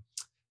from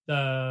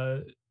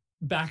the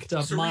backed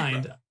up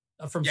mind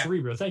from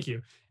Cerebro. Thank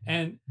you.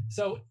 And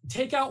so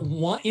take out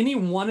any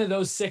one of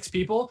those 6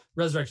 people,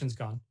 resurrection's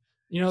gone.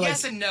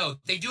 Yes and no.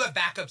 They do have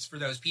backups for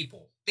those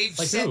people. They've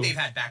said they've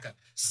had backup.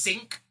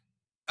 Synch.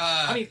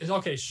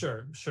 Okay,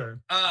 sure.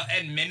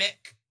 And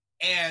Mimic,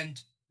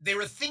 and they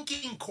were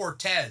thinking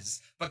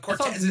Cortez, but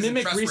Cortez I thought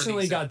Mimic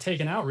recently got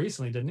taken out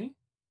recently, didn't he?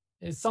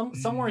 It's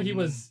somewhere he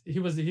was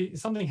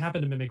something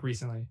happened to Mimic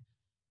recently,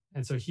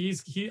 and so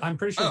I'm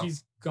pretty sure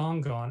he's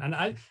gone.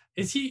 And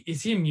is he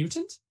a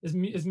mutant? Is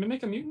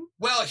Mimic a mutant?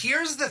 Well,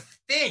 here's the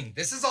thing.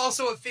 This is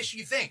also a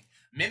fishy thing.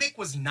 Mimic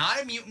was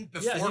not a mutant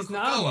before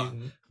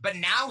Krakoa, but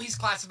now he's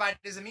classified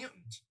as a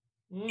mutant.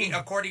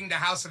 according to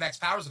House of X,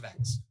 Powers of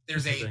X.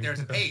 There's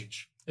a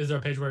page. Is there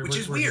a page where which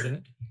is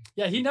weird?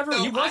 Yeah, he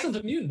wasn't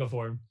a mutant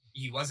before.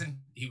 He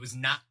was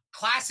not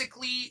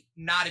classically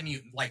not a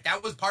mutant. Like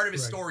that was part of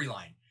his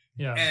storyline.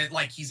 Yeah. And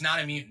like he's not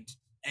a mutant.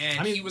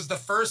 And he was the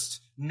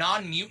first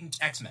non-mutant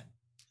X-Men.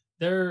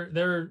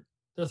 They're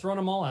throwing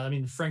them all out. I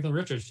mean, Franklin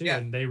Richards too,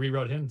 and they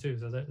rewrote him too.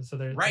 So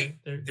they're right.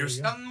 There's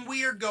something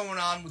weird going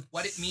on with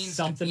what it means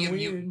to be a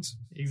mutant.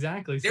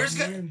 Exactly.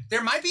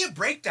 There might be a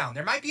breakdown.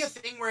 There might be a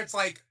thing where it's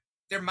like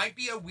there might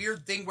be a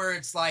weird thing where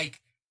it's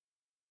like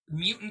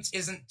mutant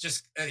isn't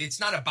just it's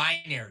not a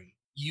binary.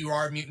 You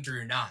are a mutant or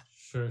you're not.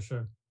 Sure.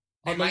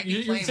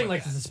 You're saying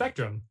like it's a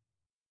spectrum.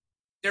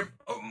 There,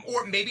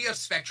 or maybe a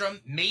spectrum,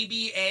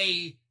 maybe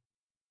a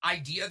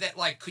idea that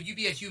like could you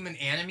be a human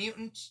and a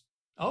mutant?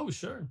 Oh,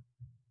 sure.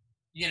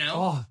 You know?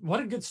 Oh, what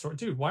a good story,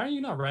 dude! Why are you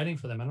not writing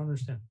for them? I don't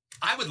understand.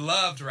 I would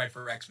love to write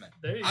for X-Men.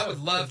 I would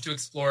love to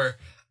explore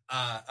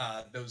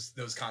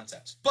those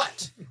concepts.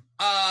 But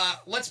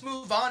let's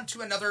move on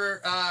to another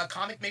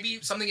comic,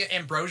 maybe something that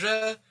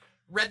Ambrosia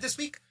read this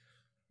week.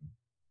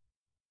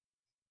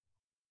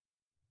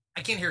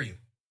 I can't hear you.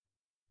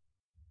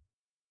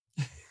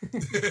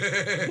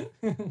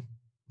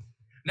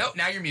 No,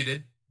 now you're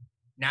muted.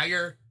 Now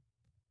you're.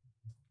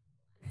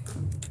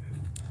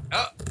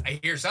 Oh, I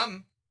hear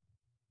something.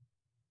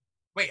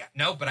 Wait,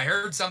 no, but I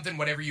heard something.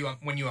 Whatever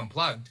when you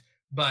unplugged,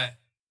 but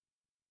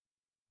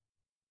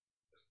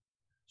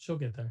she'll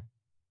get there.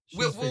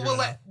 We'll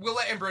let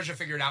Ambrosia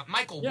figure it out.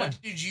 Michael, what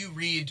did you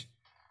read?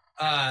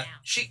 Oh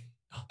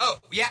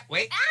yeah,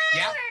 wait,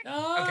 yeah.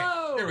 Oh,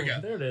 okay, there we go.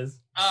 There it is.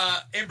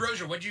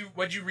 Ambrosia,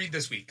 what'd you read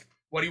this week?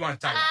 What do you want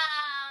to talk about?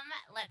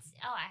 Let's see.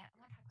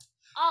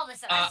 All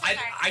this.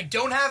 I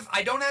don't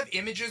have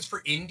images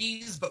for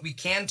indies, but we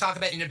can talk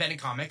about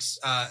independent comics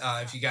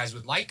if you guys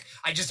would like.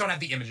 I just don't have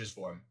the images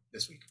for them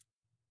this week.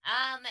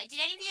 Did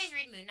any of you guys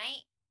read Moon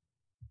Knight?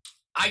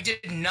 I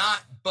did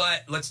not,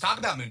 but let's talk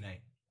about Moon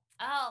Knight.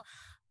 Oh,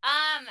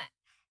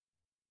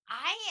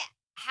 I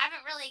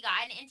haven't really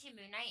gotten into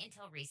Moon Knight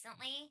until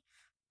recently.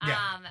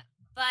 Yeah.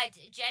 But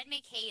Jed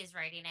McKay is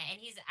writing it, and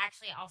he's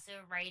actually also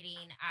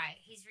writing.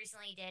 He's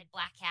recently did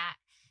Black Cat.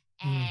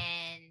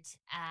 And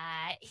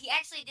he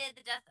actually did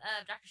the Death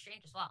of Doctor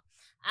Strange as well.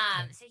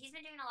 So he's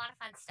been doing a lot of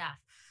fun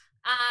stuff.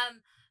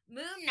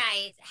 Moon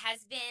Knight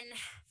has been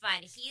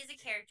fun. He is a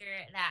character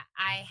that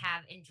I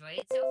have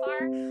enjoyed so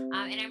far.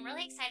 And I'm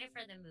really excited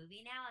for the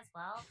movie now as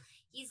well.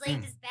 He's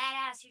like this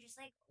badass who just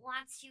like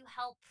wants to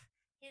help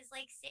his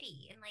like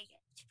city and like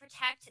to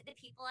protect the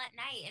people at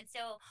night. And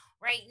so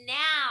right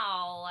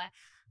now,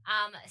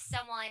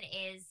 someone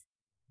is,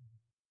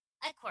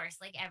 of course,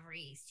 like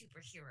every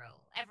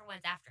superhero,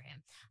 everyone's after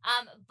him.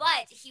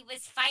 But he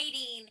was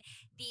fighting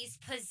these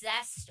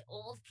possessed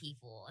old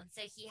people. And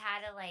so he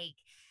had to like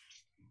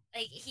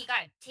he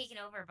got taken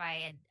over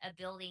by a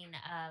building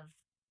of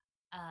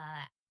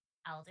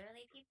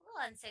elderly people.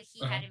 And so he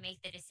had to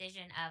make the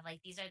decision of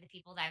like, these are the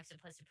people that I'm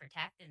supposed to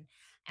protect. And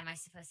am I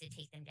supposed to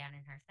take them down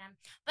and hurt them?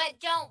 But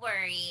don't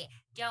worry.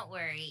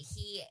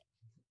 He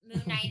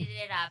Moon Knighted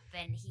it up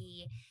and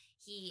he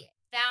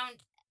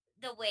found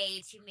the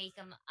way to make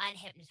him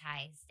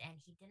unhypnotized, and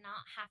he did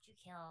not have to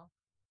kill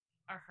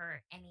or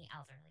hurt any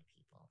elderly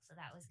people. So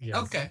that was good. Yes.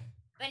 Okay.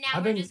 But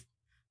now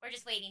we're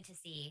just waiting to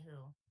see who.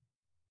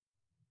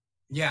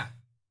 Yeah.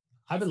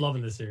 I've been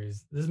loving this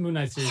series. This Moon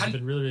Knight series has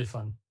been really, really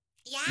fun.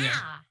 Yeah.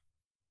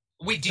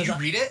 Wait, did you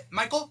read it,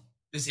 Michael?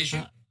 This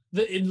issue?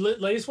 The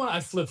latest one, I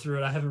flipped through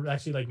it. I haven't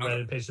actually read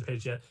it page to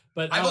page yet.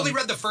 But I've only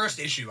read the first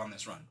issue on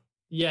this run.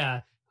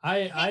 Yeah.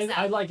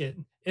 I like it.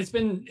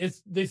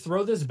 They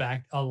throw this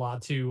back a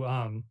lot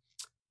to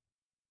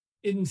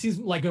it seems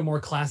like a more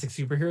classic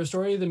superhero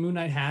story than Moon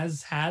Knight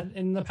has had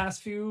in the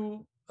past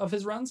few of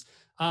his runs.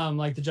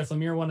 Like the Jeff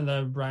Lemire one and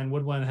the Brian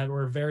Wood one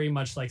were very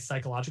much like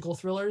psychological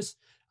thrillers,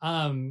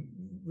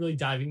 really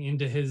diving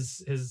into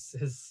his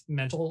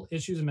mental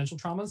issues and mental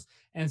traumas.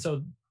 And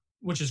so,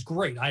 which is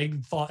great. I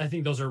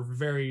think those are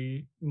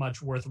very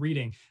much worth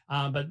reading.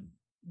 But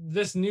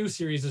this new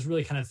series is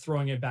really kind of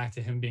throwing it back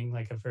to him being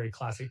like a very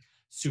classic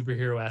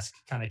superhero-esque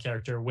kind of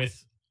character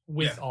with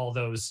all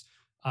those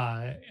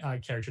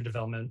character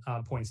development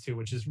points too,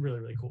 which is really,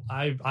 really cool.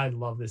 I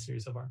love this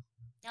series so far.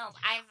 No,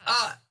 I've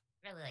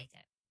really liked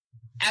it.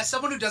 As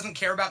someone who doesn't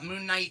care about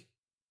Moon Knight,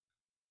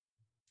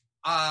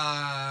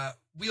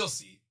 we'll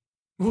see.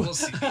 We'll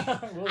see. I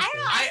don't know.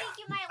 I think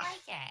you might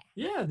like it.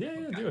 Yeah,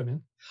 do it,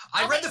 man.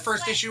 I read the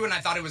first issue and I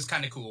thought it was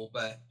kind of cool,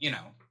 but and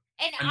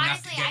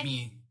honestly,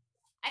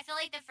 I feel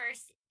like the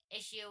first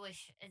issue was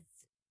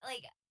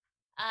like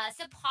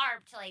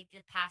subpar to like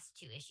the past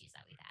two issues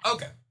that we've had.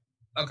 Okay.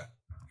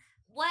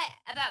 What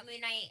about Moon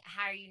Knight?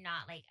 How are you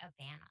not like a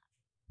fan of?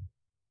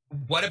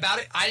 What about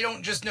it? I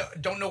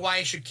don't know why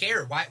I should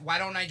care. Why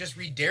don't I just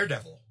read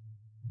Daredevil?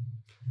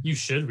 You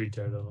should read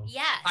Daredevil.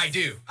 Yes. I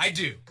do.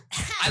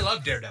 I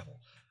love Daredevil.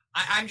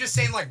 I'm just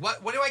saying, like,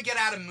 what do I get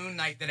out of Moon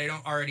Knight that I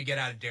don't already get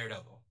out of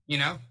Daredevil? You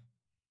know?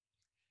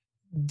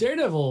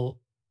 Daredevil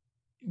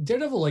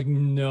like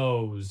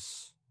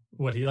knows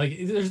what he like.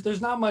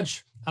 There's not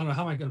much. I don't know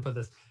how am I going to put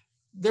this.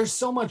 there's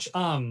so much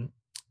not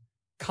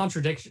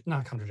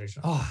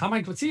contradiction. Oh, how am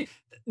I see?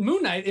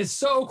 Moon Knight is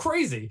so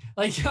crazy.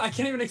 Like I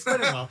can't even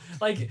explain it well.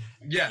 Like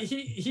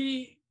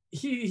he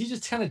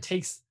just kind of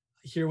takes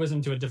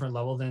heroism to a different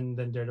level than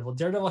Daredevil.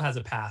 Daredevil has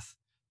a path.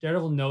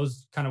 Daredevil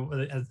knows kind of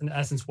in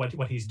essence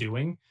what he's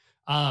doing.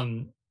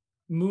 Moon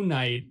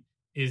Knight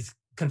is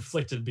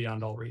conflicted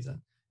beyond all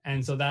reason,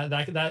 and so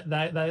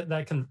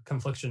that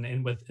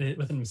confliction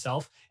within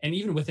himself and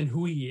even within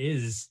who he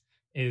is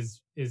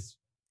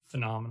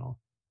phenomenal.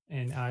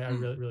 And I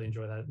really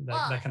enjoy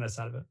that kind of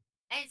side of it.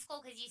 And it's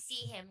cool because you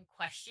see him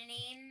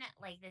questioning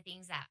like the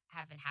things that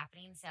have been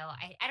happening. So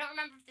I don't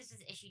remember if this was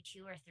issue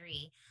 2 or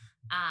 3,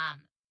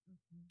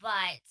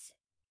 but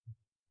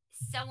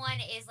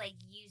someone is like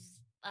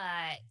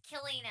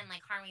killing and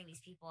like harming these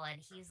people,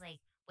 and he's like,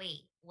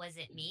 "Wait, was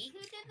it me who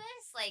did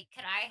this? Like,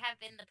 could I have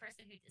been the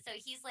person who?" So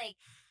he's like,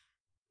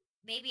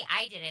 "Maybe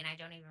I did it, and I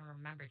don't even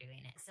remember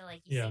doing it." So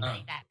like you see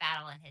like that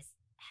battle in his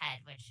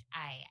head, which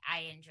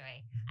I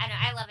enjoy. I know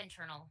I love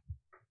internal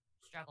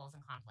struggles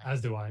and conflicts.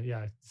 As do I.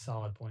 Yeah,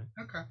 solid point.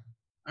 Okay.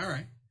 All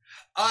right.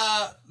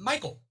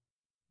 Michael,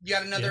 you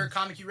got another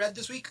comic you read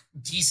this week?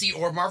 DC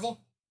or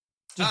Marvel?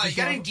 You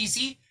got any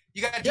DC?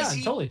 You got DC?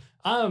 Yeah, totally.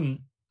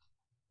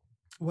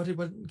 What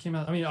came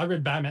out? I mean, I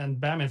read Batman.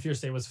 Batman Fear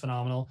State was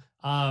phenomenal.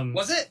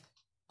 Was it?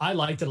 I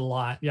liked it a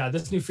lot. Yeah,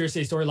 this new Fear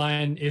State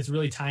storyline is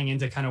really tying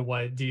into kind of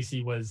what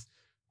DC was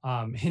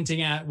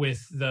hinting at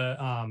with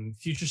the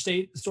Future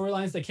State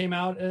storylines that came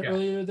out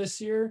earlier this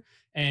year.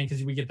 And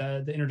because we get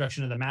the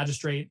introduction of the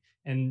Magistrate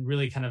and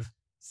really kind of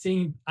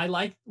seeing, I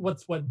like what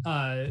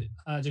Jack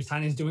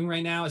Tynion is doing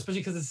right now,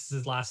 especially because this is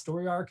his last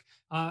story arc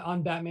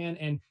on Batman,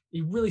 and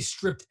he really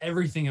stripped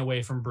everything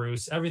away from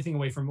Bruce, everything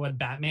away from what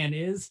Batman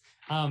is,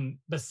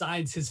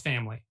 besides his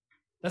family.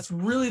 That's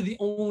really the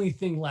only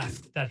thing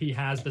left that he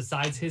has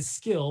besides his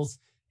skills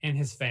and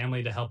his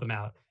family to help him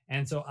out.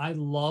 And so I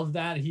love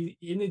that. And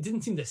it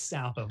didn't seem to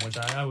sap him, which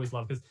I always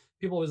love, because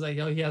people always like,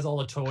 oh, he has all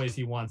the toys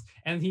he wants.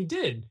 And he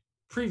did.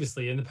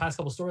 Previously, in the past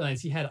couple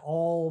storylines, he had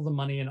all the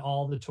money and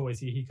all the toys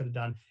he could have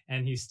done,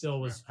 and he still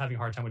was having a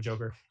hard time with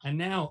Joker. And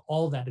now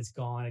all that is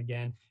gone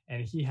again,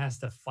 and he has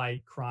to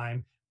fight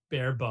crime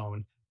bare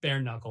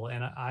knuckle.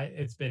 And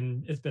it's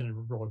been a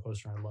roller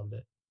coaster. I loved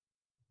it.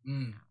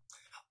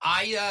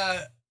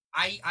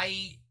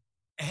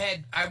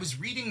 I was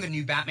reading the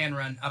new Batman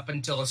run up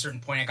until a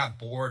certain point. I got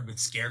bored with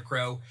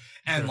Scarecrow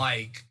and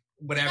like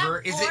whatever.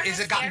 Is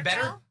it gotten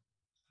better?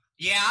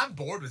 Yeah, I'm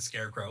bored with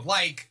Scarecrow.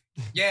 Like,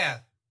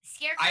 yeah.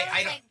 Scarecrow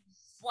is like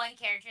one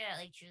character that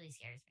like truly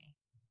scares me.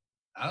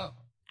 Oh.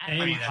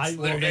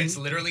 It's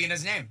literally in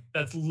his name.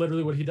 That's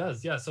literally what he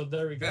does. Yeah, so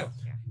there we go.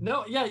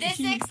 No, yeah. This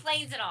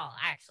explains it all,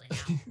 actually,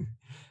 now.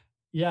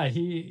 Yeah,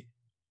 he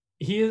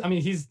is, I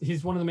mean,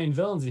 he's one of the main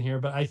villains in here,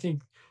 but I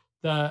think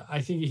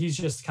he's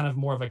just kind of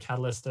more of a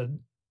catalyst to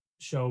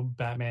show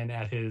Batman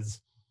at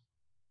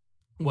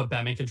what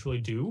Batman can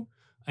truly do.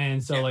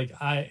 And so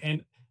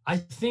I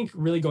think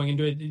really going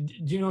into it,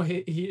 do you know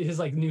his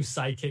like new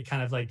sidekick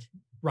kind of like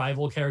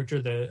rival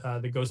character,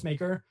 the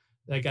Ghostmaker?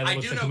 That guy that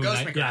looks like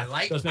Ghostmaker. Yeah, I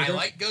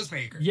like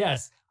Ghostmaker.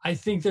 Yes, I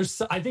think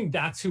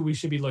that's who we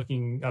should be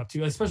looking up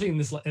to, especially in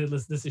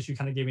this issue.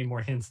 Kind of gave me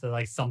more hints that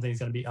like something's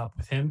going to be up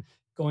with him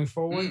going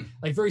forward,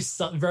 like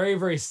very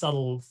very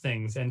subtle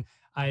things. And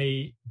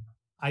I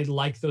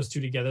like those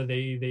two together.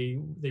 They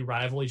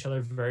rival each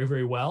other very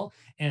very well,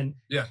 and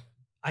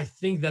I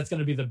think that's going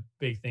to be the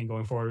big thing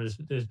going forward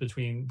is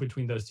between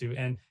those two.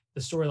 And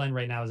the storyline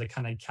right now is a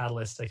kind of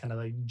catalyst to kind of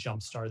like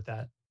jumpstart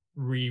that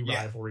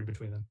rivalry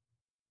between them.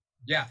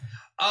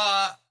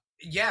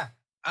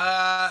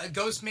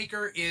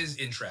 Ghostmaker is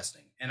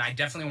interesting, and I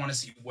definitely want to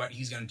see what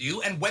he's going to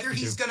do and whether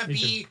he's going to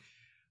be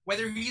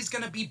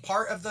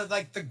part of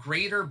the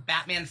greater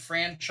Batman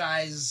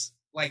franchise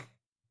like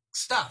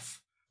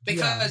stuff,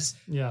 because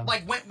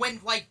like when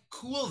like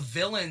cool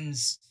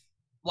villains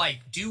like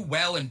do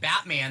well in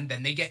Batman,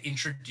 then they get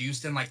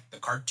introduced in like the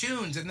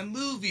cartoons and the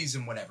movies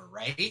and whatever,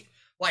 right?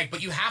 Like,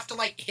 but you have to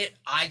like hit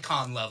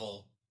icon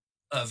level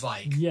of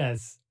like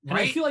yes. And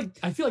right?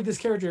 I feel like this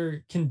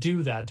character can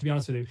do that, to be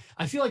honest with you.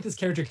 I feel like this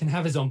character can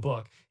have his own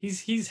book.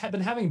 He's been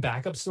having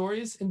backup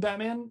stories in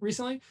Batman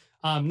recently.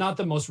 Not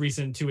the most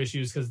recent 2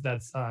 issues, because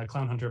that's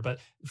Clown Hunter, but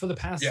for the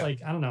past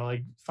like, I don't know,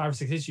 like 5 or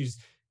 6 issues,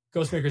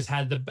 Ghostmaker's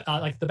had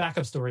the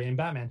backup story in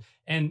Batman.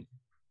 And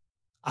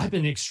I've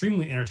been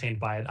extremely entertained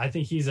by it. I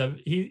think he's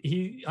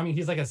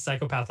like a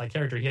psychopath like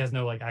character. He has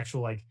no like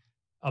actual like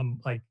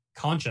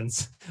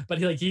conscience, but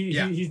he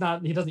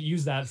doesn't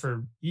use that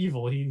for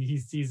evil. He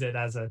sees it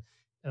as a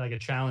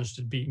challenge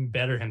to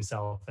better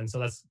himself, and so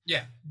that's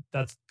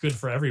good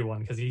for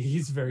everyone, because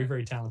he's very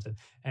very talented.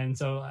 And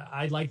so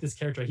I like this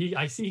character.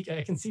 I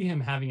can see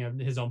him having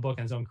his own book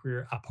and his own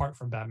career apart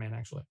from Batman,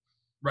 actually.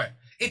 Right.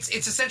 It's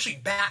essentially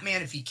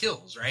Batman if he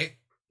kills, right?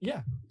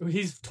 Yeah,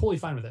 he's totally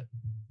fine with it.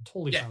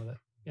 Fine with it.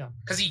 Yeah,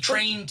 because he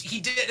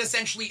did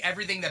essentially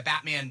everything that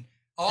Batman,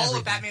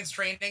 of Batman's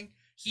training,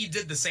 he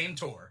did the same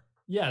tour.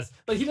 Yes,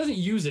 but he doesn't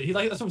use it.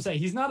 That's what I'm saying.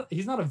 He's not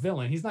a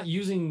villain. He's not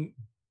using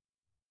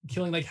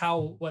killing like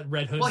how what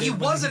Red Hood. Well, he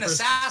was an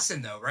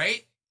assassin though,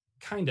 right?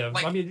 Kind of.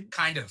 Like, I mean,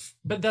 kind of.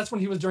 But that's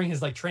when he was during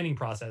his like training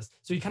process,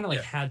 so he kind of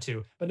like had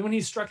to. But when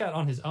he struck out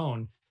on his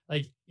own,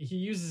 like he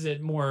uses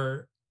it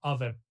more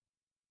of a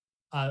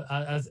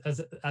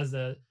as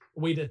a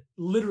way to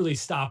literally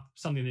stop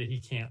something that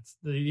he can't.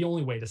 The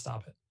only way to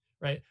stop it,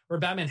 right? Where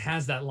Batman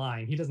has that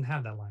line, he doesn't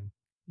have that line.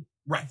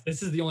 Right.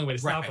 This is the only way to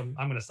stop him.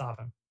 I'm going to stop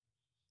him.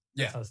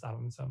 Yeah. That's how to stop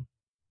him. So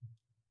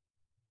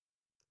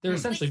they're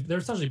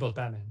essentially both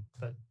Batman,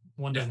 but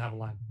one doesn't have a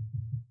line.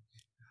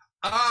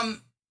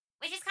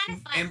 Which is kind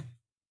of fun.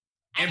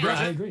 I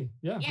agree.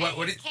 Yeah. Sorry.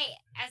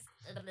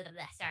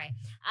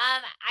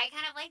 I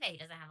kind of like that he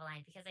doesn't have a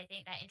line because I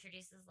think that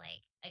introduces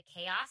like a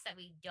chaos that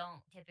we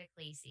don't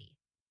typically see.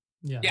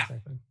 Yeah.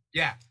 Exactly.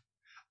 Yeah.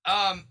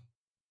 An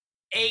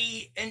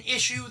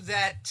issue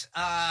that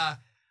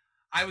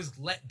I was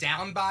let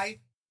down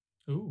by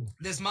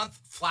this month,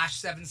 Flash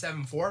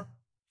 774.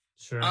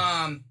 Sure.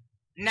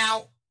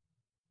 Now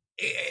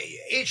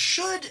it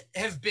should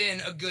have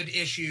been a good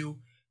issue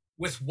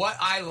with what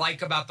I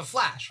like about the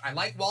Flash. I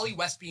like Wally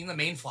West being the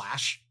main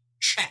Flash.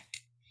 Check.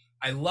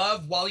 I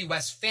love Wally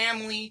West's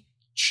family.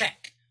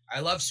 Check. I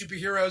love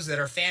superheroes that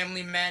are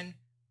family men.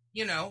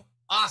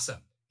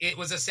 Awesome. It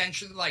was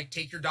essentially like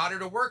take your daughter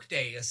to work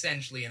day,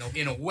 essentially,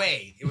 in a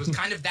way. It was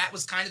that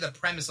was kind of the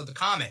premise of the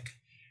comic.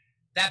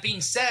 That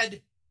being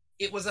said,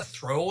 it was a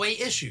throwaway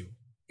issue.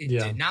 It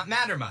did not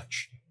matter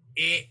much.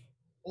 It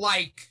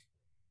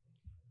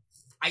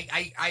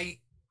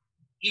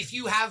if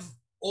you have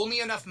only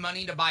enough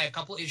money to buy a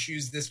couple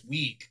issues this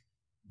week,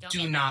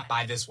 do not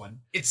buy this one.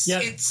 It's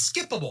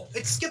skippable.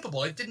 It's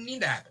skippable. It didn't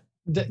need to happen.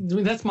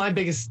 That's my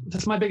biggest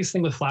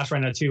thing with Flash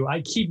right now too.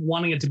 I keep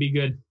wanting it to be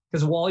good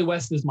because Wally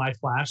West is my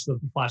Flash, the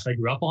Flash I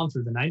grew up on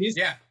through the 90s.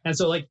 Yeah. And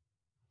so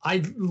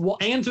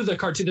and through the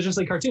cartoon, the Just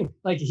Like cartoon,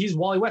 like he's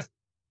Wally West.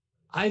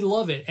 I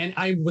love it. And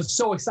I was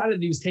so excited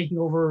that he was taking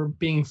over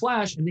being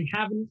Flash,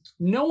 and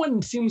no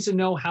one seems to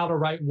know how to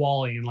write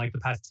Wally in like the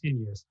past 10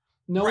 years.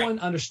 No one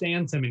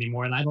understands him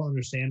anymore, and I don't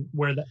understand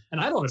where that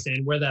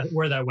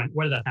went,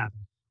 where that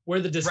happened, where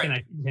the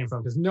disconnect came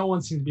from, because no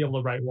one seems to be able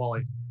to write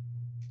Wally.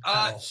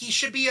 He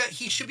should be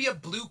a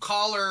blue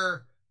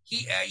collar.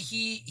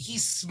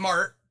 He's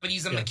smart, but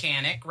he's a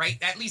mechanic, right?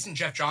 At least in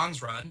Jeff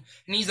Johns' run,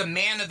 and he's a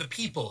man of the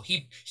people.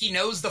 He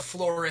knows the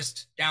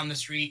florist down the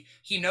street.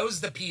 He knows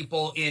the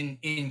people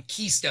in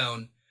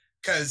Keystone,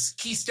 because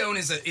Keystone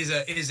is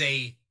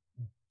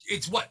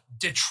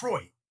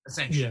Detroit.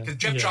 Essentially, because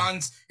Jeff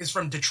Johns is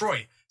from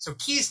Detroit. So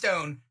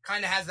Keystone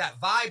kind of has that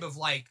vibe of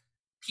like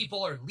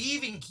people are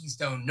leaving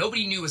Keystone.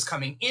 Nobody new is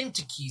coming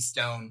into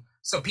Keystone.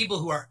 So people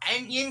who are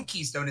in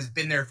Keystone has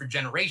been there for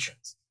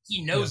generations.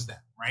 He knows them,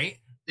 right?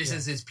 This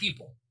is his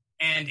people.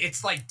 And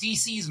it's like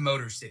DC's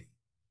Motor City.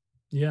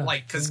 Yeah.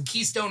 Like, because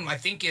Keystone, I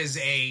think,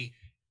 they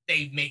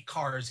make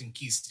cars in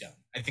Keystone.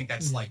 I think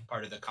that's like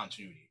part of the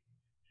continuity.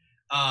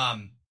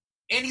 And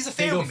he's a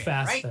family man,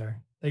 fast right?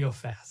 There. They go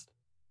fast.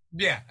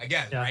 Yeah, I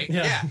guess, right?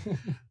 Yeah.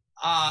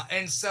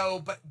 And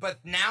so, but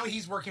now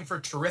he's working for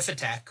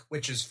Terrifitech,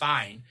 which is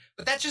fine.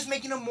 But that's just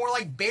making him more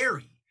like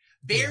Barry.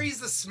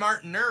 Barry's the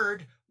smart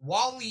nerd.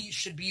 Wally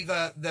should be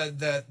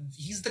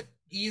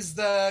he's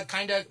the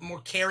kind of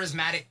more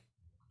charismatic,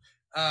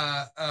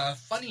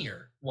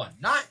 funnier one.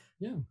 Not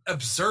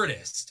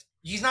absurdist.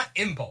 He's not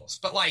Impulse,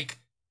 but like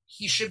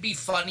he should be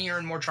funnier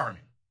and more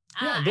charming.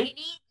 I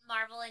need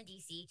Marvel and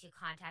DC to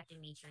contact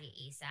Dimithri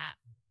ASAP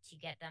to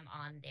get them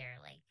on their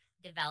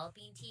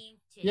developing team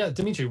too. Yeah,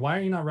 Dimithri, why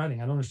are you not writing?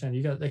 I don't understand.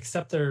 You got to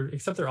accept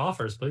their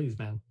offers, please,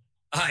 man.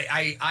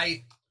 I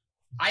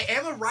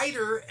am a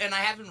writer and I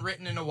haven't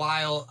written in a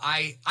while.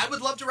 I would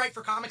love to write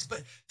for comics,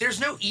 but there's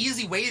no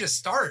easy way to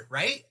start,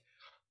 right?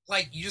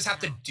 Like you just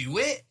have to do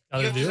it. I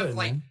would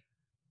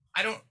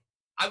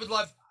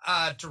love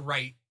to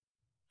write,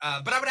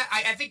 but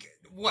I think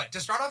to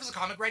start off as a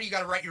comic writer, you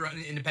got to write your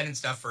own independent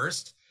stuff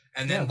first,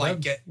 and then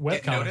get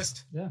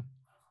noticed.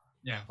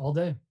 Yeah, all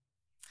day.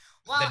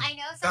 Well, I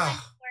know someone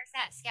who works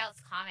at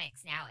Scouts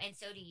Comics now, and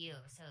so do you.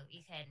 So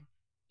you could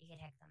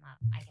hook them up.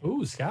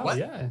 Ooh, Scout, what?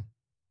 yeah.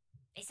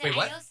 I said,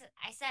 what?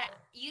 I said,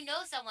 you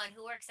know someone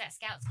who works at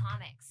Scouts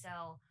Comics,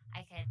 so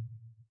you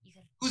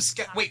could. Who's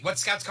Scout? Wait,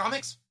 what's Scouts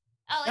Comics?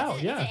 Oh,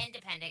 it's an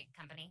independent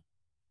company.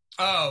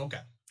 Oh,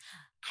 okay.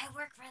 I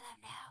work for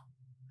them now.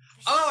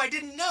 Oh, I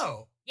didn't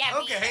know. Yeah,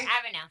 okay.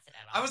 I've announced it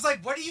at all. I was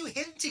like, what are you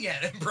hinting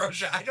at,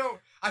 Ambrosha?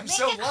 I'm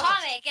so lost. Make a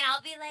comic, and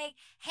I'll be like,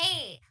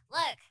 hey,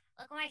 look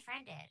what my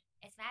friend did.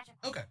 It's magical.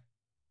 Okay.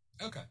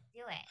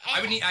 Do it.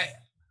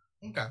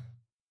 Okay.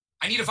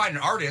 I need to find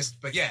an artist,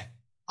 but yeah,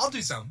 I'll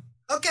do some.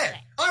 Okay.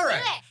 All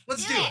right.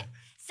 Let's do it.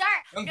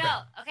 Start. Okay.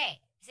 No. Okay.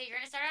 So you're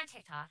going to start on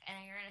TikTok, and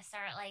then you're going to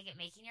start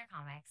making your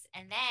comics,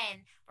 and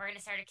then we're going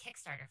to start a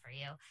Kickstarter for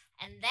you,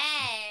 and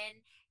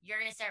then you're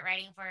going to start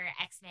writing for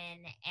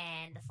X-Men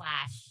and The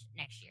Flash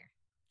next year.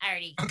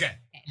 Okay.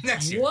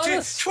 Next year. What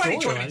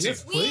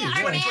 2022. We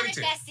are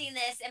manifesting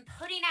this and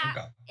putting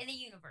out in the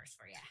universe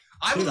for you.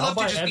 I would love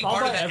to just be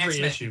part of that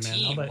every X-Men issue,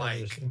 team. man. I'll buy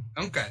every issue.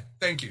 Okay.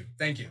 Thank you.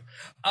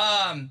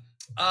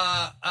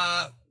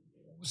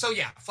 So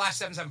yeah, Flash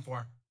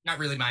 774. Not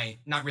really my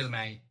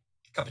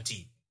cup of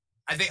tea.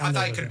 I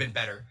thought it could have been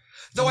better.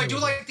 Though I do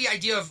like the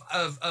idea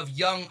of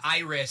young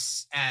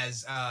Iris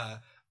as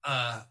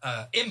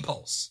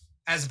Impulse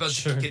as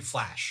opposed to Kid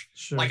Flash.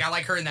 Sure. Like I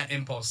like her in that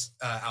Impulse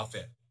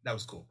outfit. That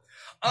was cool.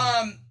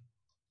 Were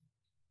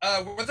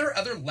there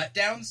other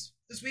letdowns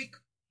this week?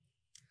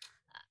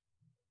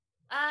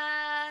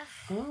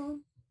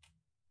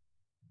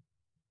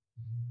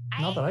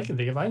 Not that I can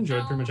think of. I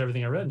enjoyed pretty much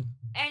everything I read.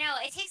 I know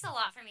it takes a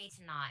lot for me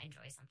to not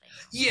enjoy something.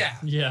 Yeah.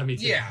 Yeah, me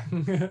too. Yeah.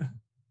 Did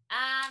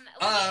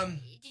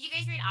you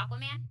guys read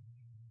Aquaman?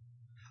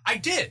 I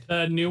did.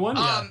 The new one?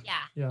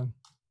 Yeah.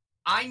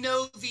 I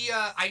know the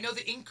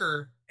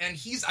inker, and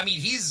he's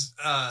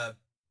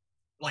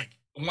like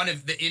one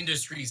of the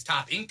industry's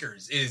top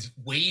inkers is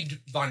Wade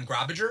von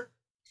Grawbadger.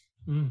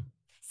 Mm.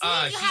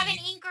 See, you have an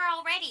inker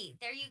already.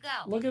 There you go.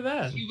 Look at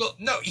that. He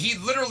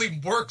literally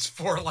works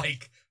for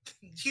like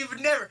he would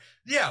never.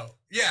 Yeah.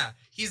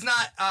 He's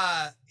not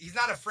a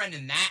friend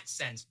in that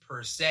sense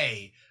per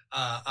se.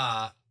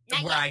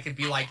 Where I could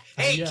be like,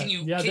 hey, can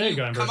you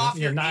come off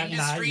your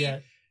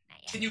industry?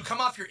 Can you come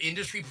off your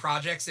industry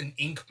projects and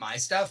ink my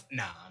stuff?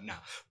 No.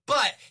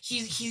 But he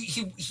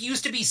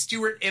used to be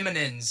Stuart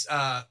Eminem's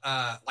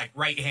like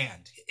right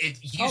hand.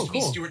 He used to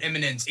be Stuart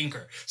Eminem's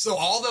inker. So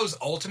all those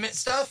Ultimate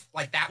stuff,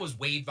 like that was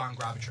Wade von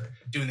Grawbadger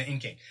doing the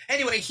inking.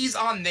 Anyway, he's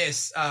on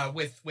this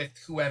with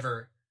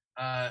whoever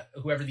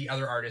the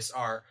other artists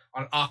are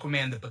on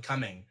Aquaman: The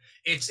Becoming.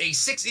 It's a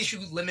 6-issue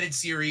limited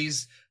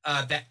series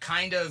that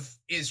kind of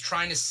is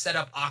trying to set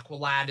up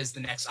Aqualad as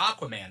the next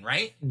Aquaman,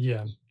 right?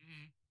 Yeah.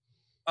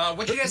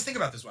 What do you guys think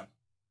about this one?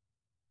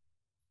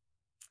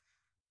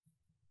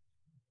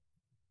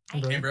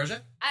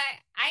 Ambrosia?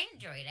 I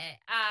enjoyed it.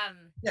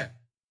 Yeah.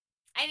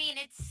 I mean,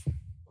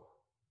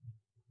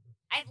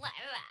 I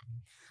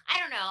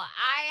don't know.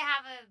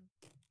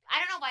 I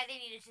don't know why they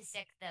needed to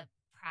stick the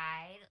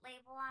Pride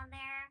label on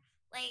there.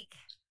 Like,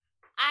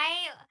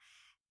 I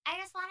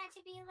just want it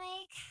to be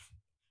like,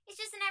 it's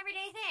just an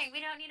everyday thing. We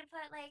don't need to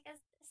put like a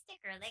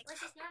sticker. Like, let's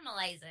just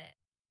normalize it.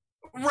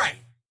 Right.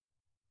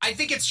 I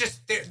think it's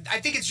just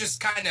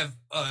kind of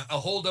a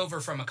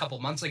holdover from a couple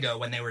months ago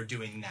when they were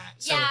doing that.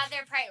 So, yeah,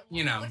 their Pride,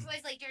 which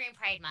was like during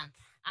Pride Month.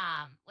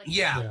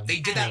 They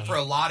did that for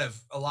a lot of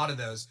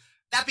those.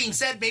 That being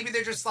said, maybe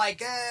they're just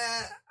like,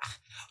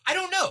 I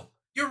don't know.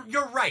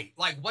 You're right.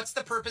 Like, what's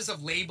the purpose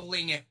of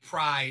labeling it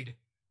Pride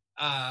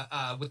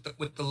with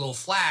the little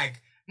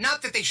flag?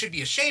 Not that they should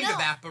be ashamed of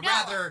that, but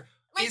rather,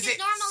 like, is it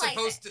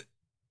supposed to?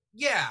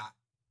 Yeah,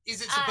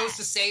 is it supposed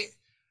to say?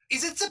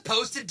 Is it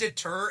supposed to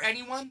deter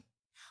anyone?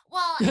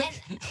 Well,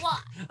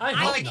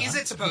 I like, not. Is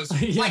it supposed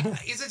to? Like,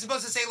 is it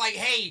supposed to say like,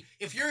 hey,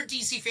 if you're a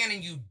DC fan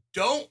and you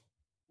don't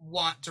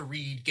want to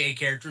read gay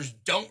characters,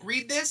 don't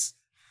read this?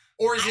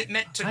 Or is it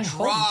meant to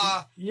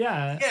draw?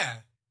 Yeah.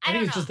 I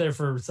think it's just there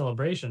for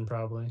celebration,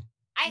 probably.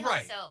 I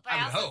hope so, but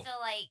I also feel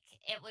like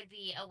it would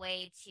be a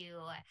way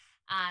to,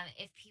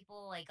 if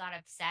people like got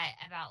upset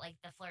about like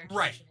the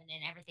flirtation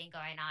and everything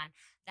going on,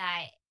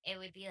 that it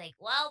would be like,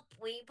 well,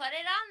 we put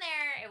it on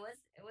there. It was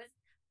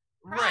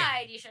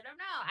Pride. You should have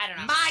known. I don't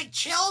know. My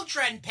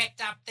children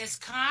picked up this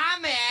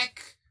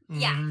comic.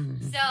 Yeah.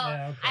 So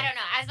I don't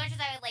know. As much as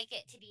I would like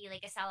it to be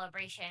like a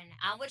celebration,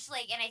 which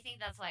like, and I think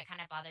that's what kind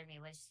of bothered me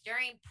was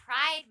during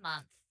Pride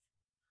Month.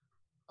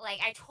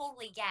 Like, I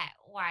totally get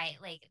why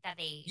like that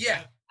they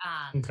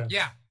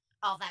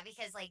all that,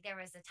 because like there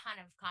was a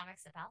ton of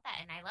comics about that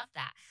and I love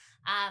that.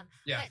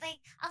 But like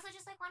also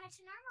just like wanted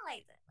to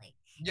normalize it. Like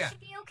it should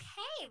be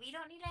okay. We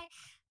don't need to.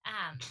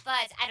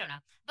 But I don't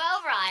know. But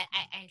overall,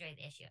 I enjoyed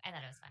the issue. I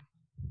thought it was fun.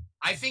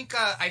 I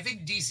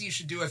think DC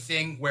should do a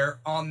thing where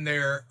on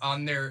their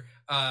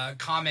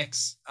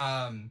comics,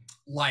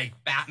 like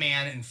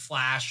Batman and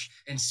Flash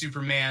and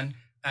Superman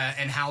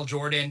and Hal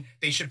Jordan,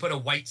 they should put a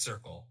white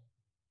circle.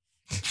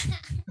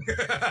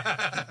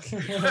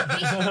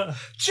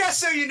 Just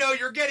so you know,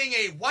 you're getting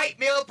a white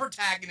male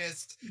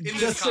protagonist in this comic.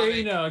 Just so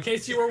you know, in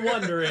case you were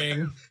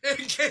wondering.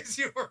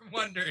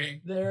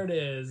 There it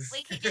is.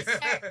 We could just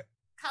start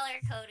color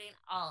coding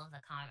all of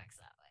the comics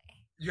that way.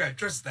 Yeah,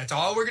 just that's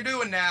all we're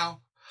doing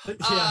now.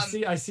 Yeah,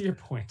 I see your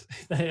point.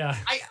 Yeah.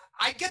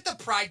 I get the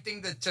Pride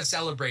thing, to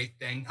celebrate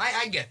thing.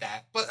 I get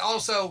that, but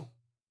also,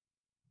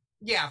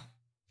 yeah.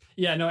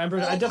 Yeah, no, Amber,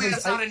 I definitely.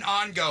 That's not an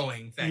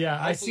ongoing thing.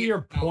 Yeah, I see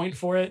your point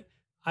for it.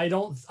 I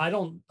don't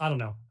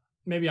know.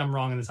 Maybe I'm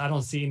wrong in this. I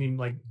don't see any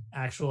like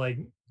actual like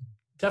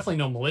definitely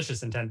no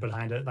malicious intent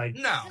behind it. Like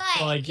no.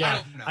 So, like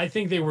I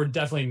think they were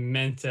definitely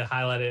meant to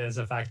highlight it as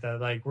a fact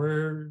that like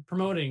we're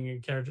promoting a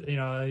character,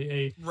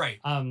 a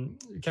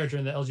character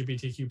in the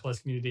LGBTQ plus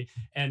community.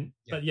 And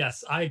but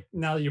yes,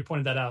 now that you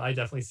pointed that out, I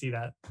definitely see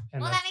that.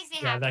 And that makes me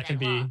happy.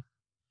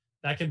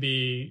 That can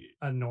be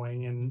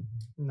annoying and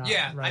not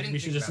right. We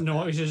should just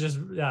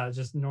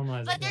just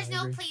normalize it. But there's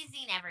no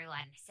pleasing everyone,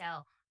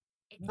 so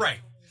it's right.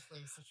 a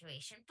lose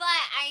situation. But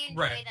I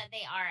enjoy that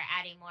they are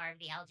adding more of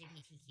the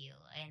LGBTQ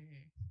and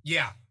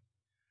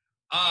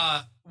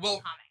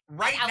well,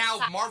 right now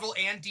Marvel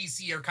and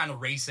DC are kind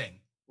of racing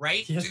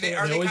right? Yes, they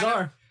always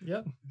are.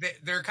 Yep.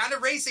 They're kind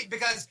of racing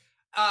because,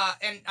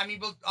 and I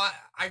mean,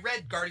 I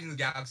read Guardians of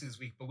the Galaxy this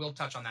week, but we'll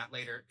touch on that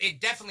later. It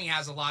definitely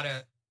has a lot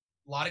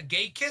of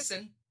gay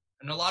kissing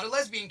and a lot of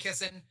lesbian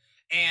kissing.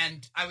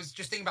 And I was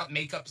just thinking about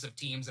makeups of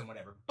teams and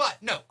whatever. But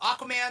no,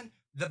 Aquaman,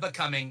 The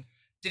Becoming.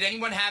 Did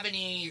anyone have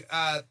any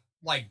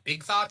like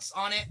big thoughts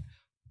on it?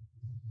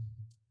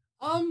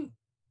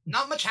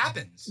 Not much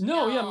happens.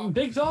 No, yeah,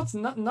 big thoughts.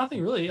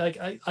 Nothing really. Like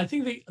I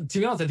think to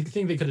be honest, I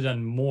think they could have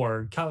done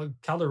more.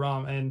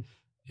 Calderon and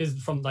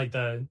is from like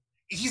the.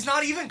 He's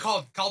not even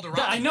called Calderon.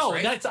 Yeah, I know.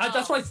 Right?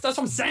 That's what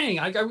I'm saying.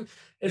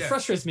 It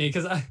frustrates me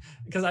because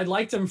I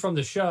liked him from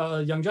the show,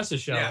 Young Justice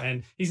show,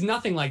 and he's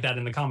nothing like that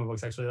in the comic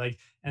books actually. Like,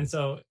 and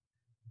so,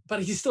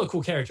 but he's still a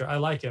cool character. I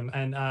like him,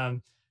 and I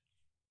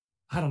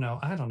don't know,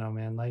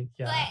 man. Like,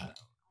 yeah. But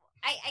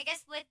I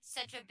guess with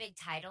such a big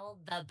title,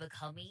 The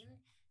Becoming.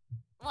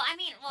 Well, I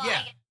mean,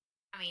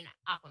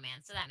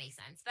 Aquaman, so that makes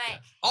sense.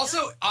 But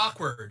also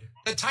awkward.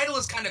 The title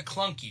is kind of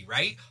clunky,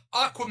 right?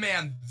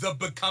 Aquaman, The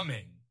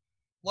Becoming.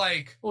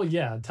 Like, well,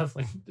 yeah,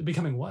 definitely.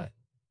 Becoming what?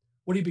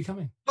 What are you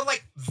becoming? But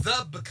like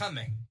The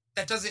Becoming.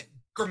 That doesn't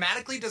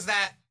grammatically. Does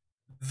that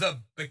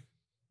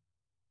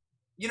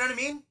you know what I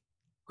mean?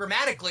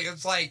 Grammatically,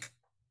 it's like.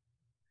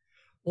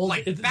 Well,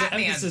 like the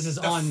emphasis is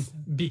on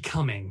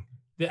becoming.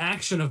 The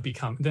action of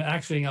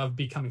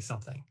becoming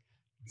something.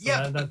 So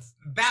yeah, that's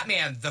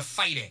Batman, the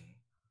fighting.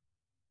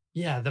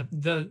 Yeah,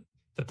 the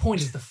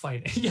point is the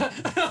fighting. Yeah.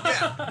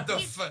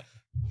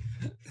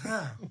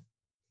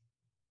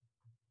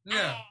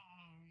 Yeah.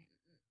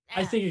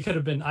 I think it could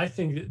have been. I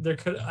think they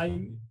could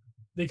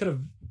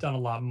have done a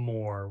lot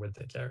more with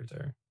the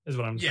character. Is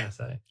what I'm trying to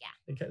say. Yeah.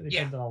 They could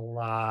have done a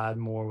lot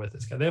more with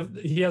this guy.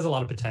 He has a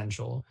lot of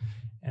potential,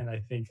 and I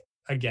think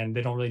again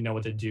they don't really know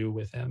what to do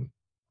with him.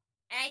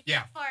 And I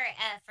think for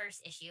a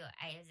first issue,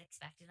 I was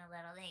expecting a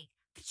little like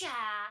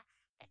cha,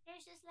 but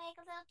there's just like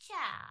a little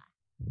cha.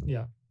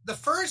 Yeah. The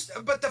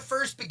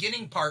first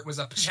beginning part was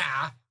a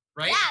cha,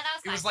 right? Yeah, that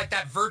was. It was like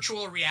that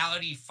virtual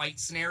reality fight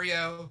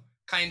scenario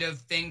kind of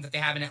thing that they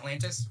have in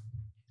Atlantis.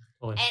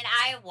 Totally. And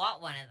I want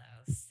one of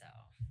those. So.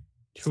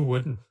 Who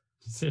wouldn't?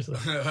 Seriously.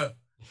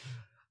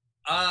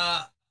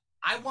 I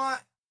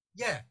want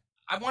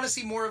to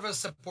see more of a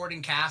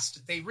supporting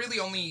cast. They really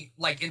only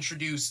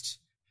introduced.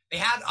 They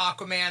had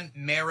Aquaman,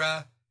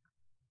 Mera,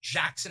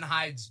 Jackson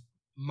Hyde's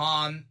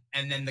mom,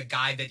 and then the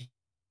guy that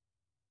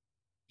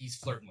he's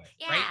flirting with.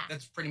 Yeah. Right?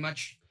 That's pretty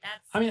much.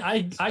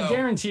 I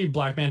guarantee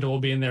Black Manta will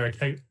be in there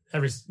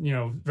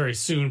very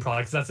soon,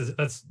 probably, because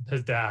that's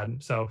his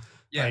dad. So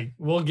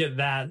we'll get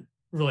that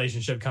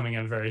relationship coming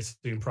in very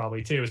soon,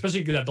 probably too.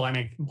 Especially because that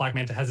Black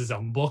Manta has his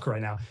own book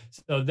right now.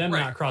 So them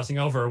not crossing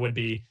over would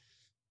be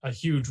a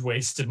huge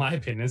waste, in my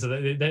opinion. So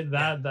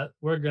that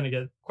we're going to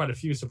get quite a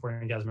few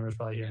supporting cast members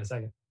probably here in a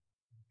second.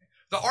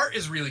 The art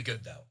is really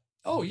good, though.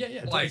 Oh yeah.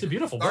 It's a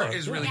beautiful book. The art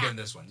is really good in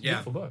this one. Yeah,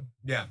 beautiful book.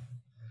 Yeah.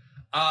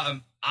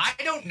 I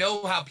don't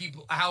know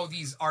how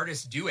these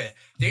artists do it.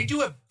 They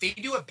do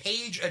a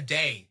page a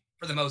day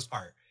for the most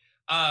part.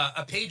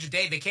 A page a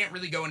day. They can't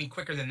really go any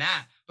quicker than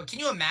that. But can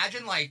you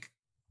imagine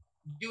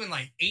doing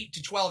 8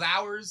 to 12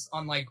 hours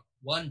on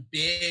one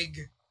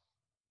big,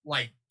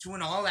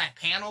 doing all that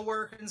panel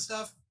work and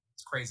stuff?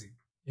 It's crazy.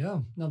 Yeah.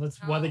 No, that's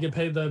why they get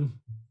paid the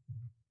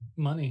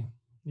money.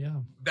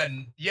 Yeah.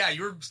 Then you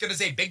were gonna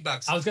say big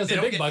bucks. I was gonna say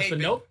big bucks, but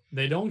nope,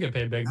 they don't get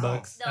paid big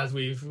bucks, as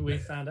we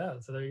found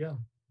out. So there you go.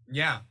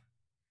 Yeah,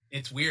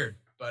 it's weird,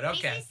 but okay.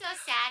 It makes me so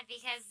sad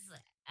because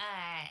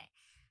I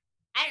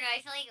don't know.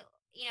 I feel like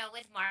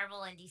with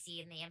Marvel and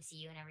DC and the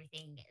MCU and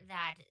everything,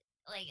 that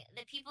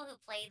the people who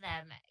play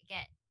them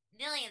get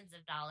millions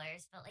of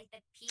dollars, but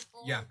the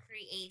people who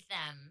create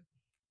them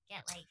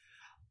get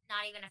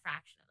not even a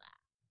fraction of that.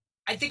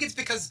 I think it's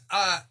because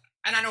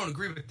and I don't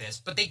agree with this,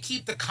 but they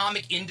keep the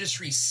comic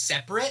industry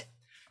separate.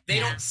 They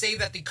don't say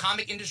that the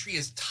comic industry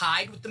is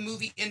tied with the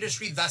movie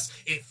industry, thus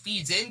it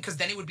feeds in, because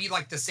then it would be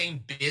the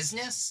same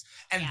business,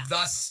 and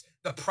thus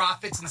the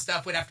profits and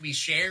stuff would have to be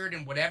shared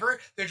and whatever.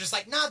 They're just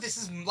no, this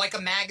is like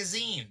a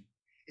magazine.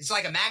 It's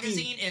like a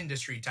magazine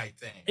industry type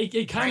thing.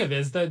 It kind of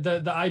is.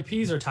 The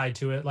IPs are tied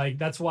to it.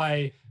 That's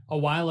why a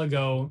while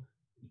ago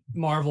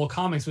Marvel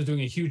Comics was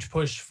doing a huge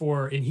push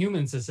for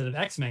Inhumans instead of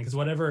X-Men, because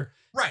whatever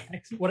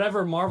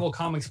Marvel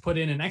Comics put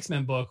in an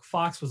X-Men book,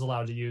 Fox was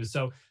allowed to use.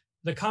 So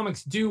the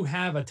comics do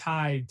have a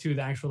tie to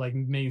the actual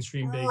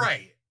mainstream big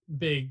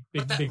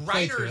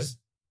writers.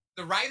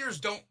 The writers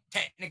don't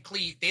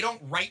technically, they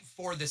don't write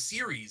for the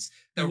series.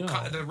 The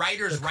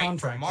writers write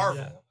for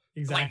Marvel. Yeah,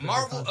 exactly.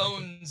 Marvel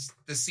owns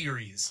the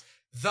series,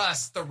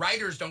 thus the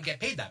writers don't get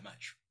paid that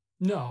much.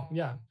 No,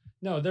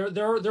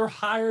 they're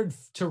hired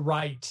to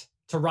write.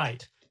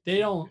 They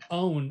don't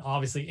own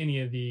obviously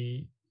any of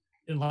the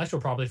intellectual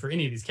property for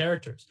any of these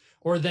characters,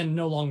 or then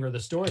no longer the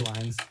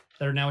storylines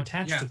that are now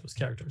attached to those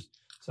characters.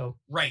 So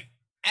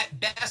at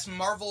best,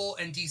 Marvel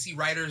and DC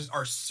writers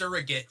are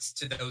surrogates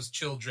to those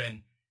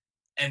children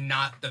and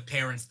not the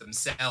parents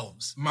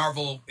themselves.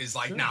 Marvel is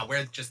nah,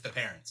 we're just the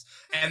parents.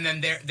 And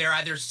then they're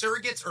either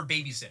surrogates or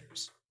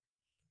babysitters.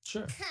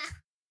 Sure.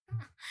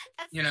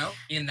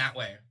 in that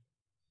way.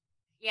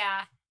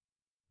 Yeah.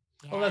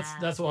 Well,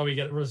 that's why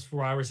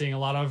we're seeing a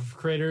lot of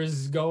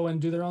creators go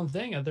and do their own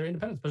thing at their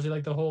independent, especially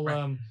like the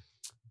whole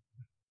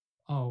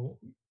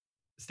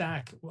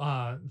stack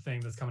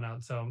thing that's coming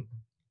out. So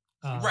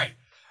right.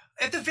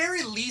 At the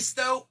very least,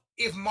 though,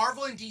 if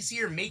Marvel and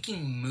DC are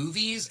making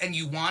movies and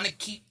you want to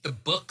keep the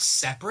books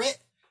separate,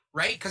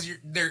 right? Because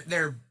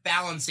they're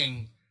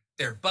balancing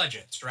their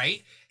budgets,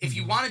 right? If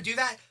you want to do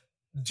that,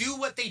 do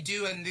what they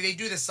do, and they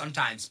do this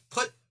sometimes.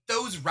 Put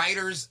those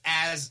writers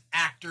as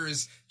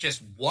actors,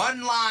 just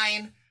one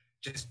line,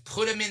 just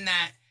put them in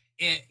that,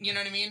 you know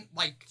what I mean?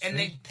 Like, and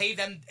then pay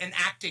them an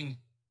acting,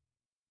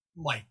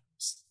 like,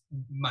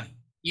 money.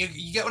 You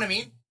get what I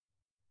mean?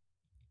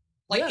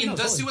 Like, in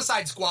the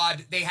Suicide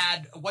Squad, they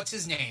had, what's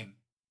his name?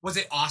 Was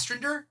it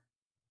Ostrander?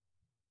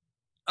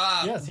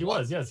 Yes, he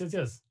was. Yes.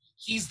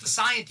 He's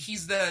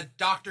the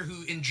doctor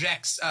who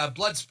injects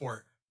blood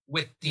sport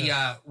with the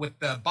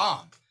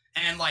bomb.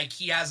 And, like,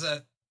 he has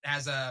a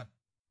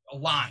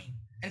line.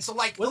 And so,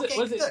 like, was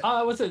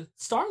it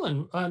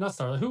Starlin? Not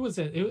Starlin. Who was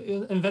it? It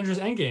was Avengers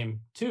Endgame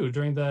too,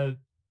 during the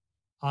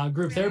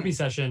group therapy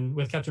session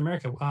with Captain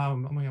America. Oh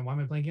my God, why am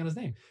I blanking on his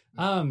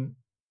name?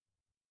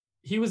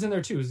 He was in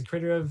there too. He was the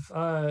creator of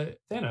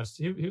Thanos.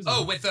 He was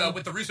with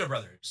the Russo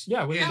brothers.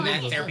 Yeah, with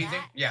that therapy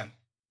thing.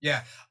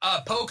 Yeah.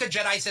 Polka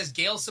Jedi says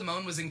Gail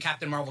Simone was in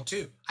Captain Marvel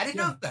too. I didn't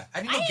know that.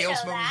 I didn't know Gail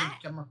Simone was in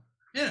Captain Marvel.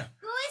 Yeah.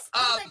 Who is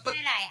Polka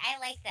Jedi? I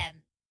like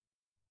them.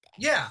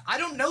 Yeah, I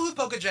don't know who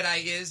Polka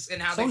Jedi is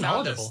and how they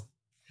found us.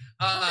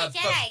 But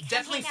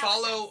definitely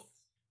follow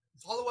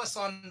us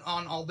on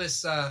all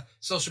this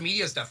social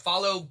media stuff.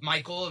 Follow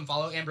Michael and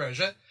follow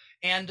Ambrosia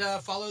and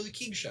follow the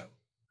Keeg Show.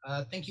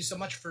 Thank you so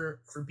much for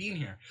being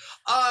here.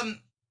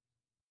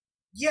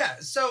 Yeah.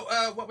 So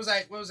what was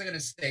I going to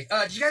say?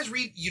 Did you guys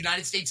read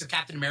United States of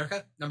Captain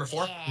America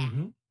 #4? Yeah.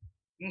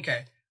 Mm-hmm.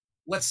 Okay.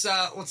 Let's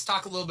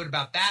talk a little bit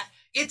about that.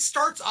 It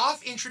starts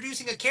off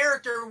introducing a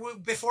character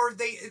before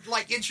they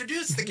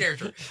introduce the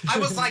character. I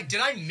was like,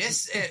 did I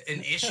miss an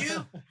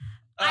issue?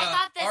 I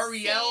thought the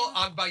Ariel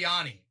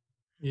Agbayani.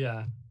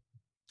 Yeah,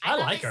 I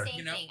like her.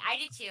 Thing. I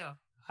did too.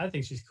 I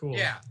think she's cool.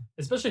 Yeah,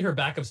 especially her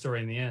backup story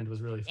in the end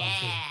was really fun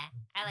too.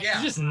 I like.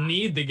 You just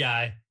need the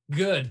guy.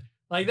 Good.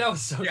 Like that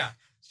was so. Yeah.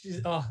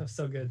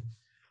 So good.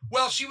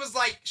 Well, she was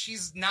like,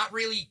 she's not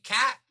really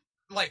Cap,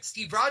 like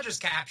Steve Rogers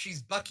Cap.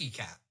 She's Bucky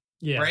Cap.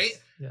 Yeah. Right.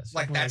 Yes.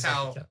 Like that's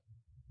how. Cap.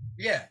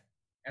 Yeah,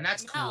 and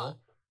that's cool.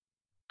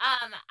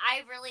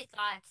 I really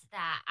thought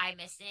that I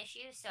missed an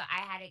issue, so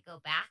I had to go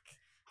back.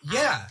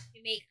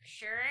 To make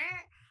sure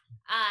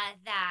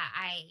that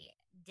I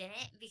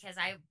didn't, because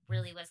I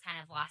really was kind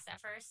of lost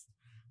at first.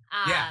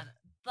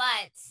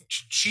 But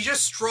she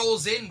just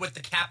strolls in with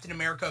the Captain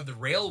America of the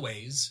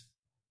Railways.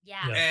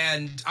 Yeah.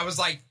 And I was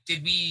like,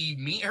 did we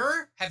meet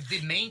her? Have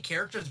the main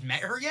characters met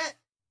her yet?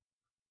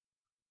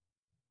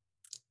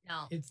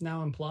 No. It's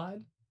now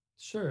implied?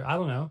 Sure. I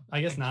don't know. I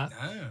guess not.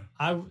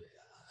 No.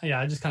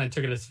 I just kind of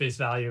took it as face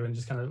value and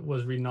just kind of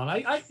was reading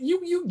on.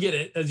 You get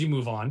it as you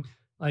move on.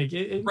 Like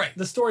right.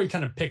 The story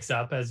kind of picks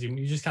up as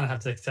you just kind of have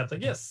to accept,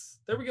 like, yes,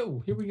 there we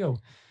go. Here we go.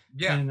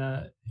 Yeah. And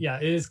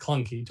it is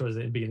clunky towards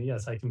the beginning.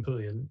 Yes, I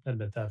completely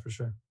admit that for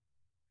sure.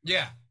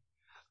 Yeah.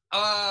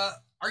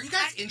 Are you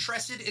guys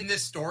interested in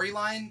this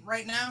storyline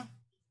right now?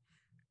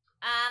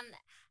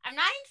 I'm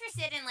not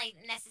interested in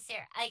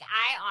necessary. I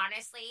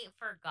honestly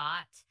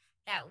forgot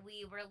that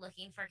we were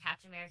looking for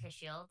Captain America's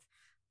shield.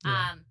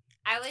 Yeah.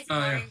 I was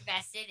more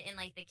invested in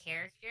the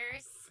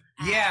characters.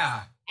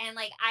 Yeah. And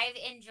I've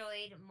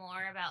enjoyed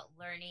more about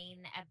learning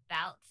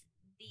about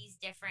these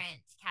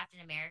different Captain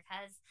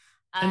Americas.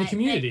 And the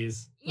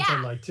communities, which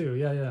I like too.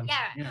 Yeah.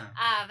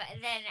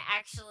 Then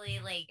actually,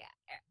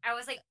 I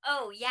was like,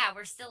 oh yeah,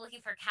 we're still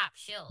looking for Cap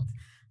shield.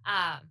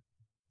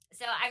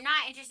 So I'm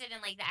not interested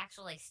in the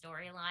actual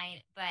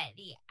storyline, but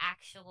the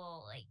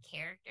actual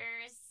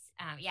characters.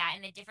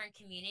 And the different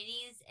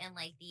communities and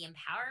the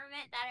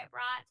empowerment that it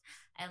brought.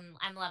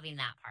 I'm loving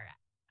that part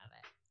of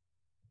it.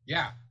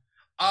 Yeah.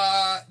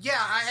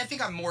 I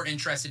think I'm more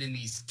interested in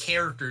these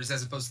characters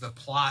as opposed to the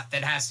plot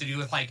that has to do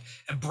with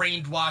a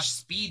brainwashed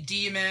speed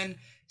demon,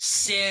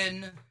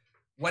 Sin,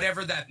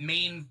 whatever that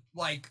main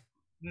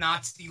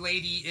Nazi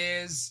lady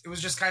is. It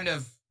was just kind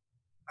of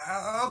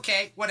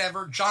okay,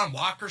 whatever. John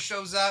Walker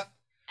shows up.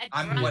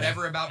 I'm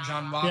whatever about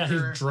John Walker. Yeah,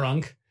 he's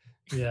drunk.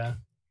 Yeah.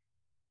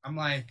 I'm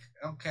like,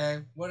 okay,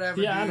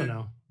 whatever. Yeah, dude. I don't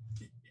know.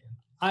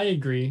 I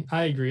agree.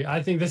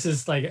 I think this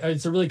is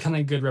it's a really kind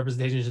of good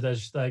representation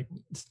that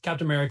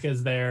Captain America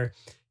is there.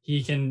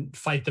 He can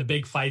fight the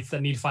big fights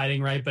that need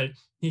fighting, right? But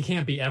he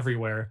can't be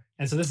everywhere.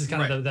 And so this is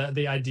kind of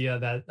the idea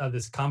that of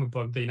this comic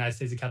book, The United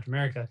States of Captain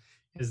America,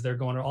 is they're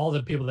going to all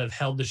the people that have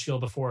held the shield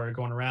before are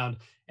going around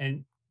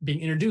and being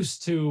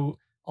introduced to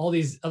all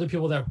these other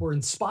people that were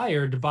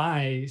inspired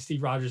by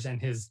Steve Rogers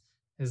and his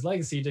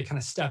legacy to kind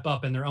of step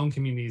up in their own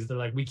communities. They're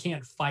like, we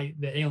can't fight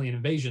the alien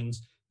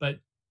invasions, but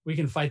we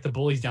can fight the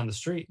bullies down the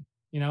street.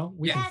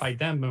 We can fight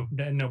them,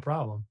 no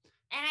problem.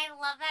 And I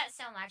love that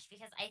so much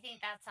because I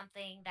think that's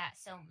something that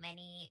so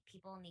many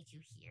people need to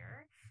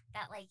hear,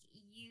 that like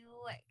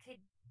you could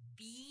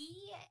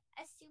be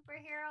a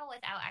superhero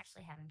without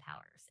actually having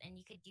powers, and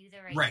you could do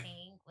the right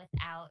thing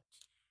without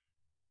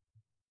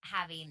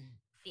having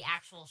the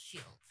actual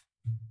shield.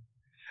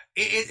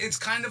 It's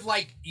kind of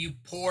like you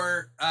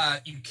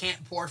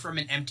can't pour from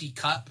an empty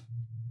cup.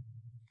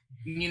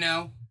 You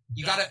know,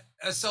 you gotta,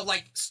 so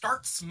like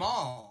start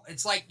small.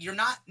 It's like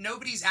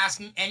nobody's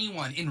asking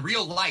anyone in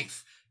real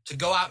life to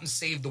go out and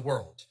save the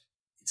world.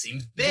 It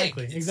seems big.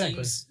 Exactly. It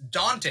seems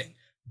daunting.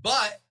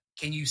 But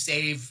can you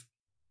save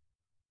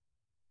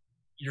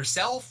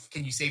yourself?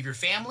 Can you save your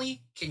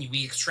family? Can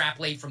we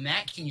extrapolate from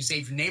that? Can you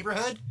save your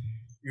neighborhood,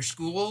 your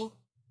school?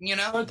 You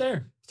know? Start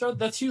there.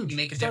 That's huge. Can you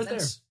make a Start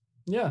difference?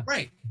 There. Yeah.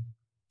 Right.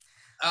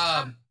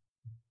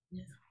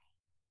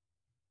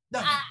 No.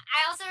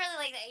 I also really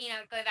like,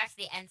 going back to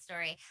the end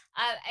story.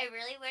 I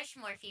really wish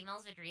more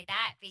females would read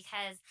that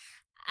because,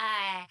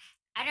 I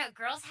don't know,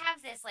 girls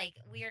have this like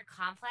weird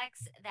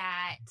complex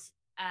that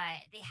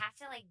they have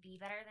to like be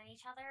better than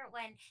each other,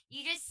 when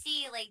you just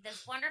see like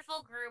this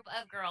wonderful group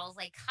of girls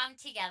like come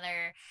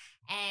together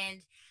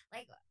and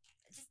like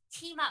just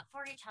team up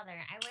for each other.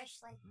 I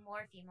wish like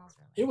more females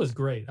were like it was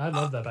great. I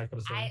love that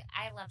backup story.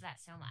 I love that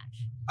so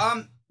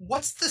much.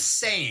 What's the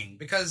saying?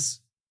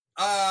 Because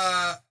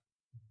I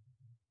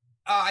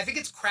think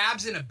it's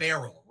crabs in a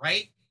barrel,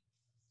 right?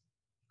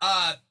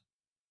 And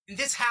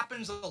this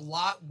happens a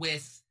lot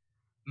with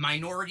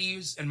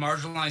minorities and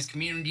marginalized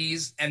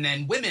communities, and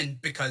then women,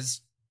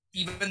 because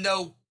even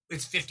though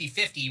it's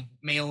 50-50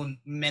 men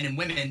and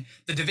women,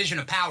 the division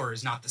of power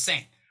is not the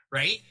same,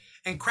 right?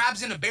 And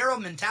crabs in a barrel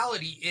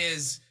mentality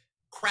is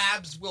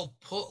crabs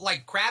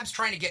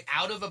trying to get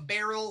out of a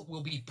barrel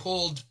will be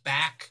pulled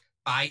back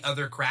by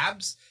other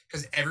crabs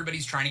because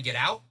everybody's trying to get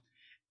out.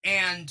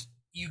 And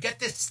you get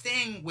this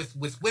thing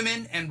with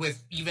women and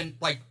with even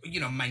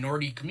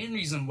minority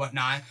communities and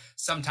whatnot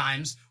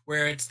sometimes,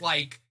 where it's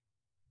like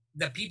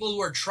the people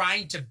who are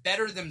trying to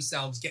better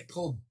themselves get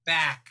pulled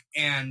back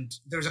and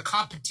there's a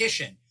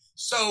competition.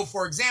 So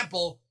for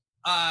example,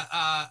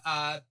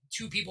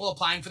 two people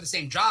applying for the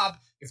same job,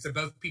 if they're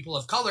both people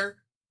of color,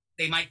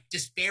 they might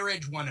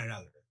disparage one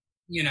another,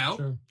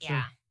 Sure.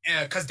 Yeah.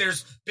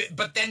 Because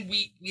but then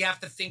we have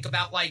to think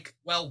about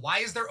why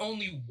is there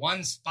only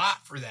one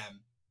spot for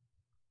them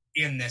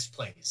in this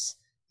place,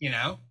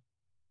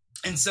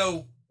 And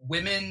so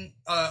women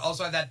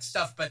also have that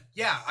stuff. But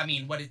yeah, I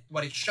mean,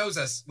 what it shows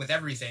us with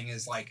everything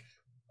is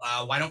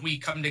why don't we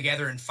come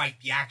together and fight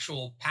the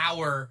actual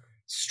power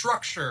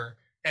structure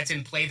that's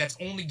in play, that's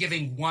only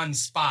giving one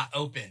spot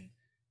open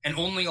and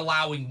only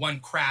allowing one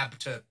crab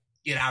to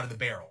get out of the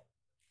barrel,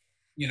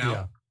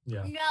 Yeah.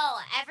 No,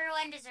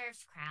 everyone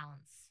deserves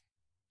crowns.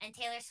 And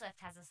Taylor Swift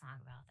has a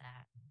song about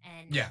that.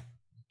 And yeah,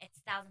 it's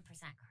 1,000%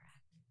 correct.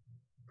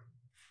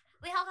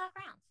 We all got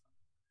crowns.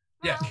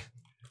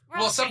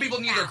 Well, some people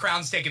need their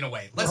crowns taken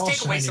away. Let's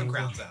take away some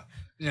crowns out.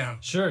 Yeah.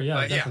 Sure. Yeah.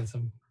 But, definitely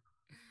some.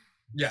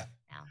 Yeah.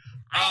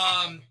 No.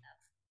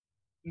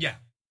 Yeah.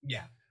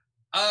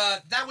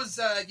 That was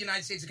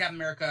United States of Captain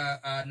America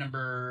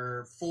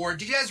number 4.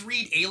 Did you guys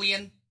read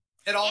Alien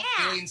at all?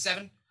 Yeah. Alien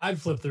 7? I'd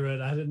flip through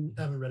it. I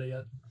haven't read it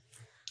yet.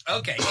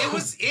 Okay, it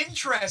was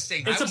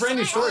interesting. It's a brand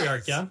new story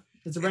arc, yeah?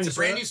 It's a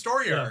brand new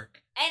story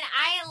arc. And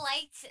I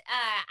liked,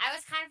 I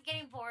was kind of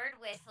getting bored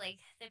with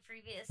the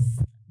previous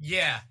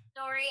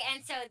story.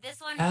 And so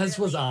this one As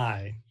was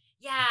I.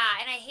 Yeah,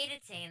 and I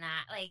hated saying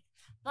that.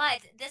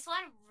 But this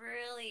one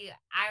really,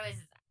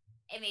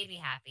 it made me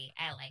happy.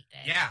 I liked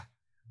it. Yeah.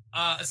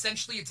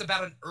 Essentially, it's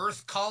about an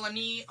Earth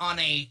colony on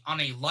a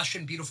lush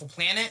and beautiful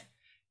planet,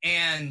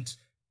 and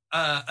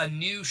a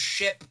new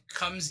ship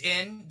comes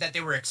in that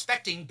they were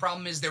expecting.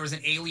 Problem is there was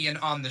an alien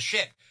on the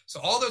ship. So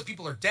all those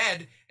people are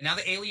dead, and now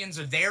the aliens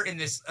are there in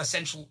this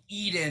essential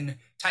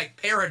Eden-type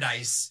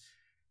paradise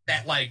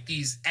that,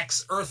 these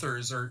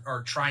ex-Earthers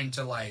are trying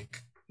to, And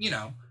they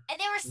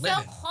were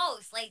so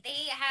close. They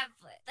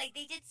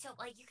did so,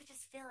 you could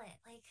just feel it.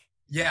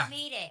 Yeah. We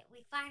made it.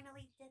 We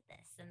finally did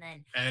this. And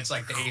then... And it's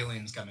the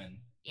aliens come in.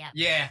 Yeah.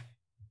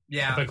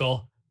 Yeah.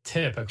 Typical.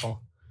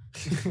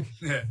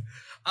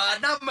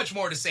 Not much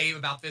more to say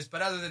about this,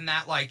 but other than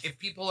that, if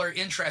people are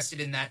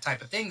interested in that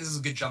type of thing, this is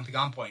a good jumping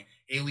on point.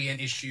 Alien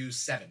issue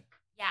 7.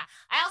 Yeah.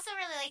 I also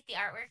really like the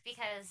artwork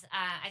because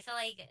I feel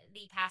like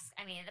the past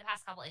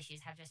couple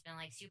issues have just been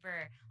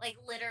super,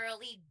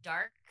 literally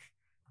dark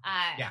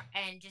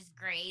and just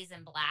grays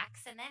and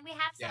blacks. And then we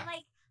have some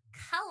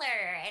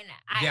color, and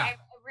it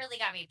really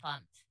got me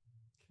pumped.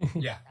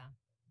 Yeah.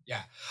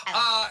 Yeah.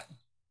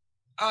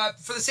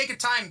 For the sake of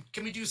time,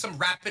 can we do some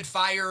rapid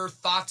fire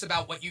thoughts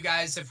about what you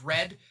guys have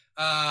read?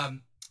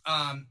 And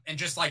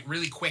just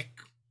really quick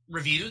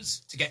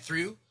reviews to get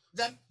through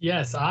them?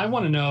 Yes, I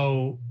want to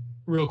know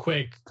real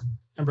quick,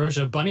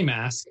 Ambrosha, Bunny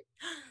Mask.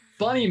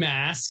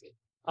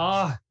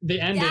 The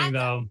ending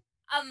though.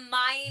 A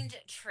mind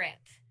trip.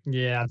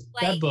 Yeah,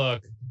 that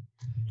book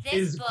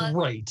is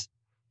great.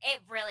 It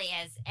really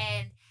is.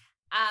 And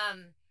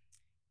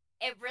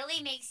it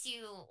really makes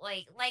you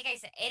like I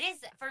said, it is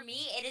for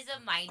me. It is a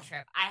mind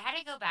trip. I had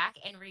to go back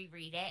and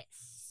reread it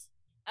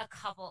not a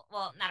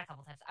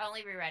couple times. I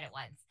only reread it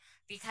once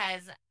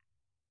because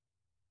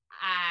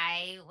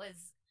I was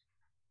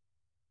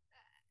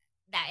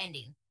that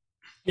ending.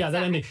 Yeah,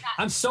 that ending.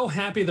 I'm so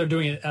happy they're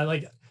doing it.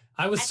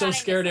 I was so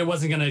scared it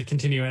wasn't going to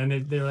continue,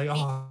 and they're like,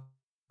 oh,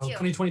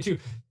 2022.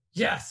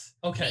 Yes.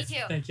 Okay. Me too.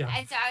 Thank you.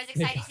 And so I was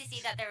excited to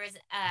see that there was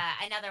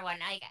another one.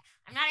 Like,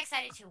 I'm not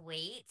excited to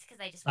wait because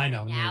I just want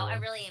it now.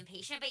 I'm really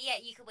impatient, but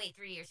yet you could wait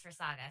 3 years for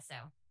Saga. So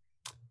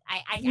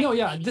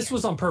this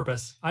was on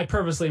purpose. I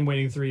purposely am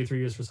waiting 3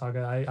 years for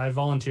Saga. I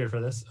volunteered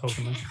for this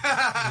openly.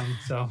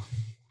 So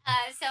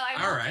I'm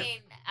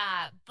hoping,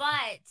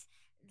 but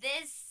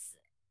this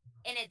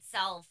in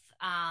itself,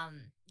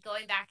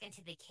 going back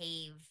into the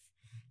cave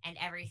and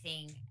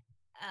everything,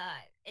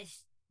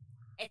 it's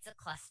a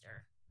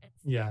cluster.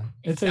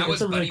 It's that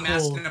was a Bunny really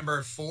Mask cool...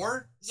 number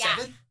 4? Yeah,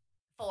 7?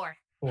 4.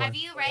 Have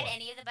you read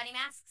any of the Bunny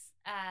Masks?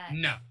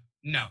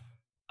 No.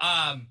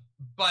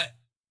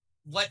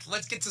 But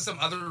let's get to some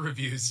other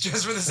reviews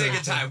just for the sake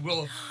of time.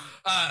 We'll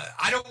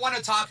I don't want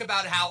to talk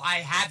about how I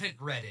haven't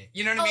read it.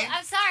 You know what I mean?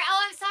 I'm sorry.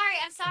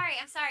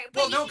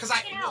 Well, no, because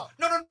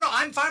no,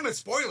 I'm fine with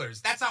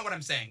spoilers. That's not what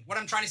I'm saying. What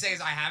I'm trying to say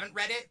is I haven't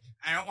read it.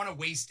 I don't want to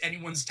waste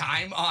anyone's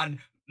time on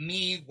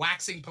me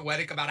waxing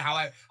poetic about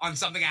on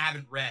something I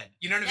haven't read.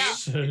 You know what I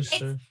mean?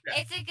 Sure.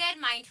 It's a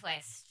good mind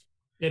twist.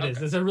 It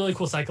is. It's a really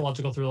cool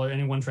psychological thriller.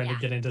 Anyone trying to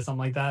get into something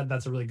like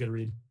that's a really good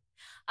read.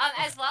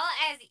 As well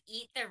as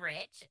Eat the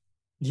Rich.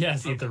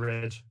 Yes, Eat the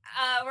Rich.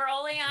 We're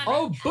only on.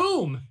 Oh,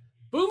 Boom!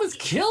 Boom is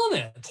killing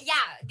it. Yeah,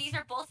 these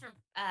are both from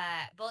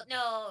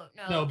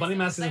No, Bunny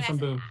Mask isn't from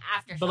Boom.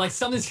 After but like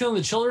Something's Killing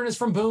the Children is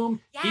from Boom.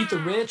 Yeah. Eat the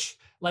Rich.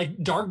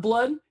 Like Dark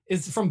Blood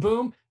is from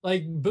Boom.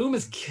 Like Boom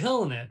is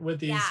killing it with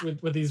these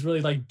with these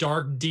really like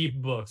dark,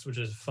 deep books, which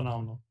is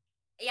phenomenal.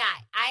 Yeah,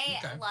 I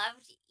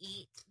loved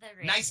Eat the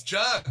Rich. Nice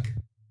jug.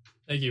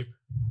 Thank you.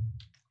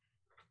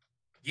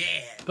 Yeah.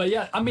 But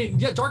yeah, I mean,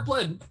 Dark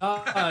Blood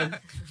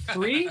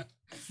 3.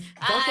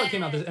 Dark Blood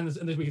came out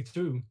this week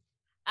too.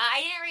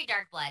 I didn't read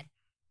Dark Blood.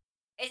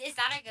 Is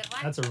that a good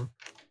one?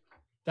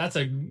 That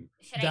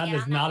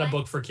is not a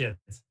book for kids.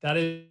 That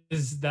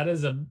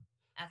is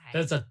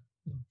a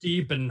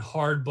deep and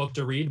hard book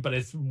to read, but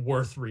it's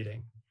worth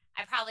reading.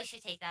 I probably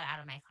should take that out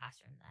of my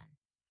classroom then.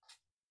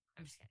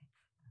 I'm just kidding.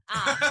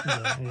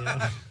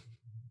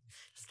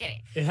 Just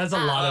kidding. It has a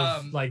lot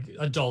of like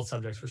adult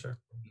subjects for sure.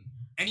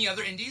 Any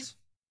other indies?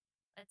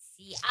 Let's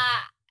see.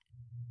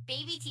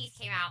 Baby Teeth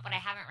came out, but I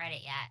haven't read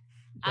it yet.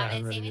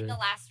 And same with The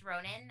Last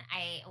Ronin.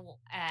 I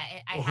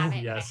haven't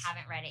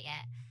read it yet.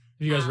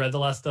 Have you guys read the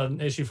last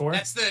issue 4?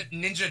 That's the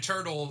Ninja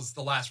Turtles,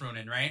 The Last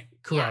Ronin, right?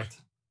 Correct.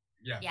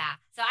 Yeah.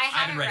 So I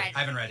haven't read it. I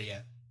haven't read it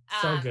yet.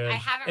 So good. I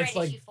haven't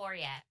read issue 4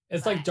 yet.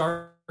 It's like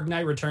Dark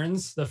Knight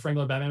Returns, the Frank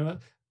Miller Batman,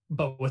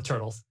 but with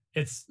turtles.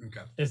 It's so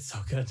good. It's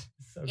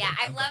so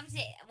I've loved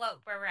it,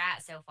 where we're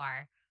at so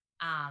far.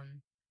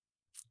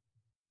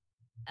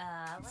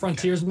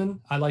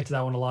 Frontiersman. I liked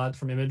that one a lot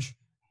from Image.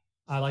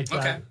 I liked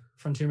that.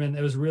 Frontierman.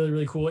 It was really,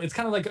 really cool. It's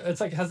kind of like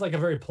has like a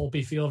very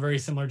pulpy feel, very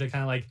similar to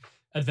kind of like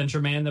Adventure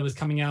Man that was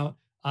coming out,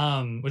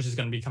 which is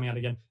going to be coming out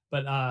again.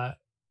 But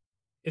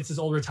it's this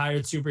old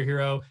retired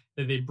superhero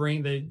that they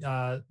bring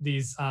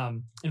these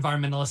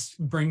environmentalists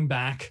bring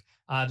back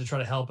to try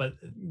to help. But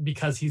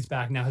because he's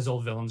back now, his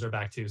old villains are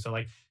back too. So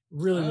like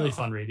really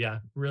fun read. Yeah,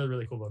 really,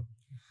 really cool book.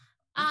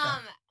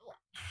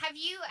 Have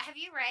you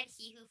read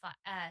He Who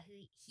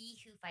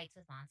Fights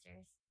with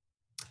Monsters?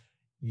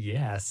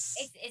 Yes.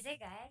 Is it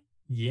good?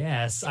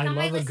 Yes, I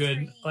love a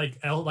good kind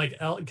of like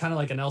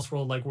an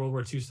Elseworld like World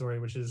War II story,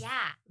 which is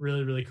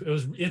really, really cool.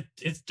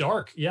 It's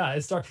dark. Yeah,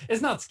 it's dark.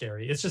 It's not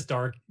scary. It's just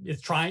dark.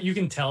 You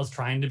can tell it's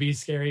trying to be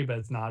scary, but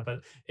it's not.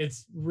 But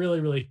it's really,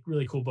 really,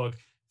 really cool book.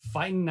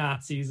 Fighting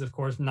Nazis, of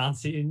course,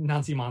 Nazi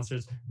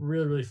monsters.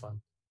 Really, really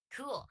fun.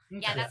 Cool.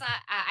 Yeah, that's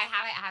I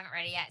haven't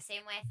read it yet.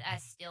 Same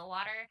with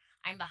Stillwater.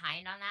 I'm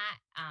behind on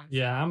that.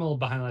 Yeah, I'm a little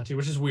behind on that too,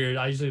 which is weird.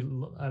 I've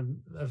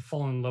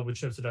fallen in love with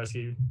Chip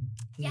Zdarsky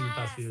in the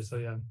past few years. So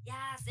yeah.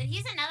 Yes, and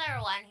he's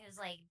another one who's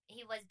like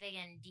he was big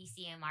in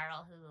DC and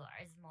Marvel,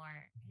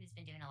 who's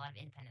been doing a lot of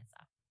independent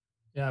stuff.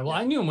 Yeah, well,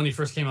 I knew him when he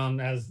first came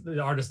on as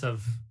the artist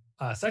of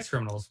Sex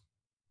Criminals.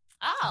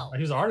 Oh,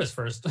 he was an artist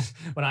first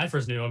when I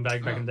first knew him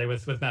back in the day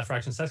with Matt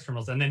Fraction Sex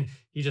Criminals, and then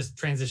he just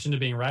transitioned to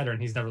being a writer,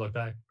 and he's never looked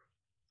back.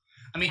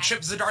 I mean,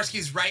 Chip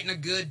Zdarsky's writing a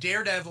good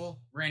Daredevil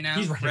right now.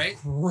 He's writing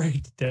a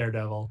great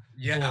Daredevil.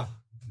 Yeah,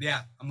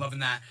 yeah, I'm loving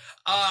that.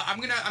 I'm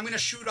gonna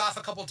shoot off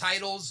a couple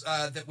titles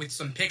that with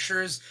some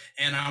pictures,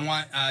 and I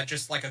want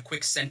just like a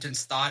quick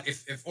sentence thought,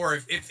 if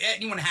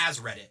anyone has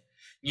read it,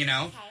 you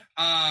know.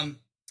 Okay.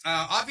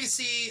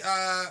 Obviously,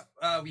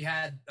 we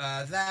had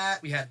that.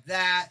 We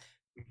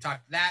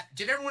talked that.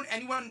 Did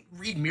anyone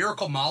read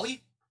Miracle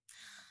Molly?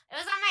 It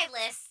was on my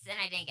list, and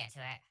I didn't get to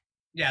it.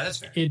 Yeah, that's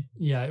fair. It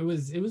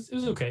was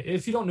okay.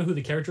 If you don't know who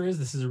the character is,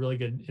 this is a really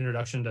good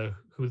introduction to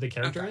who the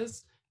character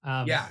is.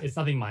 It's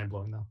nothing mind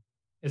blowing though.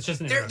 It's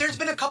just there's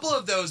been a couple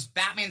of those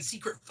Batman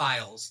Secret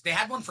Files. They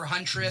had one for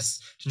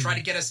Huntress to try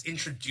to get us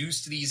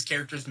introduced to these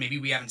characters maybe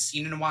we haven't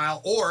seen in a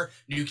while, or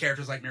new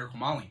characters like Miracle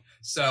Molly.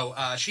 So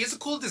she has a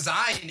cool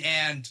design,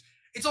 and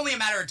it's only a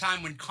matter of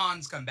time when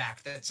cons come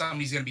back that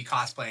somebody's going to be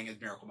cosplaying as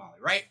Miracle Molly,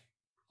 right?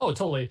 Oh,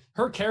 totally.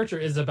 Her character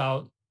is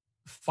about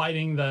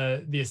fighting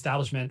the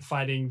establishment,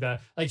 fighting the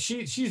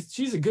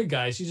she's a good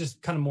guy. She's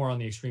just kind of more on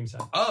the extreme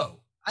side. Oh,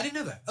 I didn't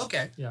know that.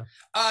 Okay. Yeah.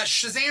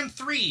 Shazam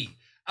 3.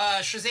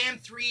 Shazam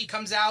 3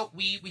 comes out.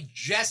 We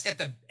just at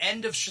the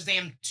end of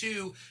Shazam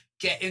 2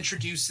 get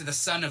introduced to the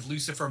son of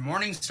Lucifer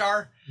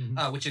Morningstar,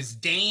 which is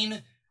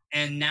Dane,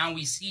 and now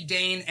we see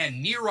Dane,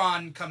 and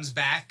Neron comes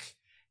back,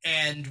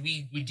 and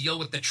we deal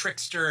with the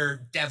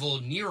trickster devil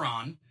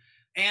Neron,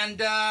 and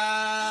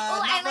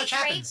not much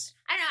happens.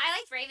 I don't know. I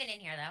liked Raven in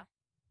here though.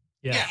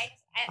 Yeah.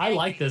 I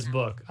like this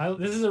book.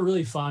 This is a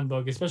really fun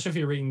book, especially if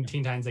you're reading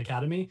Teen Titans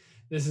Academy.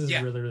 This is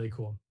really, really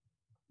cool.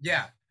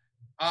 Yeah.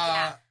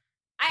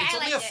 It's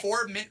only a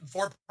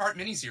four-part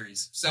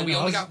miniseries, so we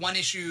only got one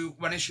issue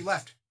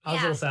left. I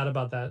was a little sad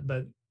about that,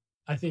 but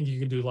I think you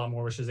could do a lot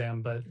more with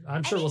Shazam. But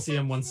I'm sure we'll see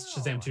him once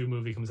Shazam 2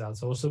 movie comes out,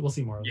 so we'll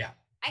see more of him. Yeah.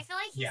 I feel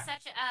like he's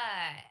such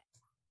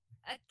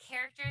a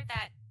character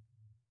that,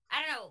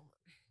 I don't know,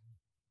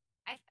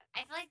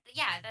 I feel like,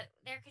 that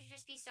there could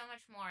just be so much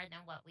more than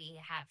what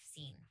we have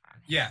seen from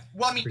him. Yeah.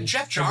 Well, I mean,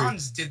 Jeff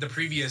Johns did the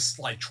previous,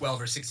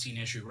 12 or 16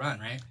 issue run,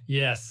 right?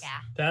 Yes. Yeah.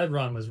 That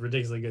run was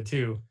ridiculously good,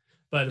 too.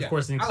 But, of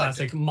course, in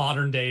classic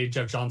modern-day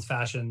Jeff Johns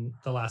fashion,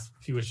 the last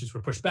few issues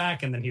were pushed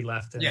back, and then he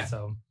left. And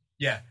so.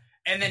 Yeah.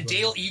 And then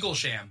Dale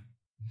Eaglesham.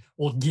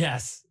 Well,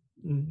 yes.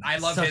 I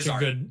love his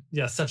art.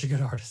 Such a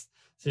good artist.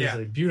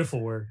 Seriously, beautiful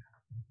work.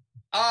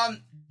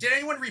 Did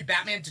anyone read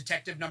Batman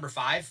Detective number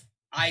 5?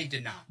 I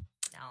did not.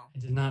 No. I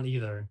did not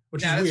either.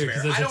 Which is weird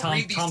because I don't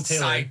read these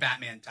side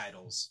Batman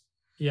titles.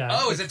 Yeah.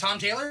 Oh, is it Tom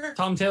Taylor?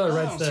 Tom Taylor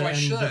writes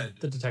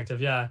the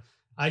detective. Yeah,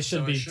 I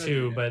should be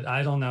too, but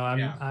I don't know.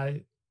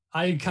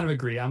 I kind of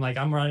agree. I'm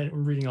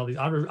reading all these.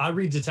 I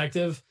read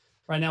Detective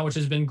right now, which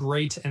has been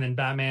great, and then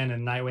Batman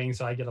and Nightwing,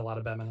 so I get a lot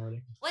of Batman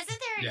already. Wasn't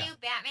there a new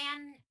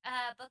Batman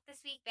book this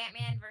week?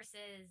 Batman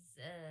versus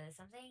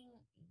something?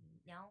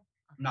 No.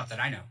 Okay. Not that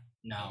I know.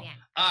 No.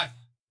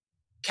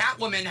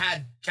 Catwoman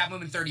had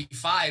Catwoman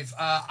 35.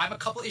 I'm a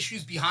couple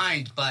issues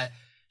behind, but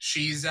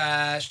she's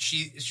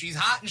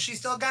hot and she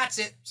still got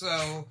it.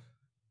 So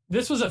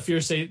this was a Fear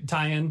State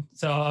tie-in.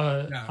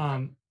 So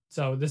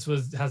this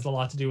has a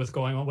lot to do with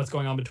what's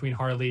going on between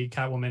Harley,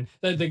 Catwoman,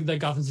 the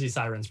Gotham City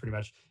Sirens. Pretty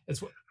much,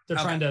 they're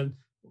trying to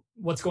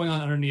what's going on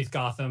underneath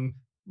Gotham.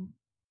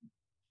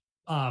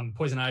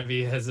 Poison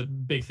Ivy has a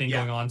big thing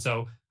going on,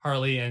 so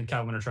Harley and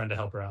Catwoman are trying to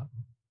help her out.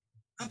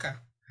 Okay.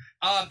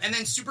 And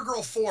then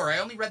Supergirl 4. I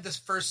only read this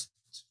first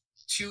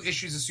 2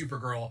 issues of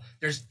Supergirl.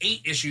 There's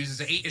 8 issues.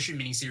 It's an 8-issue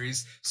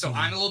miniseries. So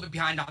I'm a little bit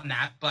behind on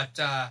that. But,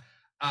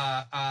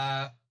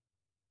 I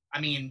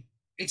mean,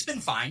 it's been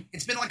fine.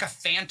 It's been like a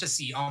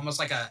fantasy, almost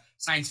like a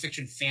science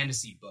fiction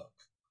fantasy book.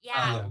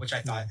 Yeah. Which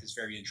I thought is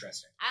very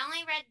interesting. I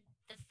only read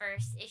the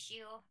first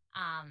issue.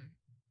 And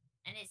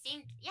it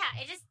seemed,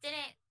 it just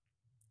didn't,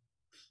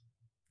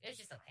 it was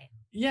just okay.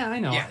 Yeah, I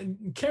know. Yeah.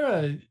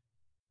 Kara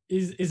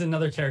is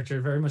another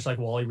character very much like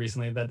Wally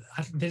recently that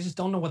they just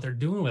don't know what they're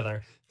doing with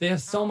her. They have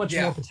so much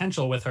more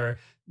potential with her.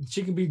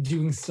 She could be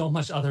doing so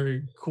much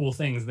other cool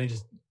things. They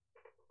just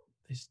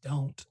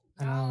don't.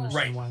 I don't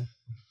understand why.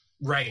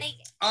 Right. Like,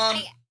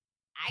 I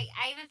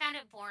even found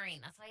it boring.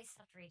 That's why I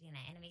stopped reading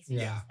it, and it makes me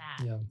sad.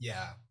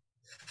 Yeah.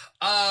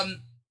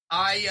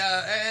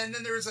 And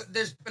then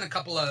there's been a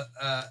couple of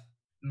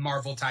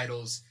Marvel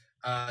titles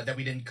that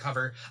we didn't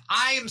cover.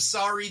 I am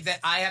sorry that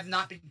I have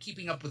not been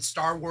keeping up with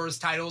Star Wars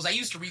titles. I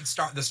used to read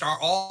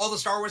all the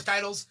Star Wars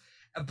titles,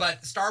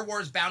 but Star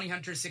Wars Bounty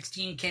Hunter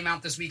 16 came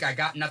out this week. I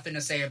got nothing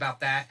to say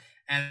about that.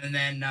 And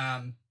then,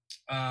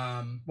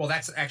 well,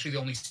 that's actually the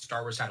only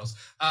Star Wars titles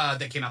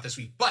that came out this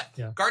week. But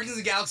Guardians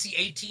of the Galaxy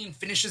 18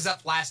 finishes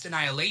up Last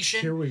Annihilation.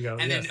 Here we go.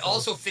 And then it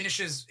also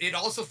finishes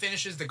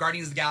the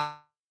Guardians of the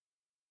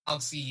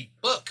Galaxy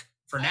book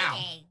for now.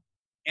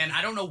 And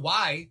I don't know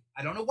why.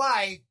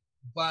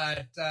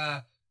 But,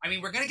 I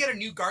mean, we're going to get a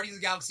new Guardians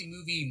of the Galaxy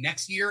movie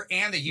next year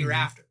and the year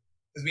after.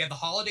 Because we have the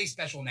holiday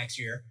special next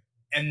year.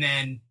 And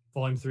then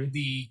Volume 3.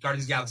 The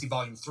Guardians of the Galaxy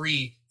Volume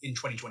 3 in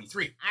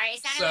 2023. All right,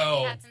 it sounded like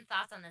you had some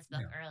thoughts on this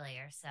book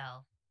earlier, so.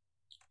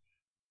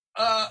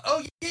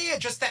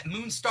 Just that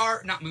Moon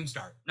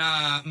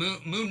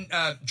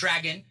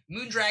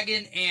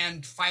Dragon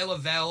and Phyla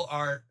Vel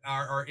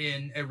are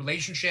in a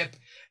relationship,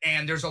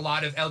 and there's a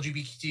lot of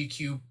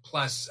LGBTQ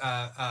plus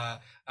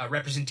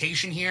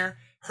representation here.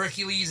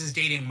 Hercules is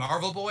dating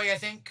Marvel Boy, I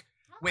think,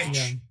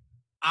 which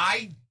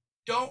I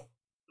don't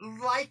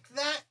like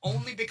that,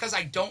 only because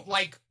I don't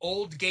like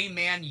old gay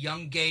man,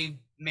 young gay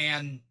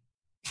man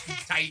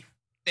type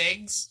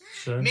things.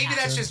 Sure, Maybe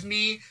that's just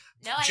me.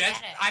 No, I get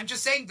it. I'm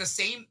just saying the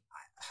same.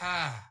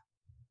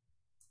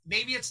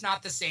 Maybe it's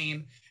not the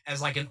same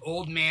as like an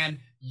old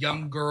man,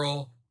 young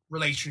girl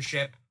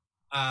relationship,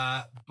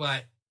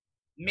 but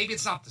maybe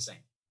it's not the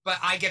same. But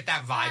I get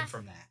that vibe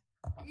from that.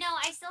 No,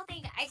 I still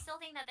think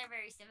that they're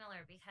very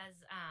similar because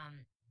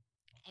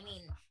I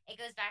mean, it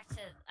goes back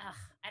to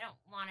I don't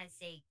want to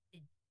say the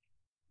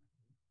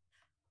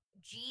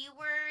G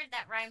word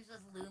that rhymes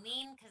with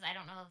looming because I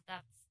don't know if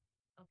that's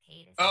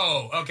okay to say.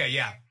 Oh, okay,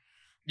 yeah.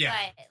 Yeah.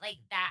 But like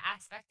that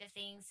aspect of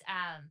things.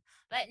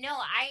 But no,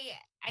 I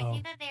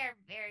think that they're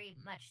very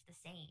much the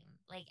same.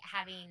 Like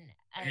having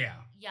a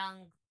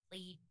young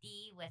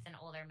lady with an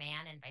older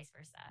man and vice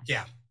versa.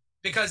 Yeah.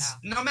 Because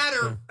no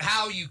matter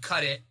how you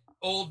cut it,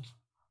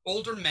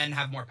 older men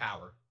have more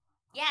power.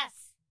 Yes.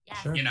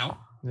 Yes. Sure. You know?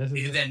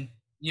 Then,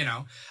 you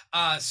know.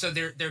 So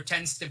there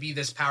tends to be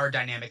this power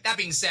dynamic. That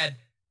being said,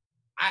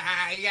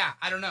 I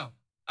don't know.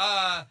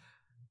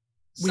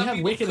 We have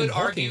Wicked and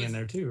Hulking in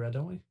there too, right?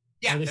 Don't we?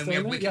 Yeah, and we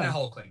have Wicked and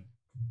Hulkling.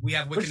 We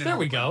have Wicked and Hulkling. There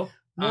we go.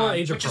 More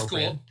age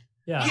appropriate. Cool.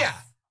 Yeah.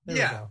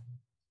 Yeah.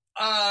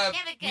 They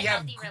have a good,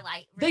 healthy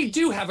relationship. They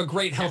do have a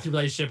great, healthy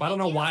relationship. I don't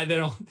know why they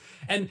don't.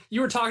 And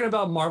you were talking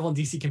about Marvel and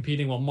DC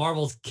competing. Well,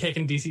 Marvel's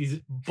kicking DC's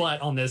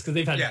butt on this because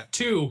they've had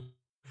two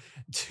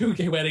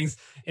gay weddings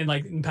in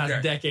the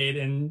past decade,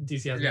 and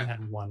DC hasn't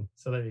had one.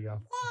 So there you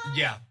go.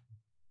 Yeah.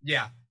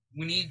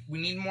 We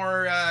need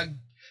more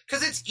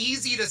because it's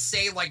easy to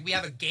say like we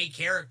have a gay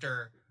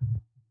character,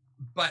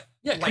 but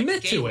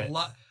commit to it.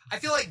 I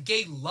feel like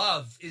gay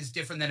love is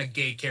different than a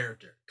gay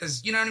character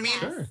because you know what I mean.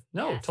 Sure,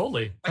 no,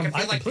 totally. Like I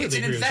feel like it's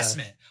an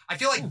investment. I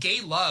feel like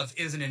gay love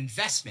is an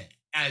investment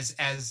as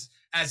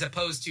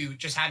opposed to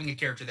just having a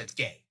character that's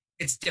gay.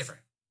 It's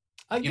different.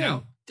 Again, you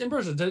know?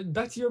 Ambrosia,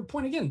 back to your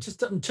point again, just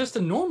to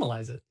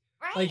normalize it.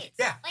 Right. It's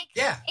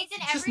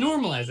an just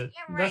normalize it.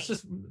 Right.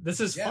 This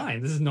is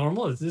fine. This is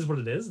normal. This is what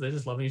it is. They're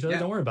just loving each other.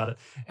 Don't worry about it.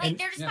 Like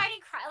they're just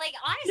fighting. Like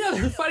honestly.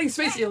 Yeah, they're fighting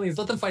space aliens.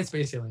 Let them fight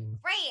space aliens.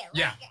 Right.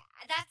 Like,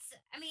 that's.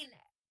 I mean,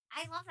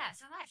 I love that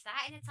so much.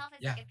 That in itself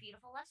is like a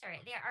beautiful love story.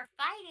 They are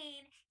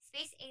fighting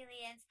space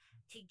aliens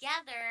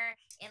together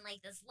in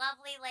like this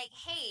lovely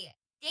hey,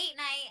 date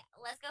night.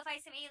 Let's go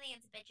fight some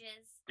aliens,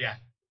 bitches. Yeah.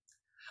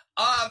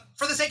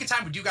 For the sake of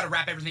time, we do got to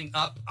wrap everything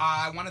up.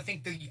 I want to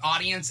thank the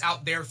audience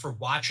out there for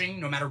watching.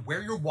 No matter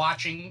where you're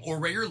watching or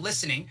where you're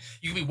listening,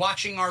 you can be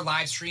watching our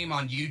live stream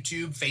on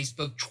YouTube,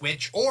 Facebook,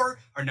 Twitch, or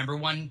our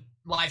 #1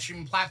 live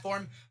streaming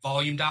platform,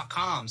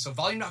 volume.com. So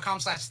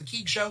volume.com/The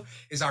Keeg Show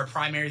is our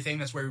primary thing.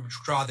 That's where we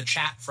draw the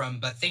chat from.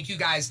 But thank you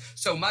guys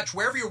so much.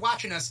 Wherever you're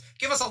watching us,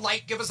 give us a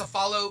like, give us a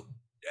follow.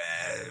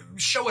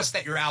 Show us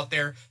that you're out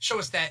there. Show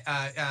us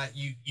that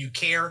you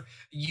care.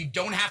 You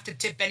don't have to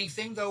tip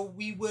anything, though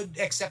we would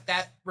accept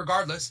that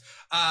regardless.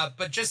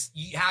 But just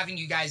having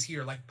you guys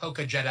here, like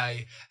Polka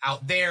Jedi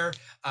out there,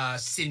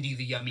 Cindy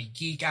the Yummy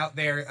Geek out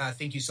there,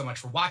 thank you so much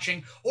for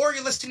watching. Or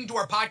you're listening to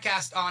our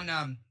podcast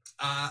on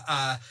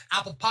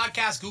Apple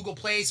Podcasts, Google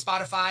Play,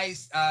 Spotify,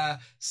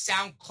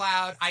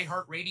 SoundCloud,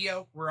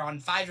 iHeartRadio. We're on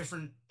 5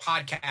 different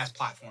podcast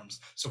platforms.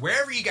 So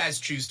wherever you guys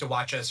choose to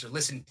watch us or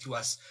listen to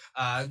us,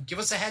 give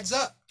us a heads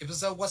up. Give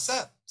us a what's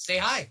up. Say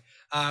hi.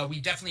 We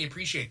definitely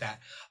appreciate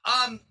that.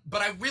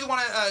 But I really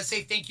want to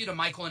say thank you to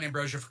Michael and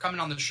Ambrosia for coming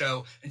on the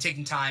show and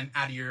taking time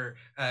out of your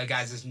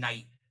guys'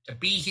 night to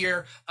be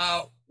here.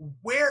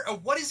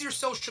 What is your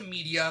social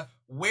media?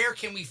 Where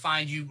can we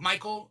find you?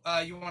 Michael,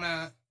 you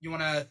wanna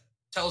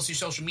tell us your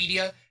social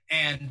media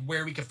and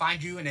where we can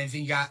find you and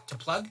anything you got to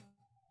plug?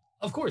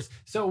 Of course.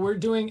 So we're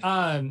doing,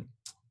 I'm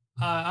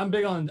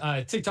big on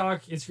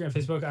TikTok, Instagram,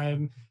 Facebook.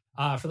 I'm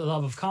For the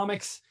Love of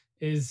Comics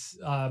is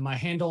my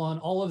handle on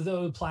all of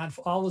those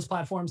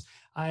platforms.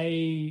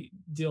 I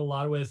deal a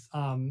lot with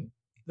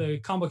the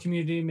combo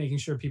community, making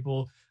sure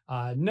people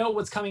know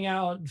what's coming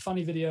out,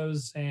 funny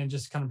videos, and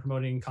just kind of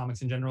promoting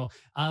comics in general.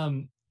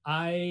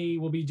 I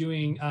will be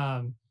doing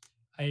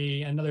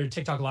another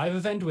TikTok live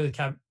event with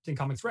Captain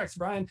Comics Rex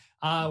Brian.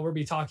 We'll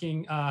be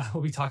talking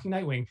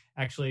Nightwing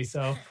actually.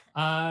 So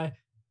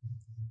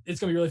it's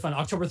gonna be really fun.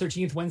 October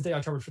 13th, Wednesday,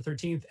 October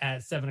 13th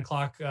at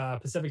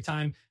 7:00 Pacific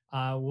time.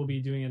 We'll be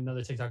doing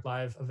another TikTok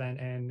live event,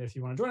 and if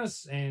you want to join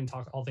us and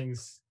talk all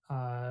things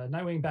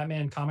Nightwing,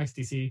 Batman, comics,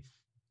 DC,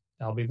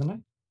 that'll be the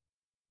night.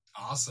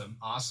 Awesome.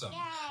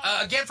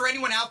 Again, for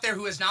anyone out there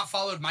who has not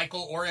followed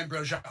Michael or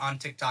Ambrosia on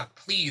TikTok,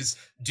 please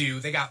do.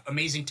 They got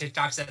amazing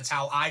TikToks. That's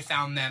how I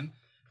found them.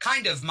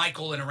 Kind of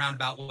Michael in a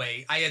roundabout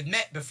way. I had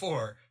met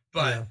before,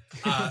 but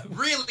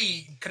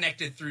really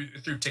connected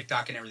through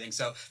TikTok and everything.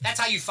 So that's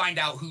how you find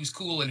out who's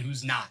cool and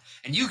who's not.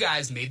 And you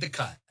guys made the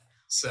cut.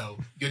 So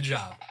good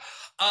job.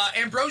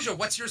 Ambrosia,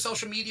 what's your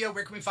social media?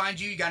 Where can we find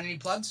you? You got any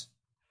plugs?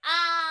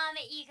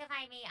 You can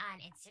find me on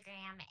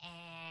Instagram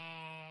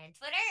and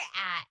Twitter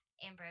at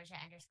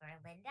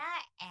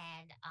Ambrosia_Linda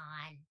and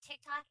on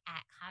TikTok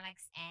at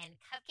Comics and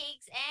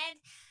Cupcakes. And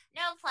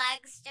no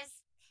plugs, just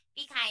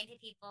be kind to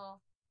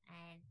people.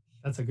 And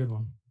that's a good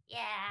one. Yeah.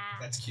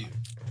 That's cute.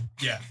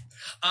 Yeah.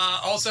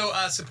 Also,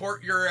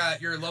 support your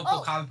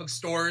local comic book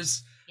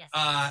stores. Yes.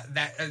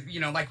 That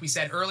like we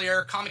said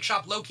earlier,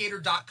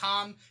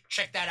 comicshoplocator.com.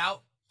 Check that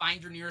out.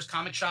 find your nearest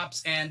comic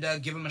shops and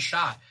give them a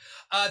shot.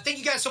 Thank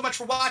you guys so much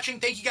for watching.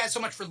 Thank you guys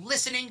so much for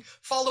listening.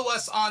 Follow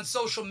us on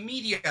social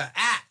media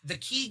at The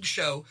Keeg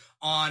Show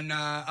on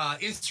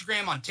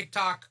Instagram, on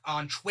TikTok,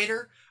 on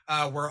Twitter.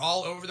 We're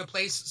all over the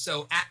place.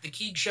 So at The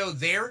Keeg Show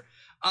there.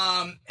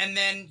 And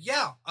then,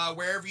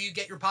 wherever you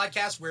get your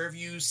podcast, wherever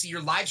you see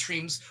your live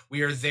streams,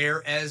 we are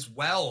there as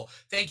well.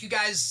 Thank you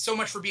guys so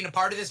much for being a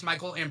part of this.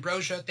 Michael,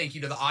 Ambrosha, thank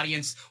you to the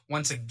audience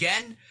once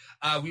again.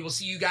 We will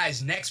see you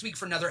guys next week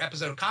for another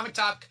episode of Comic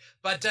Talk.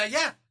 But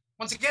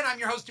once again, I'm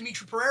your host,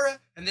 Dimithri Perera,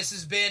 and this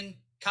has been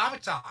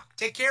Comic Talk.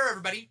 Take care,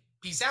 everybody.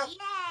 Peace out. Yay!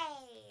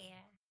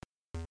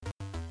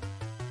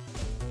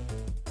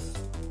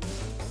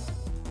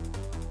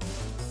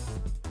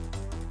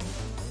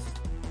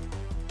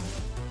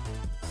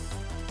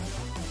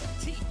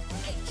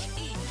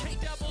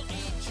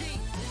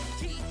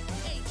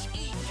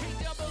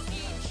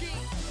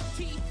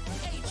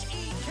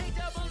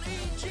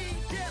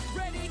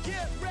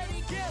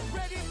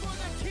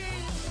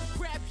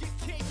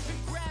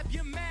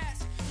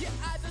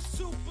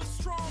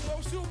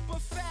 Super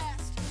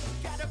fast,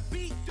 gotta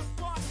beat the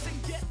boss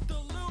and get the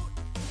loot,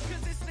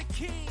 cause it's the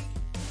king,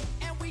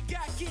 and we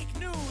got geek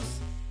news.